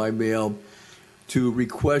vote by mail, to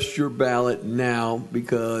request your ballot now,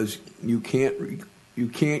 because you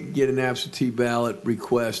can't get an absentee ballot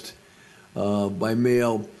request by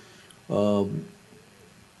mail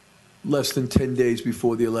less than 10 days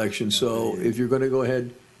before the election. So if you're going to go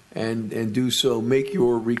ahead and do so, make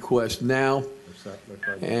your request now,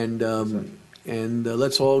 and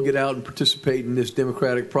let's all get out and participate in this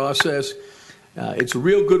democratic process. It's a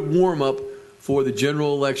real good warm-up for the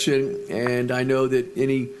general election, and I know that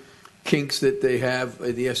any kinks that they have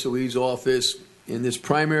at the SOE's office in this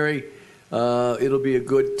primary, it'll be a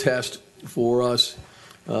good test for us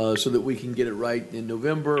so that we can get it right in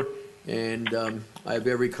November. And I have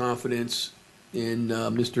every confidence in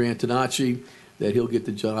Mr. Antonacci that he'll get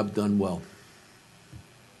the job done well.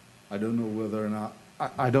 I don't know whether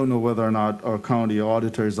or not our county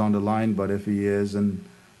auditor is on the line, but if he is and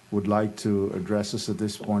would like to address us at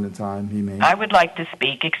this point in time, he may. I would like to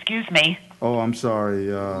speak. Excuse me. Oh, I'm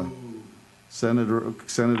sorry. Senator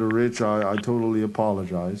Rich, I totally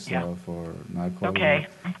apologize for not calling you.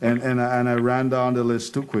 And I ran down the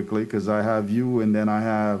list too quickly because I have you, and then I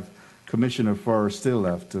have Commissioner Furr still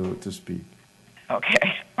left to speak.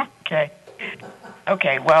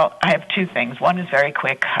 Okay, well, I have two things. One is very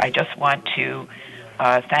quick. I just want to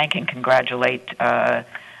thank and congratulate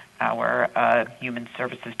our Human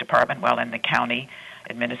Services Department, and the county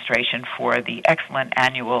administration for the excellent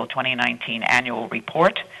 2019 annual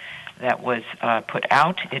report that was put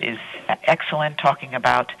out. It is excellent, talking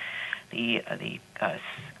about the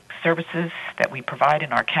services that we provide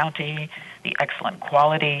in our county, the excellent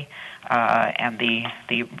quality, and the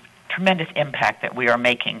tremendous impact that we are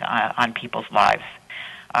making on people's lives.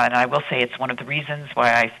 And I will say it's one of the reasons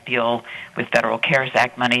why I feel with Federal CARES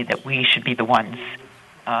Act money that we should be the ones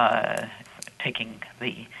taking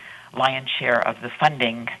the lion's share of the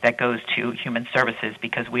funding that goes to human services,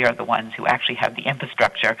 because we are the ones who actually have the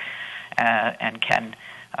infrastructure and can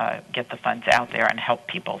get the funds out there and help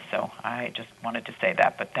people. So I just wanted to say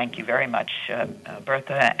that. But thank you very much,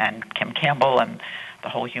 Bertha and Kim Campbell and the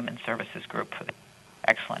whole Human Services group for the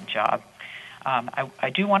excellent job. I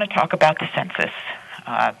do want to talk about the census.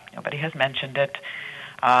 Nobody has mentioned it.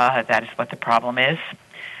 That is what the problem is.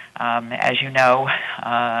 As you know,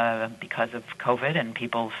 because of COVID, and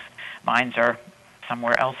people's minds are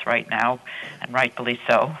somewhere else right now, and rightfully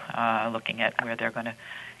so, looking at where they're going to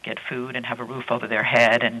get food and have a roof over their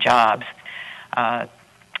head and jobs.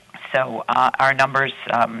 So our numbers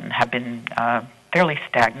have been fairly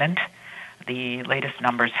stagnant. The latest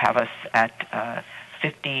numbers have us at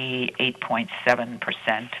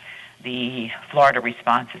 58.7%. The Florida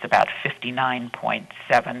response is about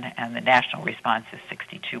 59.7%, and the national response is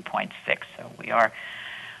 62.6%. So we are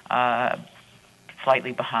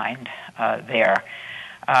slightly behind there.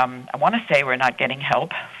 I want to say we're not getting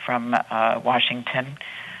help from Washington.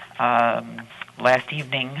 Last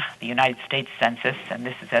evening, the United States Census, and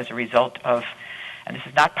this is as a result of, and this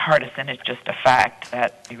is not partisan, it's just a fact,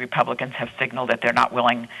 that the Republicans have signaled that they're not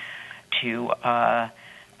willing to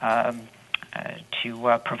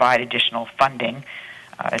provide additional funding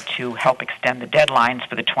to help extend the deadlines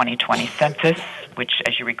for the 2020 census, which,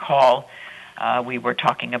 as you recall, we were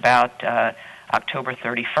talking about October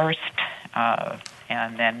 31st,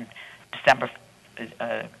 and then December,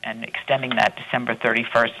 and extending that December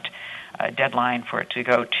 31st deadline for it to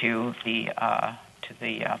go to the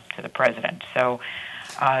president. So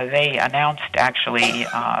they announced, actually,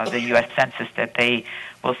 the U.S. Census, that they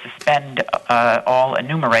will suspend all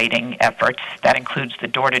enumerating efforts. That includes the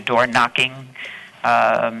door-to-door knocking,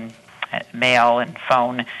 mail and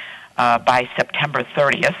phone, by September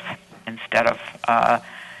 30th instead of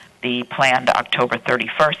the planned October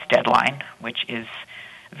 31st deadline, which is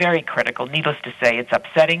very critical. Needless to say, it's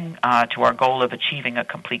upsetting to our goal of achieving a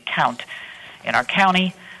complete count in our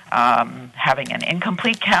county. Having an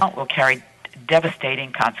incomplete count will carry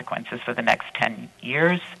devastating consequences for the next 10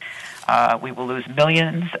 years. We will lose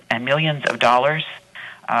millions and millions of dollars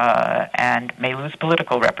and may lose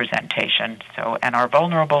political representation. And our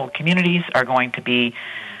vulnerable communities are going to be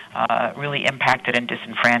really impacted and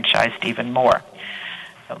disenfranchised even more.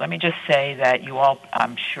 So let me just say that you all,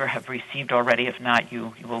 I'm sure, have received already. If not,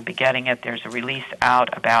 you will be getting it. There's a release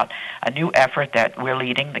out about a new effort that we're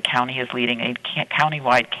leading. The county is leading a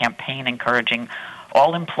countywide campaign encouraging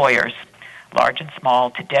all employers, large and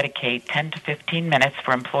small, to dedicate 10 to 15 minutes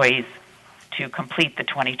for employees to complete the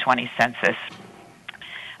 2020 census.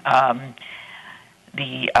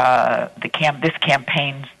 This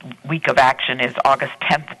campaign's week of action is August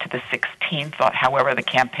 10th to the 16th. However, the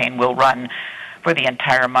campaign will run for the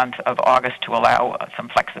entire month of August to allow some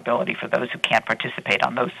flexibility for those who can't participate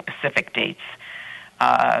on those specific dates.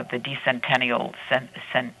 The decennial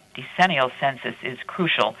census is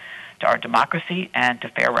crucial to our democracy and to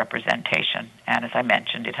fair representation. And as I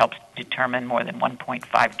mentioned, it helps determine more than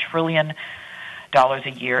 $1.5 trillion a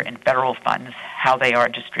year in federal funds, how they are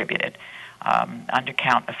distributed.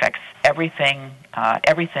 Undercount affects everything.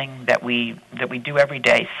 Everything that we do every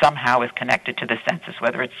day somehow is connected to the census,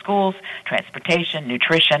 whether it's schools, transportation,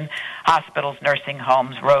 nutrition, hospitals, nursing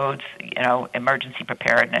homes, roads, emergency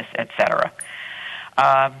preparedness, etc.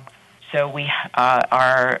 So we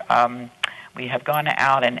have gone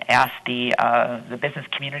out and asked the business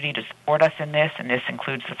community to support us in this, and this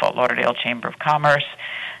includes the Fort Lauderdale Chamber of Commerce,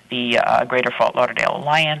 the Greater Fort Lauderdale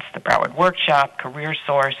Alliance, the Broward Workshop, Career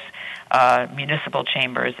Source, municipal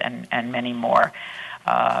chambers, and many more.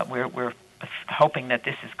 We're hoping that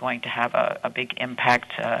this is going to have a big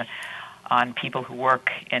impact on people who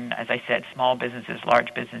work in, as I said, small businesses,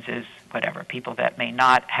 large businesses, whatever, people that may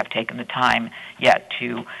not have taken the time yet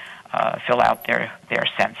to fill out their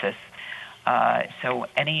census. So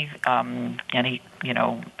any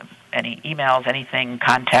emails, anything,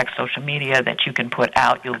 contacts, social media that you can put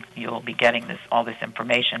out, you'll be getting all this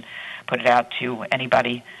information. Put it out to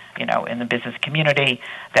anybody in the business community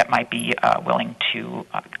that might be willing to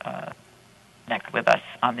connect with us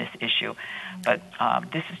on this issue. But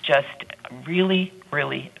this is just really,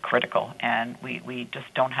 really critical, and we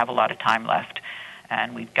just don't have a lot of time left,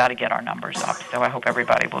 and we've got to get our numbers up. So I hope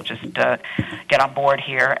everybody will just get on board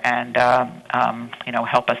here and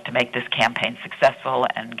help us to make this campaign successful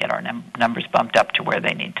and get our numbers bumped up to where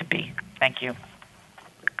they need to be. Thank you.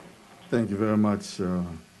 Thank you very much,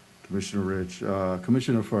 Commissioner Rich.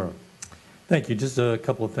 Commissioner Furr. Thank you. Just a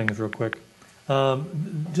couple of things real quick.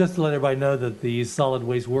 Just to let everybody know that the Solid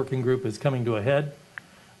Waste Working Group is coming to a head.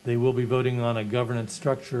 They will be voting on a governance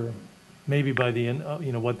structure, maybe by the end,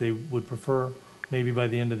 what they would prefer, maybe by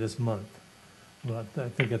the end of this month. But I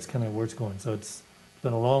think that's kind of where it's going. So it's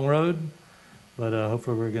been a long road, but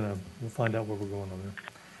hopefully we'll find out where we're going on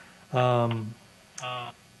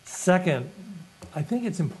there. Second, I think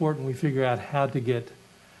it's important we figure out how to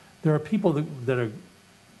there are people that are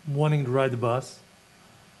wanting to ride the bus.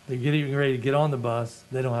 They're getting ready to get on the bus.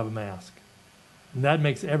 They don't have a mask. And that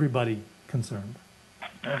makes everybody concerned.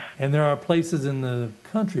 And there are places in the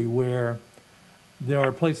country where the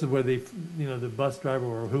bus driver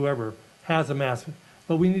or whoever has a mask,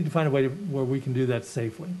 but we need to find a way where we can do that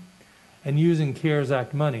safely. And using CARES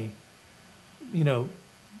Act money,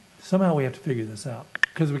 somehow we have to figure this out,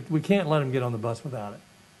 because we can't let them get on the bus without it.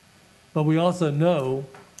 But we also know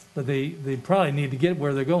that they probably need to get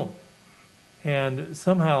where they're going. And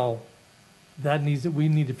somehow we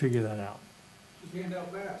need to figure that out. Just hand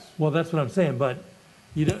out masks. Well, that's what I'm saying, but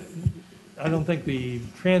I don't think the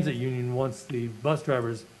transit union wants the bus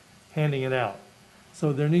drivers handing it out.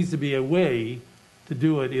 So there needs to be a way to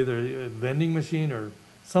do it, either a vending machine or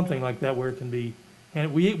something like that where it can be,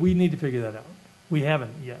 and we need to figure that out. We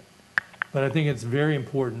haven't yet. But I think it's very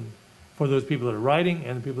important for those people that are riding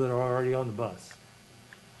and the people that are already on the bus.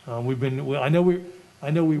 I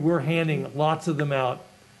know we were handing lots of them out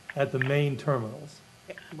at the main terminals,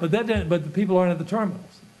 but the people aren't at the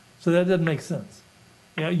terminals, so that doesn't make sense.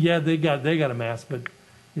 Yeah, they got a mask, but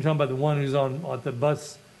you're talking about the one who's at the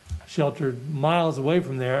bus shelter miles away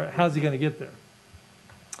from there. How's he going to get there?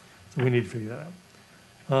 So we need to figure that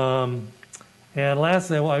out. And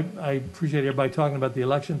lastly, I appreciate everybody talking about the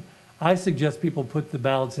election. I suggest people put the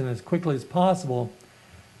ballots in as quickly as possible,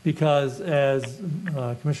 because as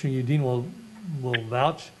Commissioner Udine will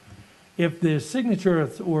vouch, if their signature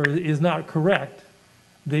is not correct,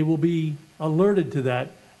 they will be alerted to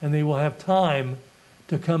that, and they will have time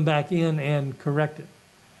to come back in and correct it.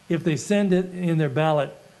 If they send it in their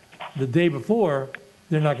ballot the day before,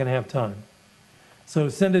 they're not going to have time. So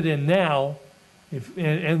send it in now,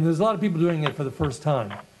 and there's a lot of people doing it for the first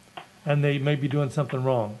time, and they may be doing something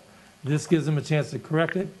wrong. This gives them a chance to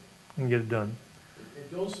correct it and get it done.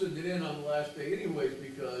 And don't send it in on the last day anyways,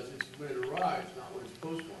 because it's when it arrives, not when it's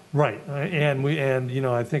postmarked. Right, and you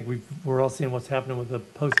know, I think we're all seeing what's happening with the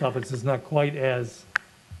post office. It's not quite as,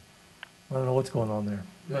 I don't know what's going on there.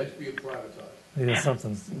 That's being privatized. Yeah,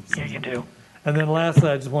 something's. Yeah, you do. And then lastly,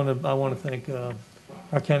 I want to thank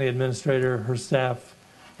our county administrator, her staff,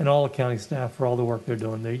 and all the county staff for all the work they're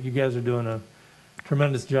doing. You guys are doing a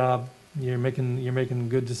tremendous job. You're making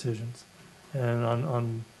good decisions,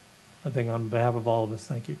 and I think on behalf of all of us,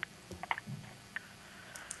 thank you.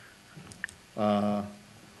 I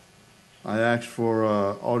asked for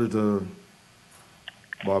Auditor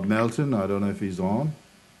Bob Melton. I don't know if he's on.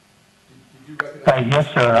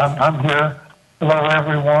 Yes, sir. I'm here. Hello,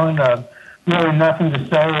 everyone. Really nothing to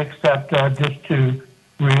say except just to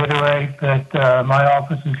reiterate that my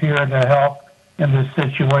office is here to help in this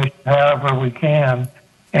situation however we can.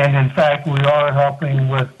 And in fact, we are helping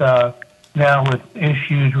with now with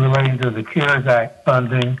issues relating to the CARES Act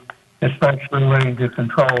funding, especially relating to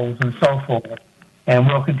controls and so forth. And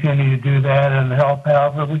we'll continue to do that and help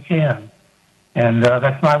however we can. And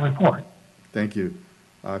that's my report. Thank you.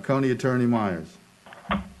 County Attorney Myers.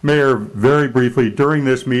 Mayor, very briefly, during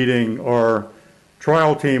this meeting, our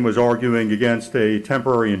trial team was arguing against a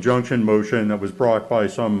temporary injunction motion that was brought by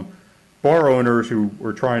some bar owners who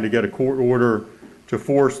were trying to get a court order to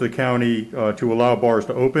force the county to allow bars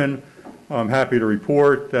to open. I'm happy to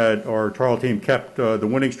report that our trial team kept the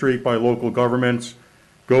winning streak by local governments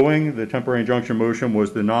going. The temporary injunction motion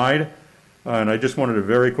was denied. And I just wanted to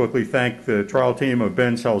very quickly thank the trial team of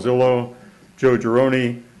Ben Salzillo, Joe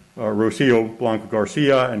Gironi, Rocio Blanco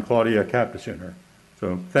Garcia, and Claudia Capdeciner.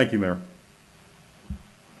 So thank you, Mayor.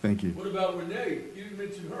 Thank you. What about Renee? You didn't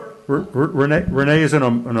mention her. Renee is an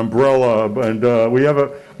umbrella, and we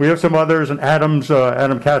have some others, and Adam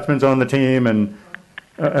Katzman's on the team, and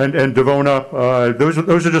Devona. Those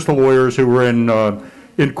are just the lawyers who were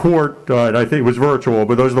in court. I think it was virtual,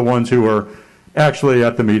 but those are the ones who are actually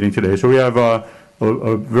at the meeting today. So we have a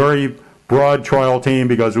very broad trial team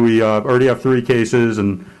because we already have 3 cases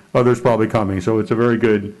and others probably coming. So it's a very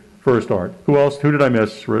good first start. Who else? Who did I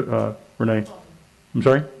miss? Renee? I'm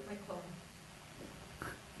sorry?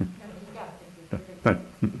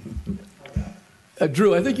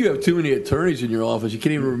 Drew, I think you have too many attorneys in your office. You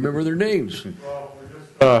can't even remember their names.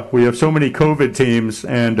 We have so many COVID teams,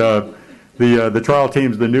 and the trial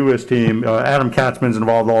team's the newest team. Adam Katzman's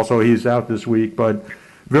involved also. He's out this week, but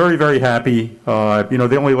very, very happy. They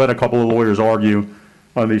only let a couple of lawyers argue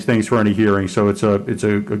on these things for any hearing, so it's a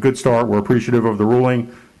good start. We're appreciative of the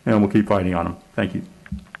ruling, and we'll keep fighting on them. Thank you.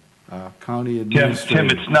 County Administrator.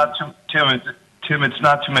 Tim, it's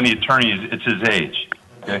not too many attorneys. It's his age.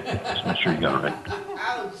 Okay, just make sure you got it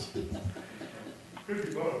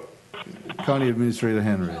right. County Administrator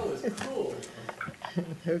Henry.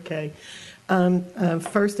 Okay.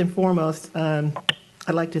 First and foremost, I'd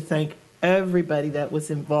like to thank everybody that was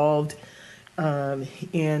involved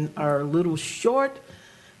in our little short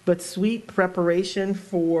but sweet preparation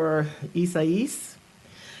for Isais.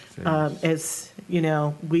 As you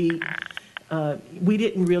know, we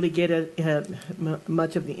didn't really get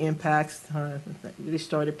much of the impacts. We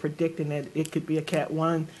started predicting that it could be a Cat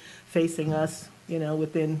 1 facing us,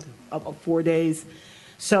 within 4 days.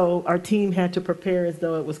 So our team had to prepare as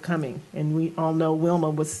though it was coming. And we all know Wilma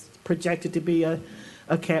was projected to be a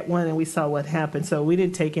Cat 1, and we saw what happened. So we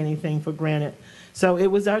didn't take anything for granted. So it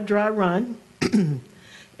was our dry run.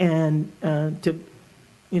 And to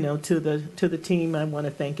the team, I want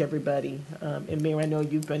to thank everybody. And Mayor, I know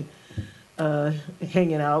you've been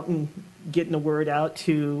hanging out and getting the word out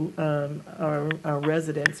to our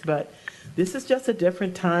residents, but this is just a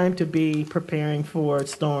different time to be preparing for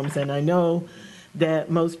storms. And I know that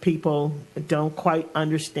most people don't quite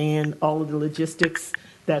understand all of the logistics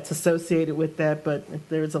that's associated with that, but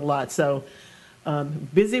there's a lot. So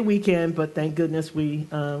busy weekend, but thank goodness we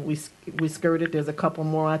skirted. There's a couple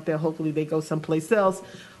more out there. Hopefully they go someplace else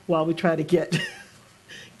while we try to get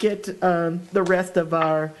the rest of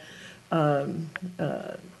our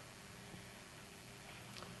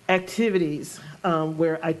activities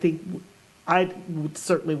where I think I would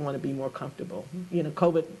certainly want to be more comfortable.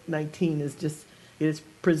 COVID-19 is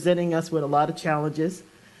presenting us with a lot of challenges.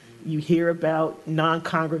 You hear about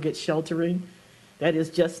non-congregate sheltering. That is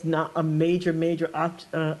just not a major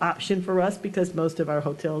option for us because most of our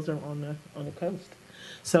hotels are on the coast.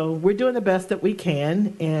 So we're doing the best that we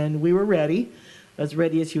can, and we were ready as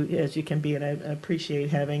you can be, and I appreciate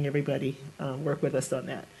having everybody work with us on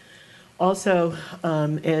that. Also,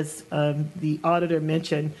 as the auditor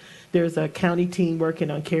mentioned, there's a county team working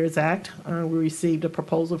on CARES Act. We received a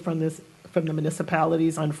proposal from from the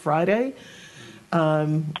municipalities on Friday.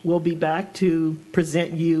 We'll be back to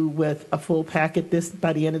present you with a full packet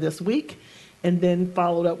by the end of this week, and then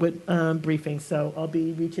followed up with briefings. So I'll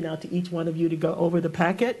be reaching out to each one of you to go over the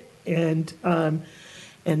packet, and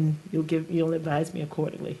you'll advise me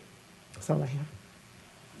accordingly. That's all I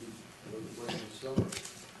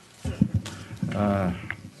have.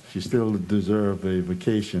 She still deserves a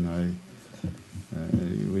vacation.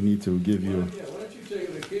 We need to give you. Yeah, why don't you take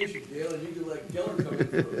a vacation, Dale, and you can let Geller come in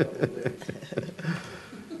for a couple of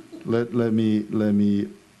days. Let me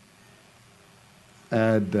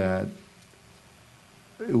add that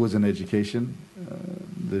it was an education,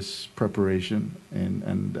 this preparation,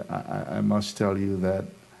 and I must tell you that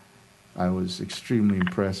I was extremely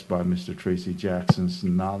impressed by Mr. Tracy Jackson's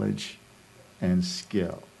knowledge and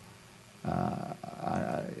skill.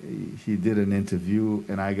 He did an interview,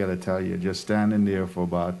 and I got to tell you, just standing there for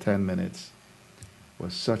about 10 minutes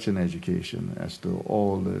was such an education as to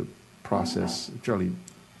all the process.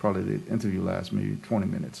 Probably the interview lasts maybe 20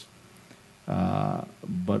 minutes.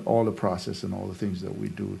 But all the process and all the things that we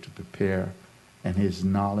do to prepare, and his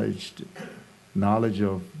knowledge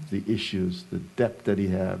of the issues, the depth that he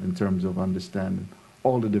have in terms of understanding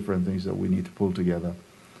all the different things that we need to pull together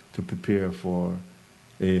to prepare for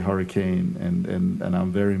a hurricane, and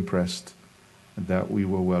I'm very impressed that we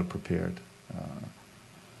were well prepared.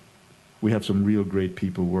 We have some real great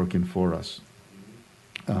people working for us.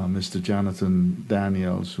 Mr. Jonathan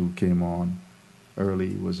Daniels, who came on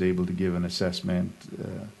early, was able to give an assessment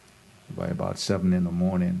by about 7 in the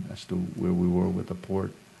morning as to where we were with the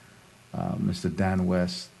port. Mr. Dan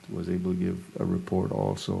West was able to give a report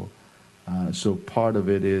also. So part of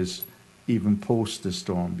it is, even post the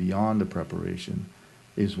storm, beyond the preparation,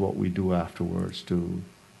 is what we do afterwards to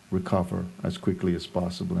recover as quickly as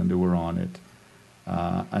possible, and they were on it.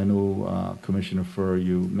 I know, Commissioner Furr,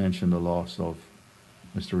 you mentioned the loss of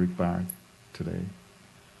Mr. Rick Barrett today.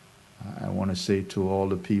 I want to say to all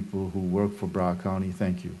the people who work for Broward County,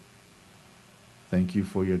 thank you. Thank you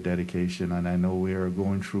for your dedication, and I know we are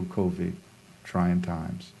going through COVID, trying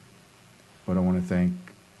times, but I want to thank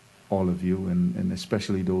all of you, and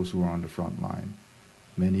especially those who are on the front line.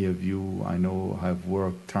 Many of you, I know, have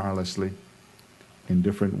worked tirelessly in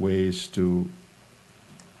different ways to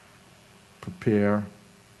prepare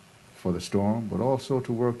for the storm, but also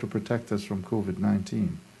to work to protect us from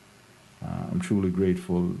COVID-19. I'm truly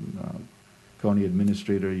grateful. County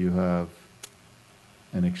Administrator, you have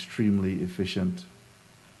an extremely efficient,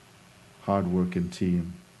 hard-working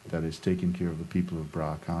team that is taking care of the people of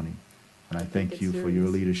Broward County. And I thank you for your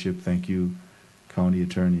leadership. Thank you, County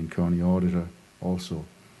Attorney and County Auditor also.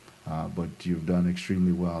 But you've done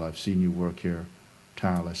extremely well. I've seen you work here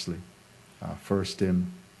tirelessly. First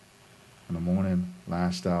in the morning,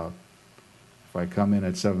 last out. If I come in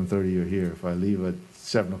at 7:30, you're here. If I leave at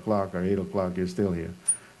 7 o'clock or 8 o'clock, you're still here.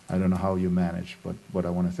 I don't know how you manage, but I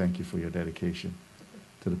want to thank you for your dedication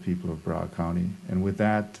to the people of Broward County. And with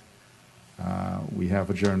that, we have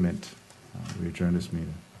adjournment. We adjourn this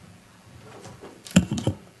meeting.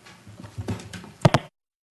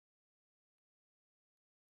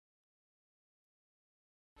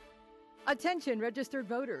 Attention registered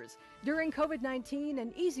voters. During COVID-19,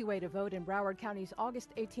 an easy way to vote in Broward County's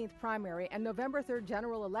August 18th primary and November 3rd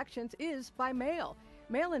general elections is by mail.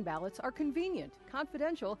 Mail-in ballots are convenient,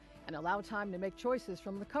 confidential, and allow time to make choices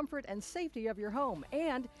from the comfort and safety of your home.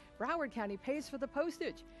 And Broward County pays for the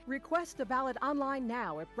postage. Request a ballot online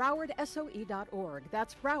now at browardsoe.org.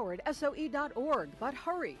 That's browardsoe.org. But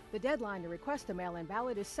hurry, the deadline to request a mail-in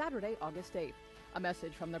ballot is Saturday, August 8th. A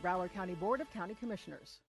message from the Broward County Board of County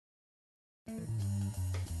Commissioners.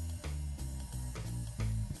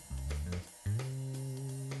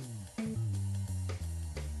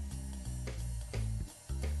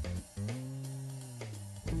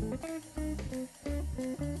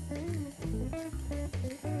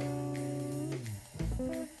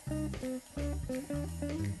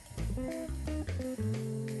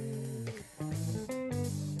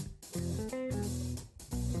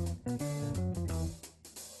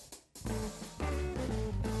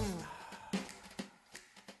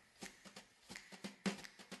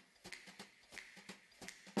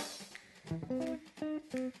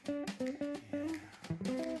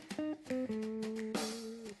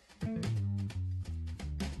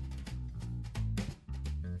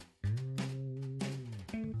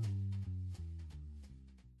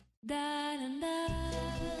 Da da da.